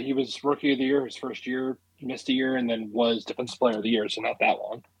 He was Rookie of the Year his first year. He missed a year and then was Defensive Player of the Year, so not that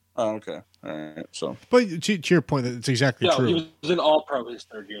long. Oh, okay. All right. So, but to your point, it's exactly true. He was an All-Pro his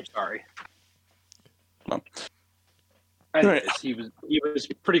third year. Sorry. Oh. Anyways, right. He was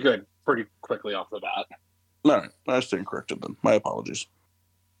pretty good pretty quickly off the bat. All right. I stand corrected then. My apologies.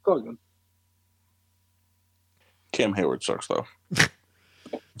 Go good. Cam Hayward sucks though.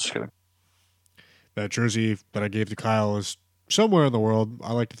 Just kidding. That jersey that I gave to Kyle is somewhere in the world,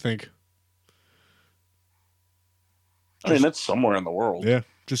 I like to think. I mean, that's somewhere in the world. Yeah,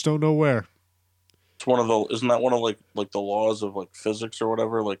 just don't know where. It's isn't that one of like the laws of like physics or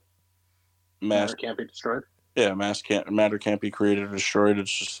whatever? Like matter can't be destroyed. Yeah, matter can't be created or destroyed.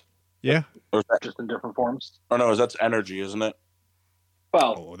 It's just or is that just in different forms? Or no, that's energy, isn't it?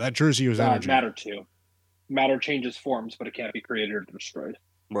 Well, that jersey was energy. Matter too. Matter changes forms, but it can't be created or destroyed.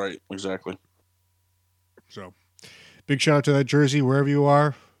 Right, exactly. So, big shout out to that jersey wherever you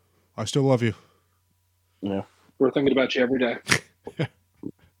are. I still love you. Yeah. We're thinking about you every day.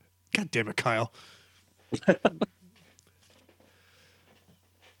 God damn it, Kyle.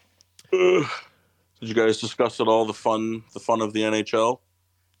 Did you guys discuss at all the fun of the NHL?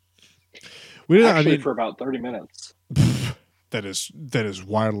 We did. Actually, for about 30 minutes. That is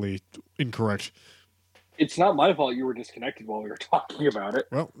wildly incorrect. It's not my fault you were disconnected while we were talking about it.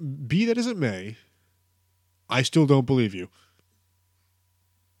 Well, be that as it may, I still don't believe you.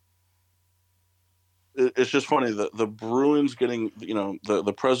 It's just funny that the Bruins getting,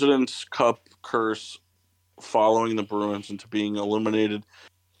 the President's Cup curse following the Bruins into being eliminated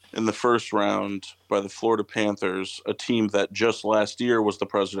in the first round by the Florida Panthers, a team that just last year was the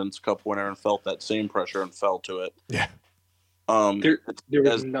President's Cup winner and felt that same pressure and fell to it. Yeah. There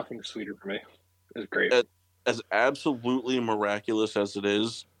was nothing sweeter for me. It was great. As absolutely miraculous as it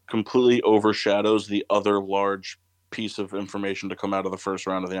is, completely overshadows the other large piece of information to come out of the first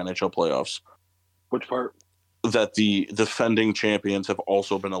round of the NHL playoffs. Which part? That the defending champions have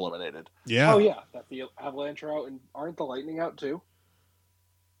also been eliminated. Yeah. Oh, yeah. That the Avalanche are out, and aren't the Lightning out, too?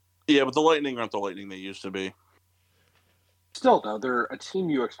 Yeah, but the Lightning aren't the Lightning they used to be. Still, though, they're a team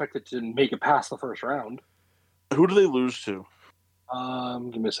you expected to make it past the first round. Who do they lose to?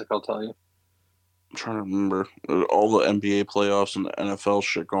 Give me a sec, I'll tell you. I'm trying to remember. All the NBA playoffs and the NFL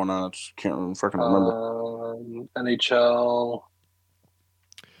shit going on. I just can't fucking remember. NHL.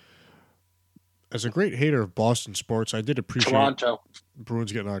 As a great hater of Boston sports, I did appreciate Toronto.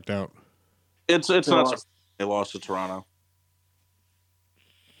 Bruins get knocked out. It's not. They lost to Toronto.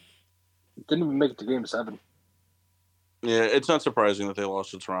 Didn't even make it to Game 7. Yeah, it's not surprising that they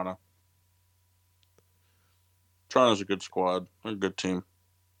lost to Toronto. Toronto's a good squad. They're a good team.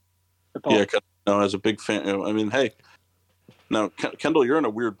 Yeah, as a big fan, I mean, hey. Now, Kendall, you're in a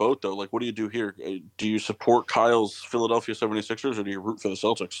weird boat, though. Like, what do you do here? Do you support Kyle's Philadelphia 76ers, or do you root for the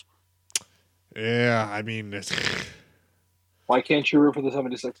Celtics? Yeah, I mean... Why can't you root for the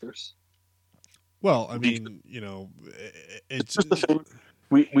 76ers? Well, I mean, it's just the thing.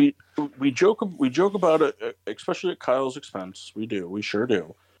 We joke about it, especially at Kyle's expense. We do. We sure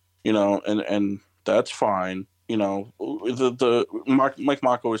do. And that's fine. The Mike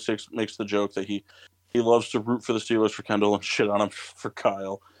Mock always makes the joke that he loves to root for the Steelers for Kendall and shit on him for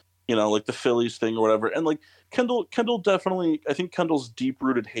Kyle. Like the Phillies thing or whatever. And like Kendall definitely, I think Kendall's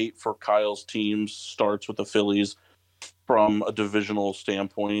deep-rooted hate for Kyle's teams starts with the Phillies from a divisional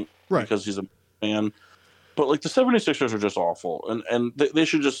standpoint, right? Because he's a fan. But like the 76ers are just awful, and they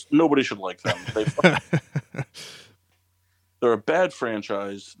should just, nobody should like them. They're a bad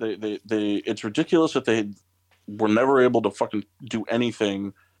franchise. They it's ridiculous that they were never able to fucking do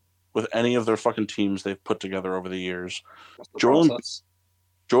anything with any of their fucking teams they've put together over the years. Joel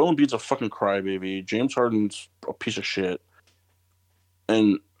Embiid's a fucking crybaby. James Harden's a piece of shit.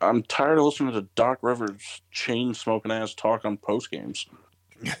 And I'm tired of listening to Doc Rivers chain smoking ass talk on post games.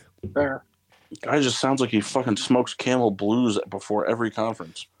 Fair. Guy just sounds like he fucking smokes Camel Blues before every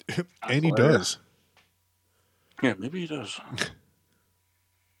conference. And he does. Yeah, maybe he does.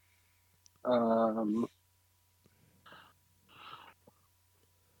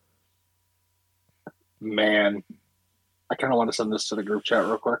 Man, I kind of want to send this to the group chat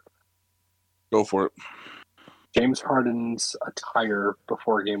real quick. Go for it. James Harden's attire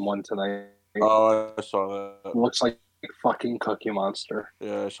before Game 1 tonight. Oh, I saw that. Looks like a fucking Cookie Monster.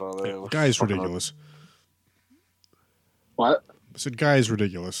 Yeah, I saw that. Guy's ridiculous. What? I said guy's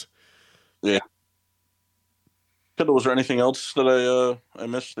ridiculous. Yeah. Kendall, was there anything else that I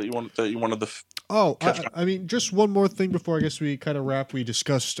missed that you wanted to? I mean, just one more thing before I guess we kind of wrap. We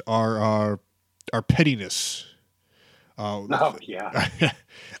discussed our pettiness. Yeah.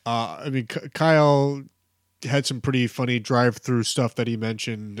 I mean, Kyle had some pretty funny drive-through stuff that he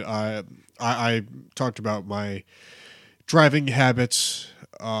mentioned. I talked about my driving habits.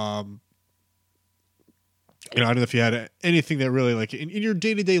 I don't know if you had anything that really, like, in your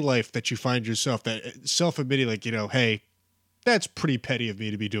day-to-day life that you find yourself that self-admitting, like, hey, that's pretty petty of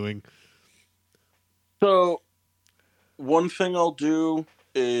me to be doing. So, one thing I'll do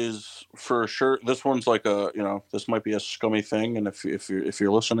is, for sure, this one's like this might be a scummy thing, and if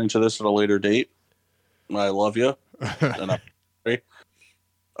you're listening to this at a later date, I love you, and I'm sorry.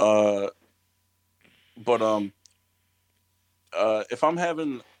 If I'm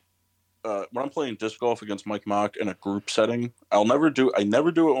having when I'm playing disc golf against Mike Mock in a group setting, I never do it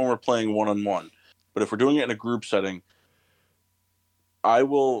when we're playing one-on-one. But if we're doing it in a group setting, I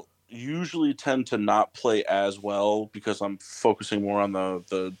will usually tend to not play as well because I'm focusing more on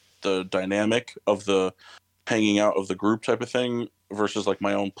the dynamic of the hanging out of the group type of thing versus like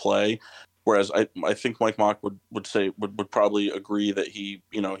my own play. Whereas I think Mike Mock would probably agree that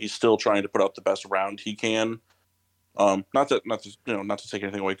he's still trying to put out the best round he can. Not to take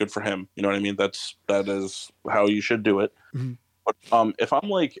anything away. Good for him. You know what I mean? That is how you should do it. Mm-hmm. But if I'm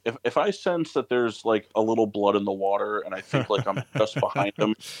like, if I sense that there's like a little blood in the water, and I think like I'm just behind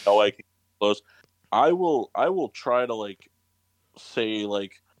him, I can close. I will try to like say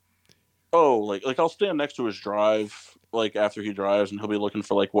like, oh, like I'll stand next to his drive like after he drives, and he'll be looking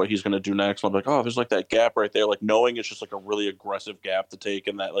for like what he's gonna do next. And I'll be like, oh, there's like that gap right there, like knowing it's just like a really aggressive gap to take,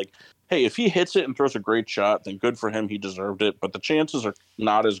 and that like, hey, if he hits it and throws a great shot, then good for him, he deserved it. But the chances are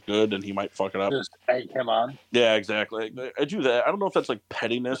not as good, and he might fuck it up. Just egg him on. Yeah, exactly. I do that. I don't know if that's like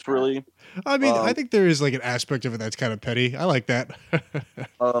pettiness, really. I mean, I think there is like an aspect of it that's kind of petty. I like that.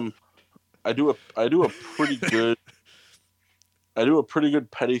 I do a pretty good. I do a pretty good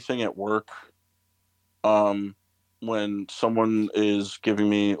petty thing at work. When someone is giving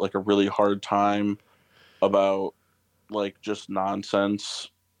me like a really hard time about like just nonsense,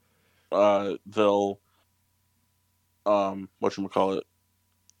 they'll whatchamacallit,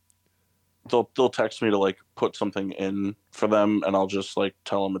 they'll text me to like put something in for them, and I'll just like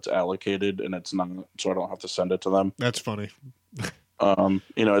tell them it's allocated and it's not, so I don't have to send it to them. That's funny.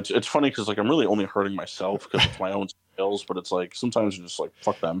 It's funny because like I'm really only hurting myself because it's my own skills, but it's like sometimes you're just like,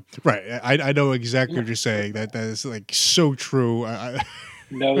 fuck them. Right. I know exactly what you're saying. That is like so true.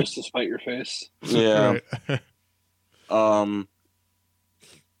 Nose to spite your face. Yeah. Right.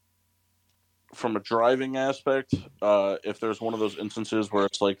 From a driving aspect, if there's one of those instances where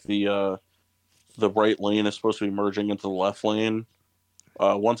it's like the right lane is supposed to be merging into the left lane,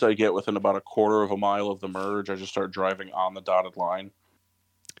 once I get within about a quarter of a mile of the merge, I just start driving on the dotted line.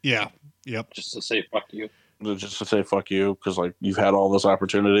 Yeah. Yep. Just to say fuck you. Just to say fuck you, because like you've had all this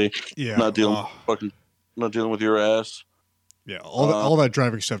opportunity. Yeah. Not dealing with your ass. Yeah. All that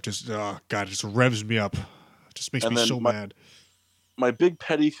driving stuff just God, just revs me up. It just makes me so mad. My big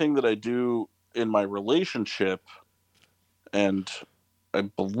petty thing that I do in my relationship, and I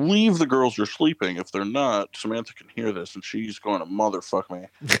believe the girls are sleeping. If they're not, Samantha can hear this, and she's going to motherfuck me.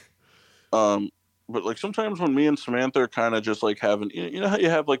 But like sometimes when me and Samantha are kind of just like having, you know how you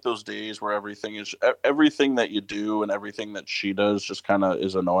have like those days where everything that you do and everything that she does just kind of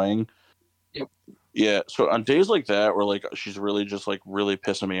is annoying. Yep. Yeah. So on days like that, where like she's really just like really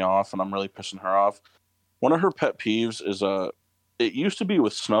pissing me off, and I'm really pissing her off. One of her pet peeves is it used to be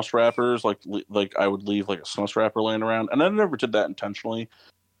with snus wrappers, like I would leave like a snus wrapper laying around, and I never did that intentionally.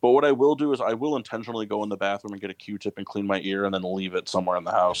 But what I will do is I will intentionally go in the bathroom and get a Q-tip and clean my ear, and then leave it somewhere in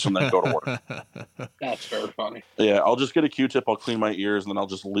the house, and then go to work. That's very funny. Yeah, I'll just get a Q-tip, I'll clean my ears, and then I'll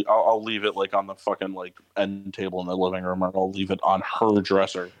just I'll leave it like on the fucking like end table in the living room, or I'll leave it on her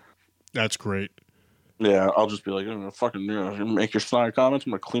dresser. That's great. Yeah, I'll just be like, fucking, make your snide comments.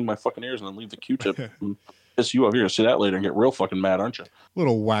 I'm gonna clean my fucking ears and then leave the Q-tip. And piss you off. You're gonna see that later and get real fucking mad, aren't you?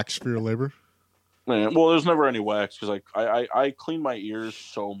 Little wax for your labor. Man, well, there's never any wax because I clean my ears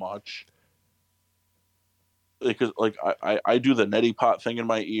so much. Because like I do the neti pot thing in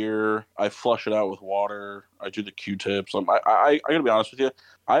my ear. I flush it out with water. I do the Q-tips. I gotta be honest with you.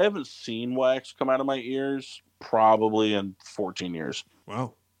 I haven't seen wax come out of my ears probably in 14 years.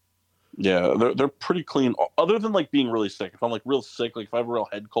 Wow. Yeah, they're pretty clean. Other than like being really sick. If I'm like real sick, like if I have a real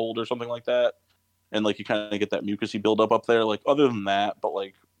head cold or something like that, and like you kind of get that mucusy buildup up there. Like other than that, but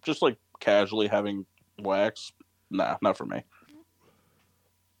like just like casually having wax, nah, not for me.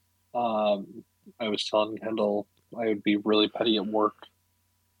 I was telling Kendall I would be really petty at work.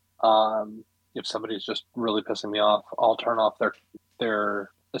 If somebody's just really pissing me off, I'll turn off their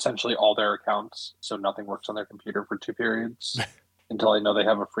essentially all their accounts, so nothing works on their computer for 2 periods until I know they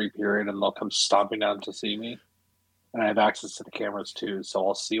have a free period, and they'll come stomping down to see me. And I have access to the cameras too, so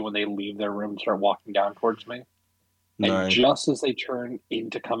I'll see when they leave their room and start walking down towards me. Nice. And just as they turn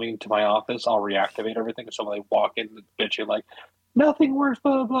into coming to my office, I'll reactivate everything. So when they walk in, the bitch, like, nothing works,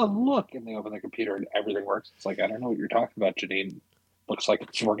 blah, blah, blah, look. And they open their computer and everything works. It's like, I don't know what you're talking about, Janine. Looks like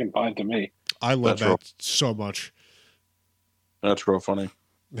it's working fine to me. I love that so much. That's real funny.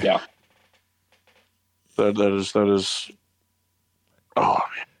 Yeah. That is. Oh,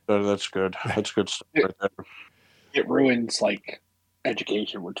 man. That's good. That's good stuff right there. It ruins, like,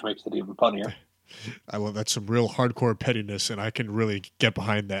 education, which makes it even funnier. I love that's some real hardcore pettiness, and I can really get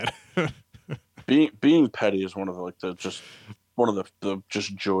behind that. Being petty is one of the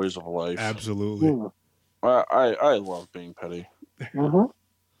just joys of life. Absolutely. I love being petty. Mm-hmm.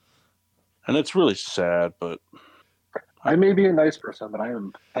 And it's really sad, but I may be a nice person, but I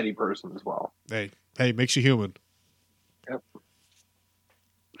am a petty person as well. Hey, makes you human. Yep.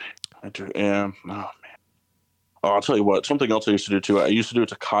 I do. And oh man. Oh, I'll tell you what. Something else I used to do too. I used to do it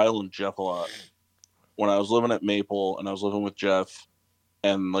to Kyle and Jeff a lot. When I was living at Maple and I was living with Jeff,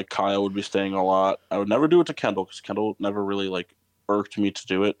 and like Kyle would be staying a lot, I would never do it to Kendall because Kendall never really like irked me to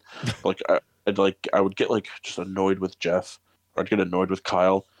do it. Like I would get like just annoyed with Jeff, or I'd get annoyed with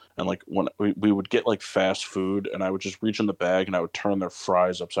Kyle, and like when we would get like fast food, and I would just reach in the bag and I would turn their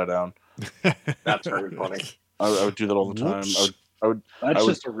fries upside down. That's very funny. I would do that all the time. That's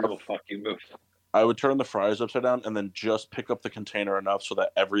just a real fucking move. I would turn the fries upside down and then just pick up the container enough so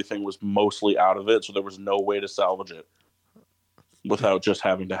that everything was mostly out of it, so there was no way to salvage it without just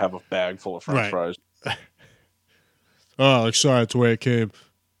having to have a bag full of French fries. Oh, sorry, that's the way it came.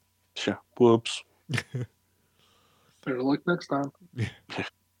 Yeah, whoops. Better look next time.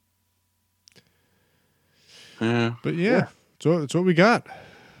 Yeah. But yeah, so it's what we got.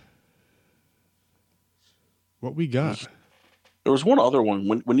 What we got. There was one other one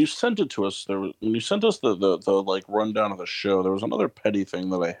when you sent it to us. When you sent us the like rundown of the show, there was another petty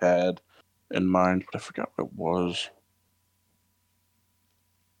thing that I had in mind, but I forgot what it was.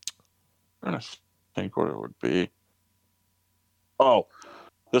 I'm trying to think what it would be. Oh,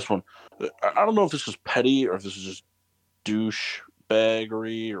 this one. I don't know if this is petty or if this is just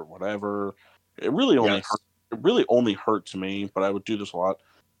douchebaggery or whatever. It really only hurts me, but I would do this a lot.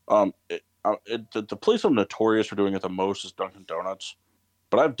 The place I'm notorious for doing it the most is Dunkin' Donuts,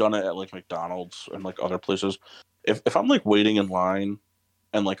 but I've done it at like McDonald's and like other places. If I'm like waiting in line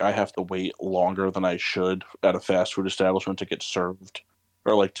and like I have to wait longer than I should at a fast food establishment to get served,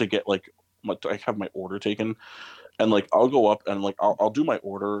 or like to get like I have my order taken, and like I'll go up and like I'll do my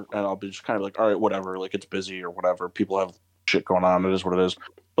order and I'll be just kind of like, all right, whatever, like it's busy or whatever, people have shit going on, it is what it is.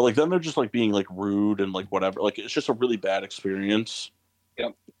 But like then they're just like being like rude and like whatever, like it's just a really bad experience.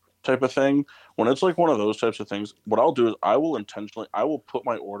 Yep. Type of thing. When it's like one of those types of things, what I'll do is I will put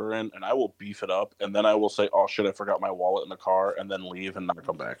my order in and I will beef it up, and then I will say, oh shit, I forgot my wallet in the car, and then leave and never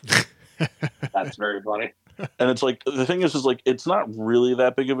come back. That's very funny. And it's like the thing is like it's not really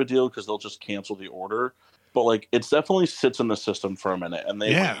that big of a deal because they'll just cancel the order. but like it definitely sits in the system for a minute, and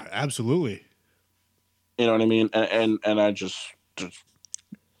they win. Absolutely. You know what I mean? And I just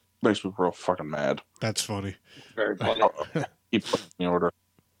makes me real fucking mad. That's funny. Very funny. Keep putting in order.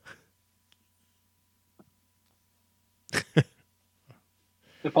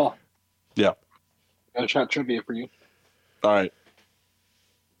 Hey, Paul. Yeah. Got a shot trivia for you. All right.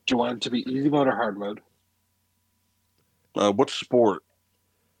 Do you want it to be easy mode or hard mode? What sport?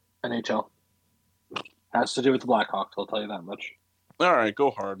 NHL. Has to do with the Blackhawks, I'll tell you that much. All right, go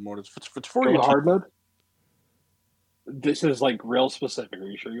hard mode. It's for go your hard mode? This is like real specific. Are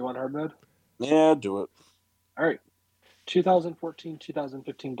you sure you want hard mode? Yeah, do it. All right.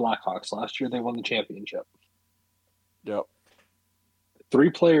 2014-2015 Blackhawks. Last year they won the championship. Yep. 3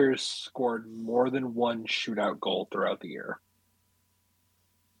 players scored more than one shootout goal throughout the year.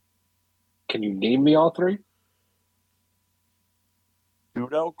 Can you name me all 3?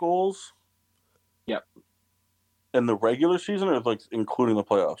 Shootout goals? Yep. In the regular season or like including the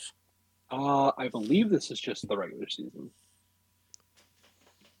playoffs? I believe this is just the regular season.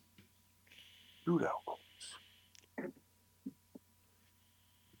 Shootout goals.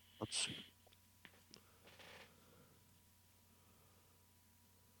 Let's see.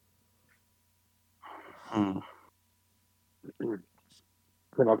 And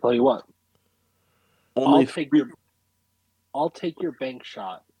I'll tell you what. I'll take your bank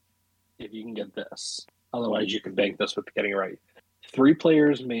shot if you can get this. Otherwise, you can bank this with getting it right. 3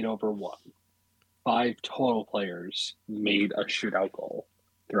 players made over 1. 5 total players made a shootout goal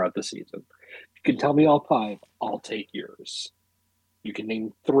throughout the season. If you can tell me all 5, I'll take yours. You can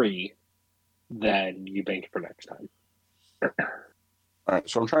name 3, then you bank for next time. All right,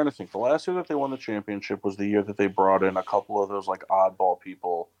 so I'm trying to think. The last year that they won the championship was the year that they brought in a couple of those like oddball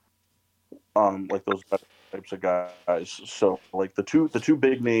people, like those types of guys. So like the two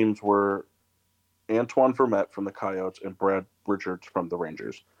big names were Antoine Vermette from the Coyotes and Brad Richards from the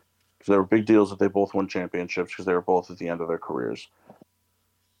Rangers. Because they were big deals that they both won championships because they were both at the end of their careers.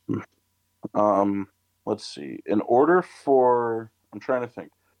 Let's see. In order for, I'm trying to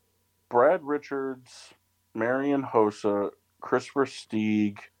think. Brad Richards, Marian Hossa, Christopher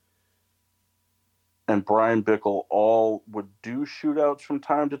Stieg, and Brian Bickle all would do shootouts from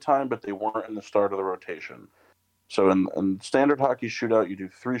time to time, but they weren't in the start of the rotation. So in standard hockey shootout, you do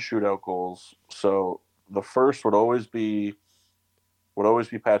 3 shootout goals. So the first would always be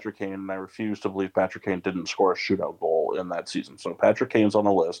Patrick Kane, and I refuse to believe Patrick Kane didn't score a shootout goal in that season. So Patrick Kane's on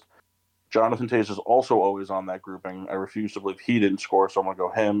the list. Jonathan Toews is also always on that grouping. I refuse to believe he didn't score, so I'm going to go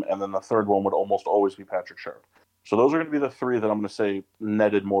him. And then the third one would almost always be Patrick Sharp. So those are going to be the 3 that I'm going to say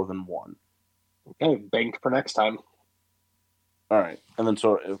netted more than 1. Okay, banked for next time. All right. And then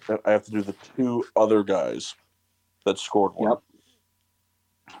so if I have to do the 2 other guys that scored 1. Yep.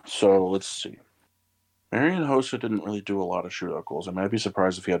 So let's see. Marian Hossa didn't really do a lot of shootout goals. I mean, I'd be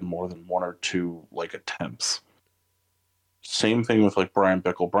surprised if he had more than 1 or 2 like attempts. Same thing with like Brian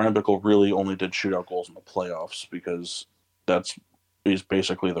Bickle. Brian Bickle really only did shootout goals in the playoffs because he's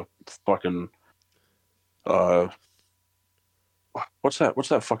basically the fucking what's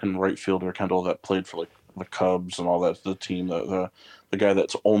that fucking right fielder, Kendall, that played for like the Cubs and all that, the team, the guy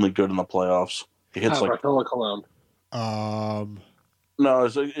that's only good in the playoffs. He hits like Bartolo Colon. No,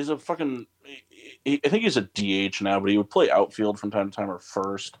 he's a fucking. I think he's a DH now, but he would play outfield from time to time or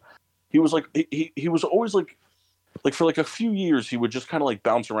first. He was like he was always like for like a few years he would just kind of like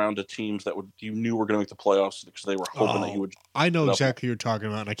bounce around to teams that you knew were going to make the playoffs because they were hoping that he would. I know exactly who you're talking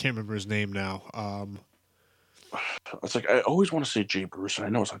about, and I can't remember his name now. It's like I always want to say Jay Bruce, and I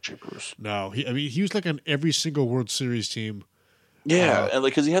know it's not Jay Bruce. No, he was like on every single World Series team. Yeah, and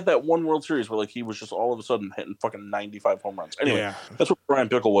like because he had that one World Series where like he was just all of a sudden hitting fucking 95 home runs. Anyway, That's what Brian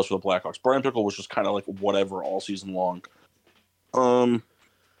Bickle was for the Blackhawks. Brian Bickle was just kind of like whatever all season long. But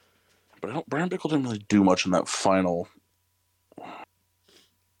Brian Bickle didn't really do much in that final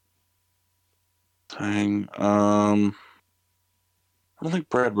thing. I don't think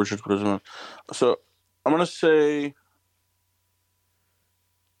Brad Richards would have done it. So I'm gonna say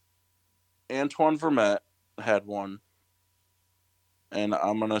Antoine Vermette had 1. And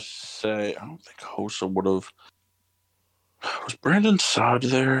I'm going to say, I don't think Hossa would have. Was Brandon Saad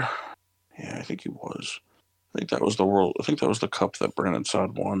there? Yeah, I think he was. I think that was the cup that Brandon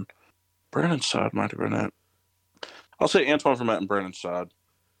Saad won. Brandon Saad might have been it. I'll say Antoine Vermette and Brandon Saad.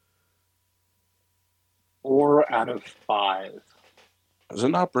 4 out of 5. Is it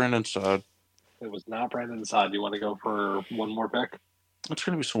not Brandon Saad? It was not Brandon Saad. Do you want to go for one more pick? It's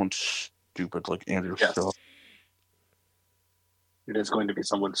going to be someone stupid like Andrew Shaw. It is going to be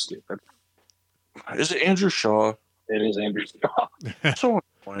someone stupid. Is it Andrew Shaw? It is Andrew Shaw.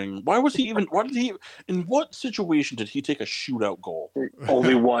 Why was he even? Why did he? In what situation did he take a shootout goal?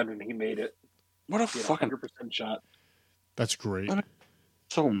 Only one, and he made it. What a fucking 100% shot. That's great. I'm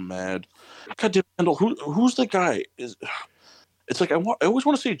so mad. God damn, Kendall, who's the guy? It's like I always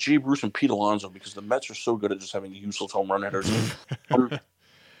want to say Jay Bruce and Pete Alonso because the Mets are so good at just having useless home run hitters.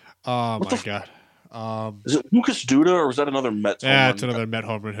 Oh my god. Is it Lucas Duda or is that another Mets? Yeah, it's another Met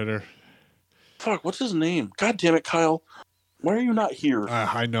home run hitter. Fuck, what's his name? God damn it, Kyle. Why are you not here?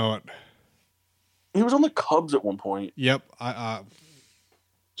 I know it. He was on the Cubs at one point. Yep.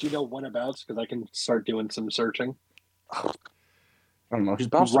 Do you know whenabouts? Because I can start doing some searching. I don't know. He's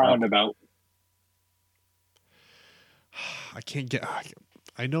bounced roundabout. I can't get.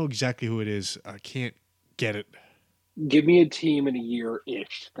 I know exactly who it is. I can't get it. Give me a team in a year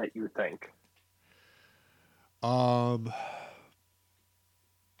ish that you think. So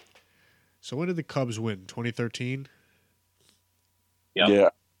when did the Cubs win? 2013. Yep. Yeah.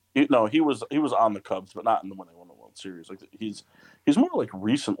 He was on the Cubs, but not in when they won the World Series. Like he's more like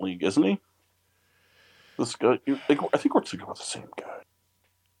recently, isn't he? This guy, I think we're thinking about the same guy.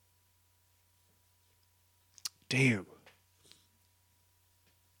 Damn.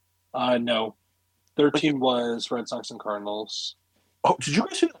 No. 13 was Red Sox and Cardinals. Oh, did you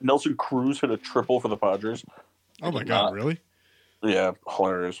guys see that Nelson Cruz hit a triple for the Padres? Oh my god, really? Yeah,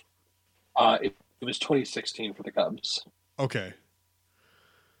 hilarious. It was 2016 for the Cubs. Okay.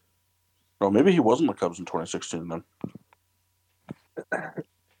 Oh, maybe he wasn't the Cubs in 2016 then.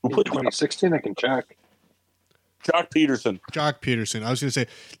 In 2016, I can check. Jock Peterson. I was gonna say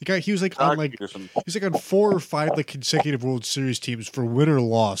the guy. He was like on like Peterson. He's like on 4 or 5 like consecutive World Series teams for win or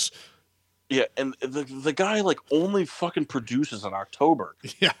loss. Yeah, and the guy like only fucking produces in October.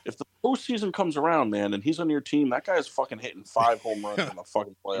 Yeah. If the postseason comes around, man, and he's on your team, that guy's fucking hitting 5 home runs in the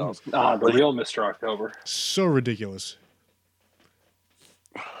fucking playoffs. The real Mr. October. So ridiculous.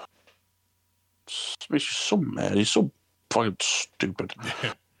 Makes you so mad. He's so fucking stupid.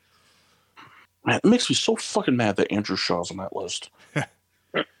 Man, it makes me so fucking mad that Andrew Shaw's on that list.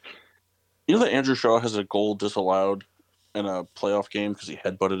 You know that Andrew Shaw has a goal disallowed in a playoff game because he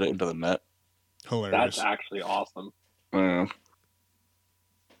headbutted it into the net? Hilarious. That's actually awesome. Yeah.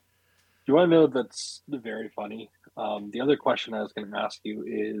 You want to know that's very funny? The other question I was going to ask you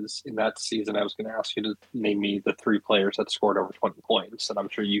is, in that season, I was going to ask you to name me the 3 players that scored over 20 points, and I'm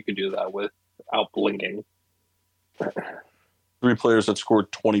sure you could do that without blinking. 3 players that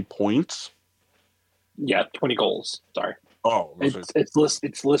scored 20 points? Yeah, 20 goals. Sorry. Oh,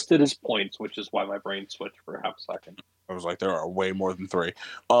 it's listed as points, which is why my brain switched for a half a second. I was like, there are way more than 3.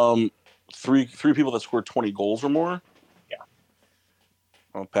 Three people that scored 20 goals or more? Yeah.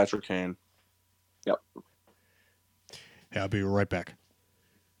 Oh, Patrick Kane. Yep. Yeah, I'll be right back.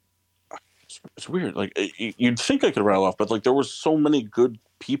 It's weird. Like, you'd think I could rattle off, but like there were so many good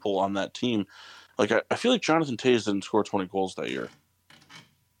people on that team. Like, I feel like Jonathan Toews didn't score 20 goals that year.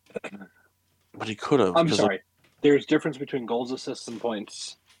 But he could have. I'm sorry. There's difference between goals, assists, and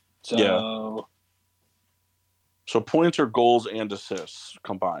points. So, yeah. So points are goals and assists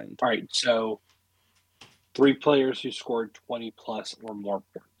combined. All right. So 3 players who scored 20 plus or more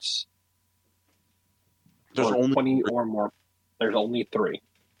points. There's only 20 or more. There's only 3.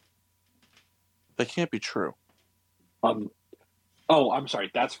 That can't be true. Oh, I'm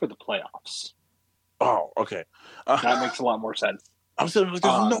sorry. That's for the playoffs. Oh, okay. That makes a lot more sense. I'm saying like,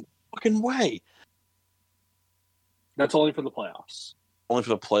 there's no fucking way. That's only for the playoffs. Only for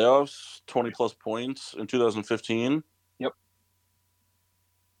the playoffs? 20 plus points in 2015? Yep.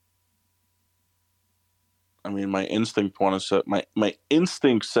 I mean, my instinct my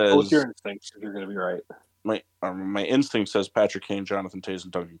instinct says. What's your instinct? You're going to be right. My instinct says Patrick Kane, Jonathan Toews,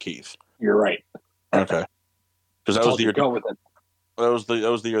 and Duncan Keith. You're right. Okay. Because that was the year. Go with it. That was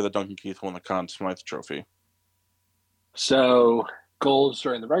the year that Duncan Keith won the Conn Smythe Trophy. So goals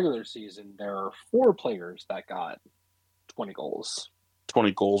during the regular season, there are 4 players that got 20 goals.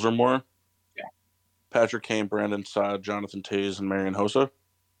 20 goals or more? Yeah. Patrick Kane, Brandon Saad, Jonathan Toews, and Marian Hossa?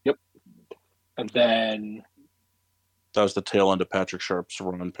 Yep. And then... That was the tail end of Patrick Sharp's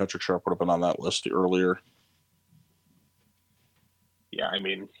run. Patrick Sharp would have been on that list earlier. Yeah, I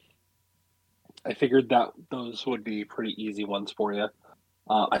mean... I figured that those would be pretty easy ones for you.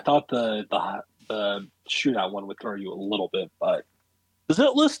 I thought the shootout one would throw you a little bit, but... Does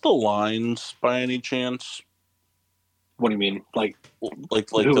that list the lines by any chance? What do you mean? Like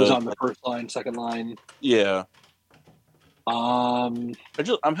who was on the first line, second line? Yeah. I'm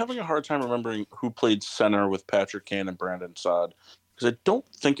having a hard time remembering who played center with Patrick Kane and Brandon Saad because I don't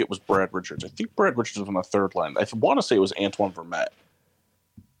think it was Brad Richards. I think Brad Richards was on the third line. I want to say it was Antoine Vermette.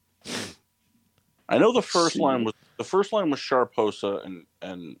 I know the first line was The first line was Sharposa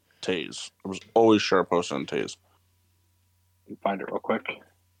and Taze. It was always Sharposa and Taze. Find it real quick.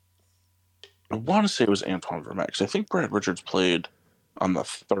 I want to say it was Antoine Vermette, because I think Brad Richards played on the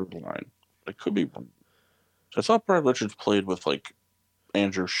third line. I could be wrong. So I thought Brad Richards played with like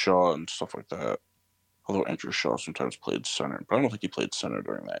Andrew Shaw and stuff like that. Although Andrew Shaw sometimes played center, but I don't think he played center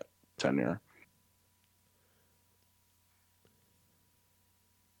during that tenure.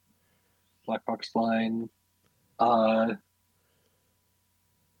 Blackhawks line.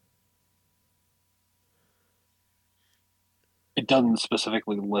 It doesn't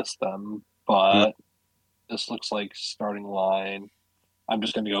specifically list them, but this looks like starting line. I'm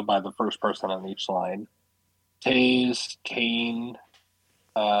just going to go by the first person on each line. Taze, Kane,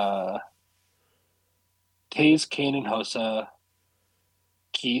 and Hossa,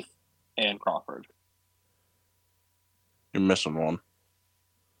 Keith, and Crawford. You're missing one.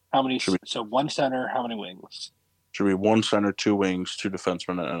 How many? So one center. How many wings? Should be one center, 2 wings, 2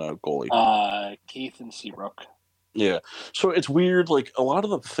 defensemen, and a goalie. Keith and Seabrook. Yeah. So it's weird. Like a lot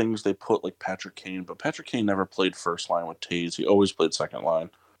of the things they put, like Patrick Kane, but Patrick Kane never played first line with Taze. He always played second line.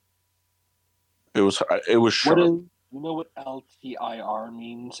 It was sharp. You know what LTIR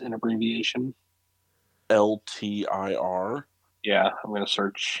means in abbreviation? LTIR. Yeah, I'm going to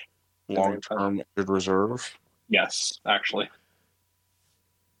search. Long-term injured reserve. Yes, actually.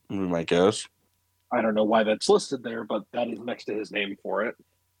 Would be my guess. I don't know why that's listed there, but that is next to his name for it.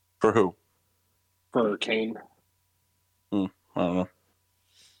 For who? For Kane. I don't know.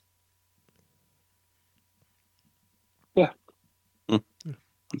 Yeah. Okay.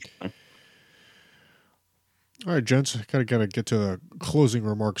 All right, gents. Gotta get to the closing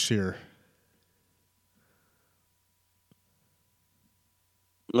remarks here.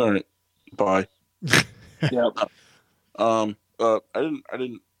 All right. Bye. Yep. I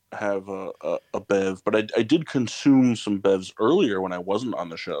didn't have a bev, but I did consume some bevs earlier when I wasn't on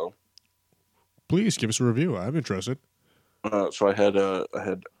the show. Please give us a review. I'm interested. So I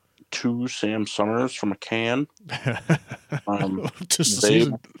had 2 Sam Summers from a can. Just the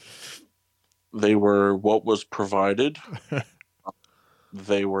season. They were what was provided.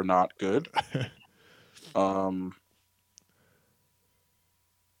 They were not good. A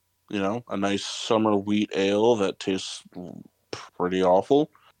nice summer wheat ale that tastes pretty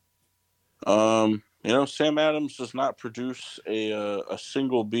awful. Sam Adams does not produce a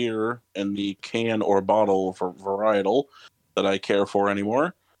single beer in the can or bottle for varietal that I care for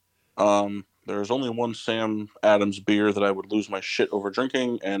anymore. There's only one Sam Adams beer that I would lose my shit over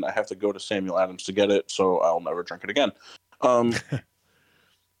drinking, and I have to go to Samuel Adams to get it, so I'll never drink it again.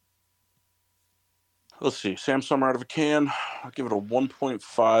 Let's see. Sam Summer out of a can. I'll give it a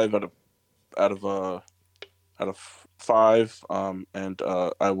 1.5 out of 5. And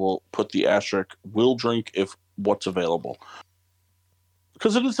I will put the asterisk will drink if what's available.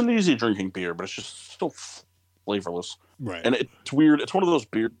 Because it is an easy drinking beer, but it's just so flavorless. Right. And it's weird. It's one of those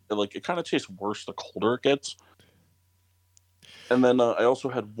beers that, like, it kind of tastes worse the colder it gets. And then I also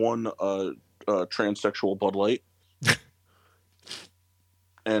had one transsexual Bud Light.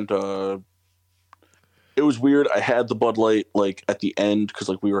 And it was weird. I had the Bud Light like at the end because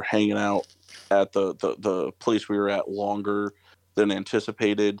like we were hanging out at the place we were at longer than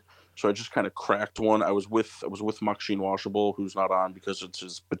anticipated. So I just kind of cracked one. I was with Maxine Washable, who's not on because it's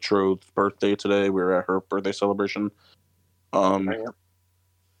his betrothed's birthday today. We were at her birthday celebration. So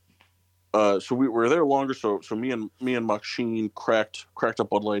we were there longer. So me and Maxine cracked a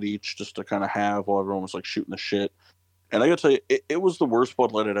Bud Light each just to kind of have while everyone was like shooting the shit. And I gotta tell you, it was the worst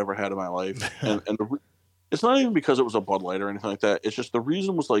Bud Light I'd ever had in my life. And it's not even because it was a Bud Light or anything like that. It's just the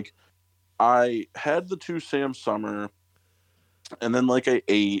reason was like I had the 2 Sam Summer, and then like I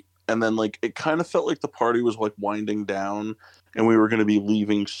ate, and then like it kind of felt like the party was like winding down, and we were going to be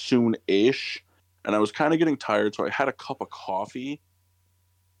leaving soon-ish, and I was kind of getting tired, so I had a cup of coffee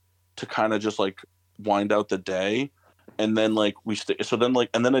to kind of just like wind out the day. And then like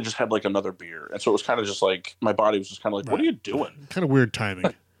and then I just had like another beer, and so it was kind of just like my body was just kind of like, right. What are you doing? Kind of weird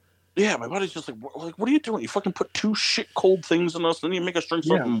timing. Yeah, my body's just like, what are you doing? You fucking put 2 shit cold things in us, then you make us drink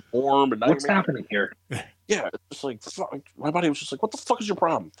something warm. And now what's happening here? Yeah, it's just like fuck. My body was just like, what the fuck is your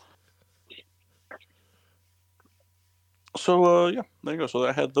problem? So yeah, there you go. So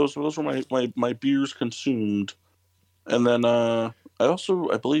I had those were my beers consumed, and then I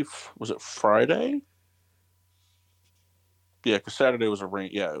believe was it Friday. Yeah, because Saturday was a rain.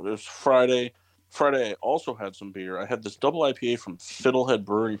 Yeah, it was Friday. Friday, I also had some beer. I had this double IPA from Fiddlehead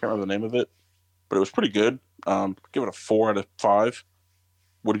Brewing. I can't remember the name of it, but it was pretty good. Give it a 4 out of 5.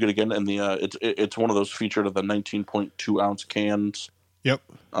 Would get again, and the it's one of those featured of the 19.2 ounce cans. Yep.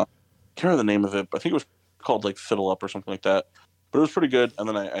 Can't remember the name of it, but I think it was called like Fiddle Up or something like that. But it was pretty good. And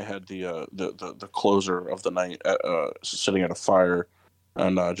then I had the closer of the night sitting at a fire,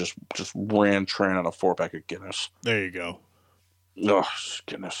 and just ran train on a 4-pack of Guinness. There you go. Oh,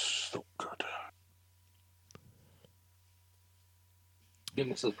 Guinness, so good.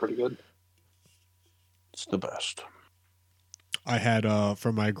 Guinness is pretty good. It's the best. I had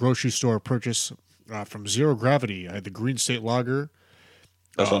from my grocery store purchase from Zero Gravity, I had the Green State Lager.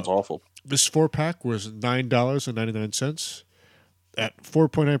 That sounds awful. This 4-pack was $9.99 at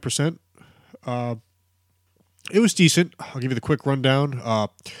 4.9%. It was decent. I'll give you the quick rundown. A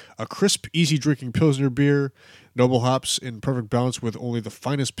crisp, easy drinking Pilsner beer. Noble hops in perfect balance with only the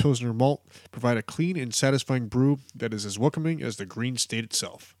finest Pilsner malt provide a clean and satisfying brew that is as welcoming as the Green State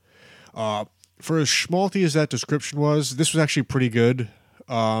itself. For as schmaltzy as that description was, this was actually pretty good.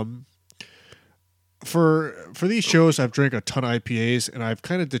 For these shows, I've drank a ton of IPAs, and I've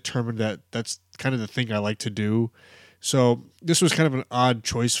kind of determined that that's kind of the thing I like to do. So this was kind of an odd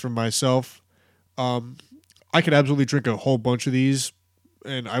choice for myself. I could absolutely drink a whole bunch of these,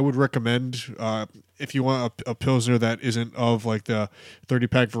 and I would recommend if you want a Pilsner that isn't of like the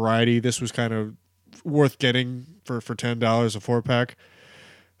 30-pack variety, this was kind of worth getting for $10, a 4-pack.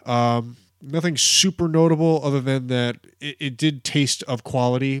 Nothing super notable other than that it did taste of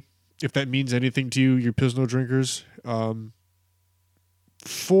quality, if that means anything to you, your Pilsner drinkers.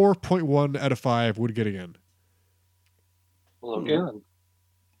 4.1 out of 5 would get again. Well, again.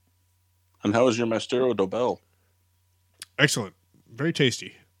 And how is your Mastero Dobel? Excellent. Very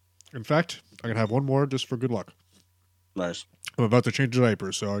tasty. In fact, I'm going to have one more just for good luck. Nice. I'm about to change the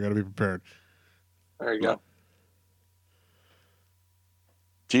diapers, so I got to be prepared. There you go.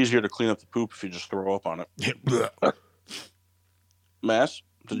 It's easier to clean up the poop if you just throw up on it. Mass,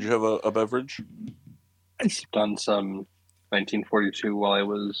 did you have a beverage? I've done some 1942 while I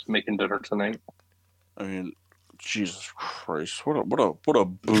was making dinner tonight. I mean, Jesus Christ, what a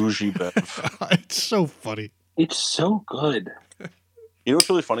bougie bev. It's so funny. It's so good. You know what's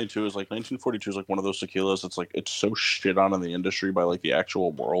really funny too is like 1942 is like one of those tequilas that's like it's so shit on in the industry by like the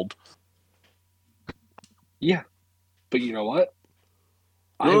actual world. Yeah, but you know what?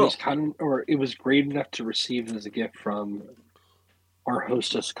 I was it was great enough to receive as a gift from our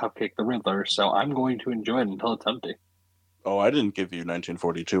hostess, Cupcake the Riddler. So I'm going to enjoy it until it's empty. Oh, I didn't give you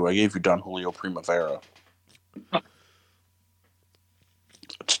 1942. I gave you Don Julio Primavera.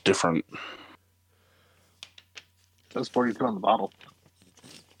 It's different. That's 42 on the bottle.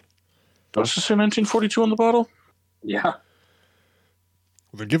 Does it say 1942 on the bottle? Yeah. Well,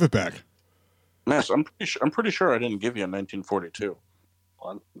 then give it back. Mass, I'm pretty sure I didn't give you a 1942.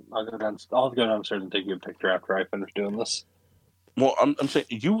 I'll go downstairs and take you a picture after I finish doing this. Well, I'm saying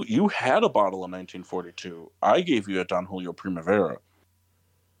you had a bottle of 1942. I gave you a Don Julio Primavera.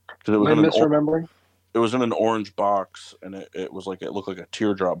 Am I misremembering? It was in an orange box, and it looked like a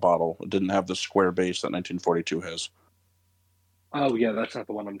teardrop bottle. It didn't have the square base that 1942 has. Oh yeah, that's not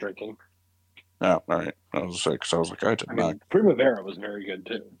the one I'm drinking. Oh, all right. I was like, I mean, Primavera was very good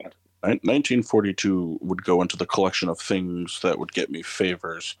too. But 1942 would go into the collection of things that would get me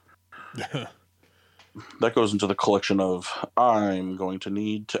favors. That goes into the collection of I'm going to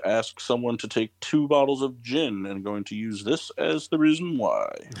need to ask someone to take 2 bottles of gin and going to use this as the reason why.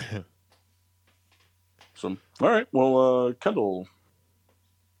 So, all right. Well, Kendall,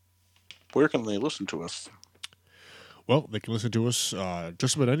 where can they listen to us? Well, they can listen to us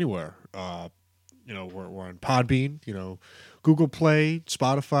just about anywhere. We're on Podbean, Google Play,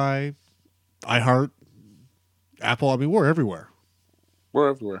 Spotify, iHeart, Apple. I mean, we're everywhere. We're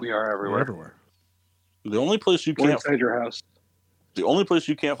everywhere. We are everywhere. We're everywhere. The only place you We're can't inside your house. The only place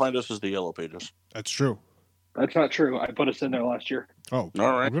you can't find us is the Yellow Pages. That's true. That's not true. I put us in there last year. Oh,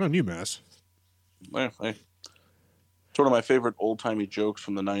 all right. Good on you, Mass. Hey. It's one of my favorite old-timey jokes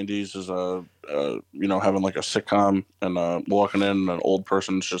from the 90s is, having like a sitcom and walking in and an old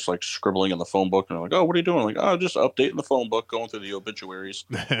person's just like scribbling in the phone book and they're like, oh, what are you doing? I'm like, oh, just updating the phone book, going through the obituaries.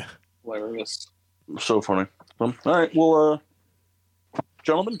 Hilarious. So funny. All right. Well,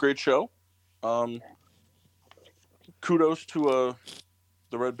 gentlemen, great show. Kudos to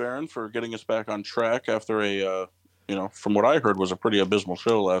the Red Baron for getting us back on track after a from what I heard was a pretty abysmal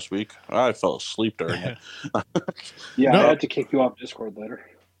show last week. I fell asleep during it. Yeah, I had to kick you off Discord later.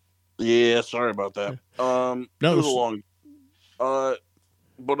 Yeah, sorry about that. It was a long. But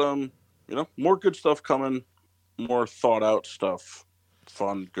more good stuff coming, more thought out stuff,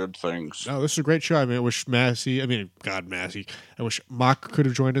 fun, good things. No, this is a great show. I mean, I wish Massey. I wish Mock could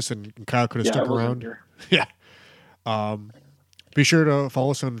have joined us and Kyle could have stuck around. Yeah. Be sure to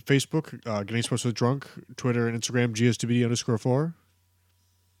follow us on Facebook, Getting Sports with Drunk, Twitter and Instagram, GSWD_4.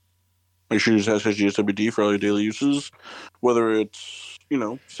 Make sure you use hashtag GSWD for all your daily uses, whether it's,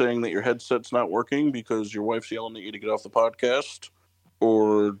 saying that your headset's not working because your wife's yelling at you to get off the podcast,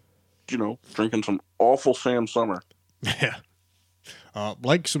 or, drinking some awful Sam Summer. Yeah.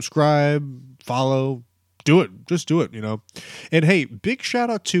 Like, subscribe, follow, do it. Just do it, And hey, big shout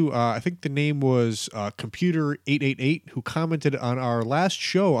out to, I think the name was Computer888, who commented on our last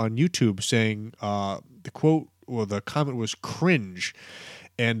show on YouTube saying the quote or the comment was cringe.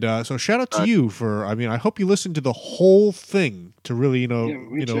 And so shout out to you for, I hope you listened to the whole thing to really,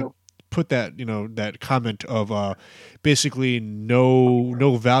 put that, that comment of basically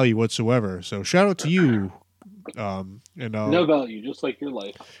no value whatsoever. So shout out to you. No value, just like your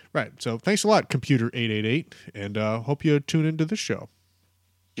life. Right. So thanks a lot, Computer888, and hope you tune into this show.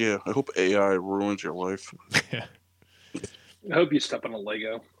 Yeah, I hope AI ruins your life. I hope you step on a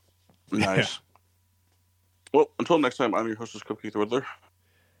Lego. Nice. Yeah. Well, until next time, I'm your hostess, Keith Riddler.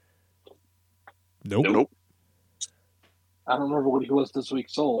 Nope. I don't remember what he was this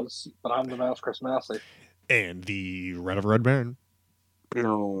week's Souls, but I'm the Mouse Chris Massey. And the Red of Red Baron.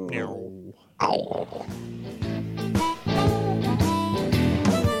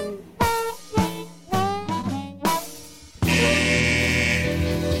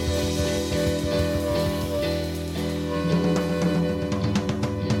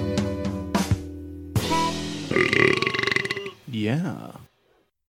 Yeah.